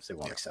stick with us. They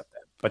won't accept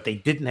that. But they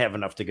didn't have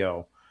enough to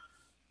go,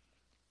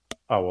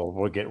 oh, well,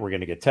 we're going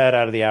to get Ted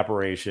out of the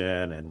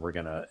operation, and we're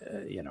going to,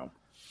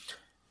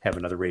 have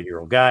another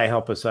 80-year-old guy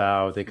help us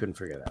out. They couldn't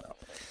figure that out.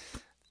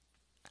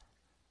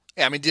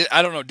 Yeah, I mean,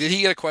 I don't know. Did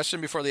he get a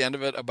question before the end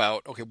of it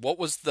about, okay,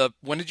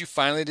 when did you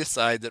finally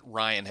decide that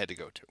Ryan had to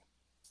go to?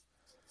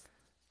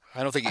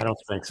 I don't think so.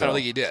 I don't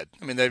think he did.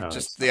 I mean,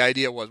 the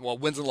idea was, well,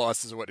 wins and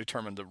losses are what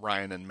determined that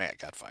Ryan and Matt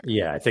got fired.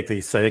 Yeah, I think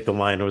the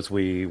line was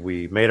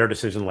we made our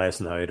decision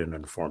last night and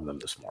informed them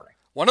this morning.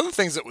 One of the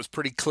things that was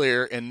pretty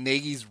clear in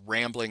Nagy's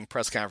rambling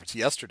press conference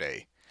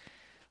yesterday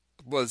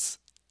was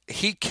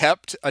he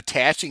kept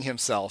attaching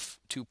himself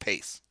to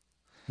Pace.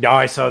 No,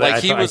 I saw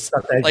that. He was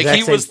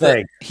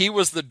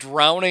the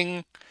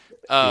drowning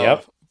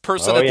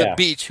person at the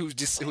beach who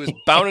is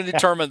bound and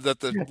determined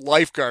that the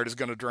lifeguard is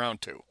going to drown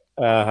too.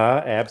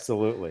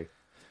 Absolutely.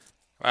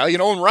 Well,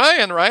 and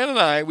Ryan and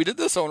I, we did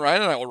this.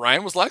 Ryan and I, well,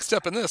 Ryan was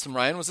lockstep in this, and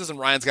Ryan was this, and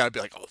Ryan's got to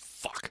be like, oh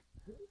fuck.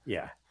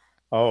 Yeah.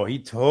 Oh, he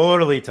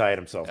totally tied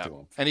himself to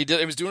him, and he did.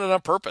 He was doing it on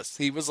purpose.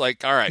 He was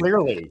like, all right,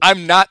 clearly,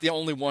 I'm not the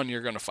only one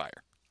you're going to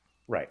fire.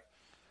 Right.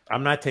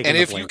 I'm not taking. And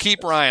if you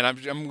keep Ryan,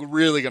 I'm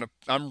really gonna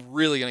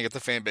get the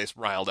fan base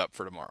riled up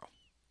for tomorrow.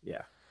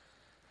 Yeah.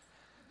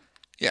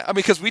 Yeah,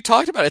 because we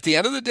talked about it. At the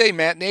end of the day,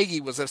 Matt Nagy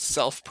was a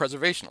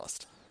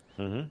self-preservationalist.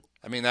 Mm-hmm.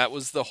 I mean, that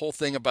was the whole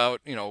thing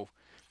about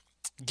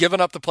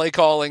giving up the play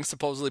calling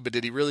supposedly, but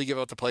did he really give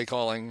up the play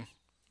calling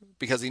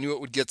because he knew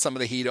it would get some of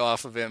the heat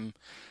off of him?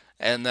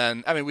 And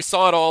then, I mean, we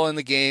saw it all in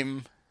the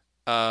game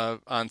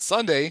on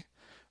Sunday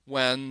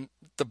when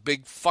the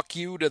big fuck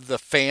you to the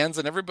fans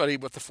and everybody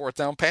with the fourth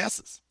down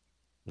passes.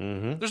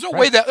 Mm-hmm. There's no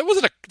way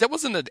that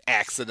wasn't an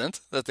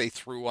accident that they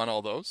threw on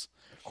all those.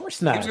 Of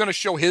course not. He was going to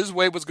show his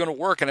way was going to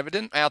work, and if it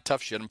didn't,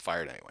 tough shit, I'm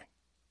fired anyway.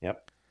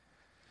 Yep.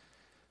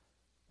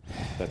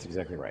 That's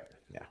exactly right.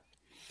 Yeah.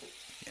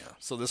 Yeah.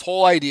 So this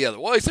whole idea that,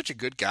 well, he's such a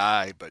good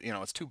guy, but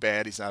it's too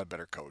bad he's not a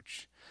better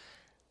coach.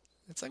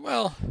 It's like,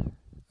 well,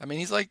 I mean,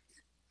 he's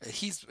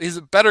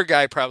a better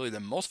guy probably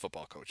than most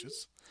football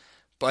coaches,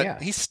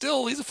 but he's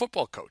a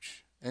football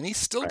coach, and he's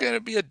still going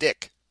to be a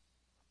dick.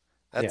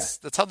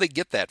 That's how they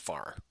get that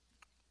far.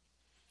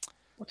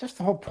 Well, just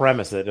the whole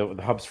premise that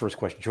the Hub's first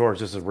question, George,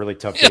 this is a really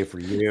tough day for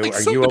you. Like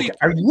Are you okay?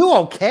 Are you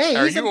okay?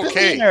 Are He's you a okay?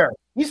 billionaire.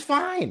 He's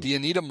fine. Do you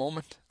need a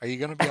moment? Are you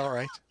going to be all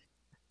right?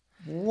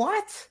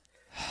 What?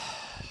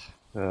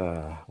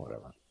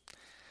 Whatever.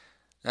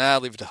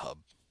 Leave it to Hub.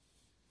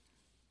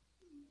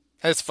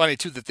 And it's funny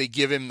too that they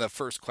give him the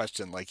first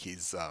question like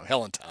he's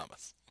Helen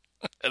Thomas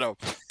at a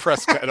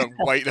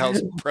White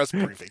House press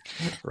briefing.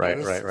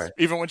 Right.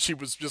 Even when she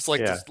was just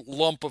like this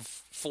lump of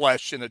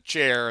flesh in a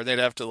chair, and they'd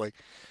have to like,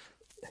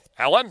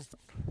 Helen.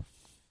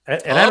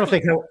 And I don't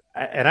think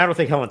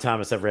Helen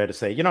Thomas ever had to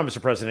say,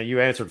 Mr. President, you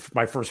answered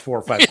my first 4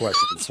 or 5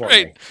 questions for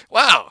me.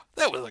 Wow,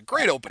 that was a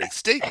great opening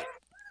statement.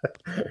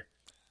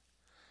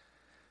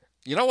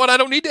 You know what? I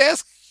don't need to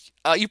ask.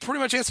 You pretty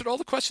much answered all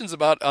the questions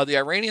about the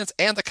Iranians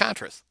and the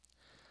Contras.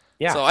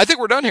 Yeah. So I think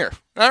we're done here.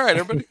 All right,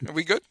 everybody. Are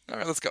we good? All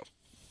right, let's go.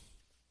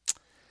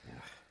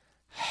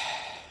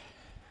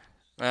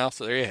 Well,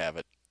 so there you have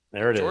it.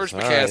 There it is. George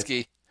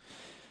McCaskey,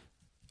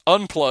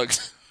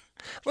 unplugged.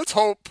 Let's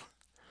hope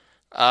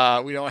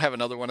we don't have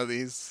another one of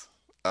these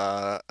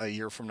a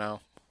year from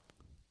now.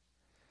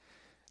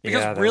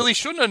 Because really,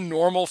 shouldn't a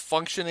normal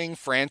functioning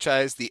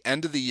franchise, the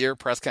end of the year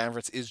press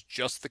conference is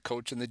just the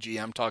coach and the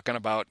GM talking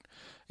about,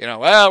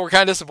 well, we're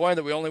kind of disappointed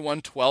that we only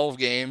won 12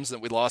 games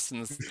and we lost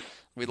in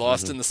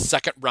the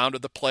second round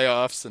of the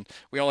playoffs, and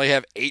we only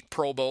have 8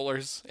 Pro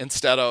Bowlers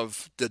instead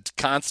of the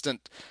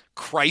constant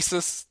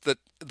crisis that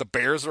the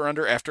Bears are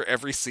under after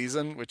every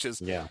season, which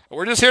is,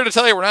 we're just here to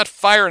tell you we're not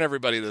firing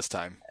everybody this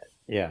time.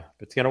 Yeah,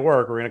 if it's going to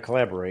work, we're going to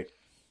collaborate.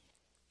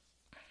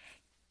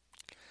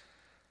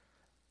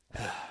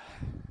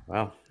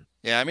 Well,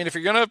 yeah, I mean, if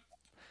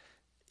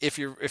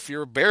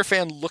you're a Bear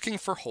fan looking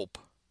for hope,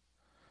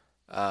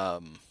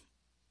 there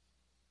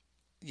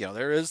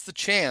is the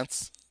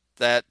chance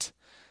that,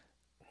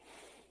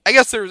 I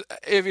guess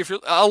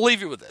I'll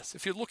leave you with this.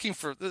 If you're looking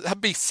for,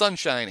 be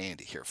Sunshine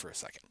Andy here for a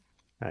second.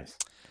 Nice.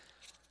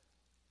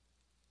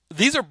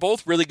 These are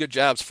both really good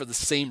jobs for the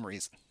same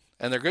reason.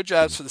 And they're good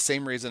jobs for the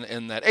same reason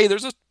in that, hey,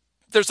 there's not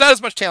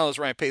as much talent as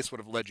Ryan Pace would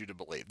have led you to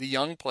believe. The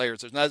young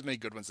players, there's not as many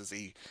good ones as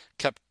he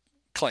kept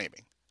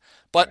claiming.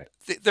 But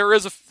there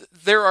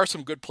are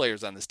some good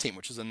players on this team,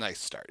 which is a nice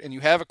start. And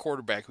you have a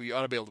quarterback who you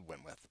ought to be able to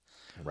win with.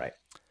 Right.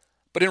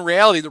 But in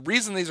reality, the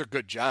reason these are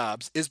good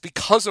jobs is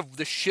because of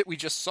the shit we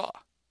just saw.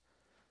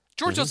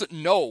 George doesn't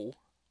know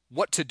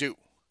what to do.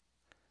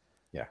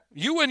 Yeah.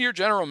 You and your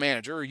general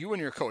manager, or you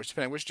and your coach,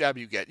 depending on which job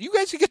you get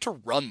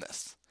to run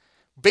this,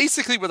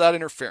 basically without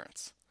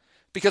interference,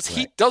 because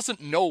he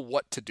doesn't know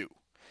what to do.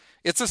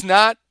 It's just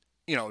not,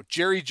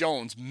 Jerry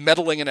Jones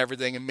meddling in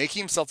everything and making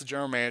himself the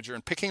general manager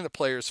and picking the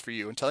players for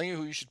you and telling you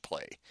who you should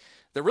play.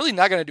 They're really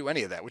not going to do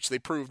any of that, which they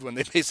proved when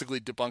they basically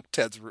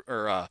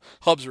debunked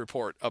Hub's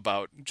report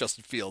about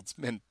Justin Fields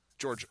and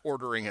George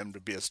ordering him to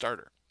be a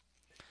starter.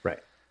 Right.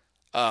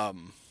 there's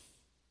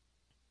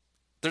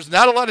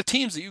not a lot of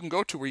teams that you can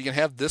go to where you can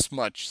have this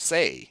much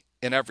say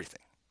in everything.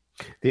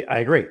 I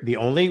agree. The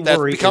only that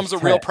worry becomes is a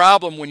real Ted.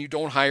 problem when you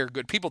don't hire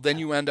good people. Then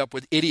you end up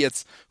with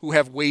idiots who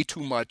have way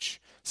too much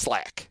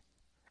slack,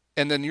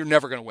 and then you're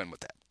never going to win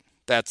with that.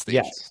 That's the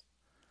issue.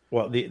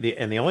 Well,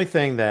 the only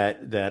thing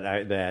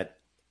that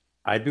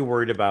I'd be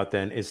worried about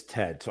then is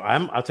Ted. So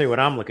I'll tell you what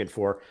I'm looking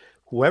for.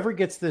 Whoever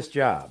gets this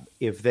job,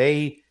 if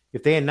they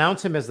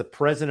announce him as the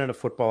president of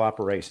football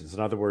operations, in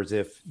other words,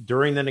 if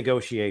during the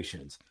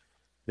negotiations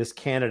this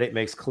candidate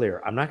makes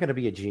clear, I'm not going to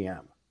be a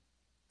GM.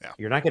 Yeah.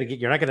 You're not going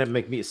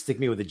to stick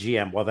me with a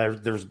GM. Well,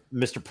 there's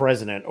Mr.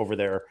 President over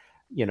there,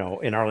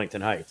 in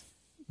Arlington Heights.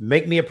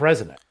 Make me a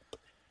president.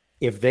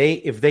 If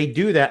they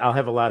do that, I'll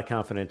have a lot of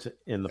confidence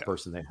in the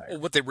person they hire. Well,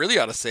 what they really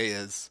ought to say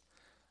is,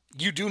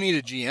 you do need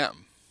a GM,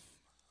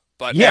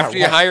 but after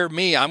you hire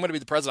me, I'm going to be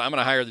the president. I'm going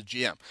to hire the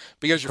GM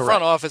because your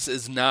front office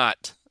is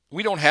not.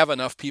 We don't have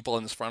enough people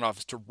in this front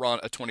office to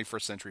run a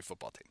 21st century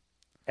football team.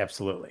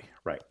 Absolutely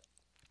right.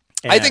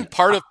 I think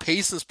part of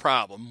Pace's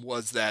problem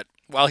was that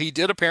while he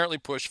did apparently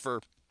push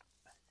for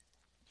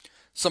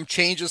some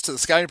changes to the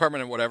scouting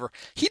department and whatever,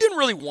 he didn't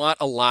really want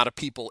a lot of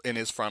people in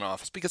his front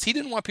office because he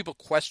didn't want people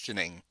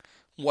questioning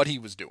what he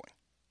was doing.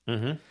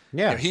 Mm-hmm.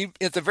 Yeah. He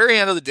at the very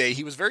end of the day,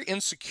 he was very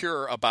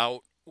insecure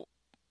about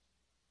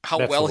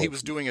how well he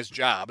was doing his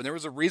job. And there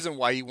was a reason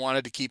why he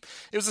wanted to keep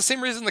 – it was the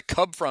same reason the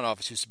Cub front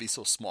office used to be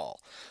so small.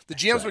 The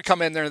GMs would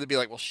come in there and they'd be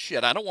like, well,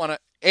 shit, I don't want to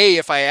 –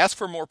 if I ask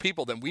for more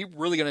people, then we're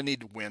really going to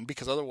need to win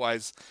because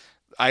otherwise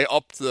I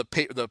upped the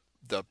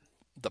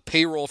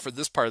payroll for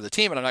this part of the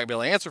team and I'm not going to be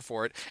able to answer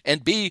for it.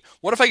 And B,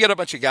 what if I get a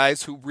bunch of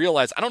guys who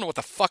realize I don't know what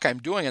the fuck I'm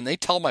doing and they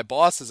tell my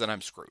bosses and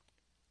I'm screwed?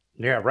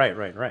 Yeah, right.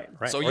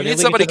 So you need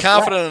somebody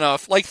confident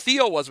enough, like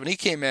Theo was when he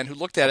came in, who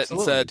looked at it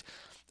and said –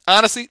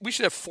 honestly, we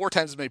should have 4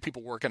 times as many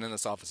people working in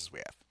this office as we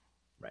have.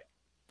 Right.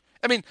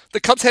 I mean,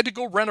 the Cubs had to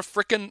go rent a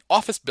frickin'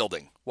 office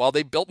building while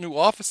they built new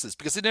offices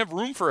because they didn't have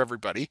room for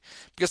everybody.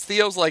 Because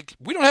Theo's like,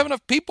 we don't have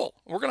enough people.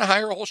 We're going to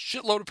hire a whole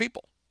shitload of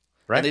people.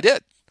 Right. And they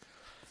did.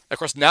 Of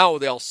course, now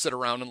they all sit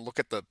around and look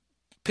at the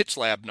pitch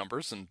lab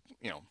numbers and,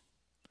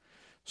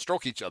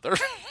 stroke each other.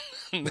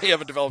 They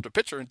haven't developed a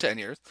pitcher in 10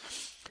 years.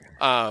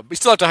 But you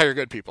still have to hire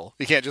good people.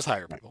 You can't just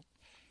hire people.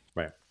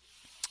 Right.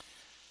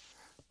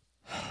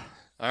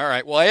 All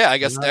right. Well, yeah, I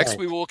guess next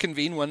we will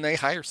convene when they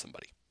hire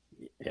somebody.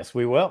 Yes,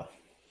 we will.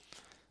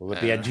 Will it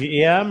be a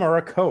GM or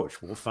a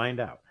coach? We'll find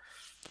out.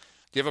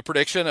 Do you have a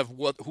prediction of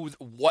what?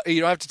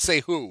 You don't have to say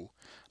who,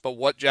 but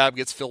what job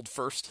gets filled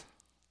first?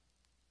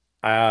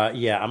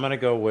 Yeah, I'm gonna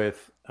go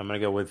with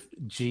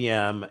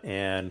GM,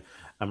 and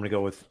I'm gonna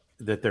go with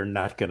that they're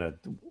not gonna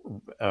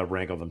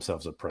wrangle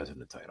themselves a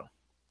president title.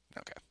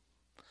 Okay.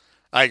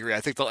 I agree.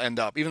 I think they'll end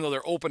up, even though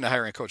they're open to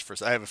hiring a coach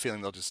first, I have a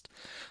feeling they'll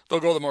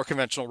go the more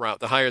conventional route.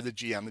 They'll hire the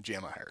GM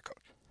will hire a coach.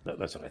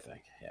 That's what I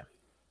think, yeah.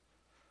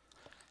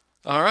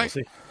 All right.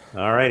 We'll see.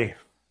 All righty.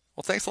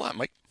 Well, thanks a lot,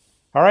 Mike.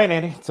 All right,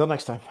 Andy. Until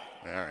next time.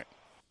 All right.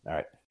 All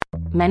right.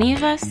 Many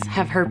of us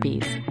have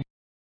herpes.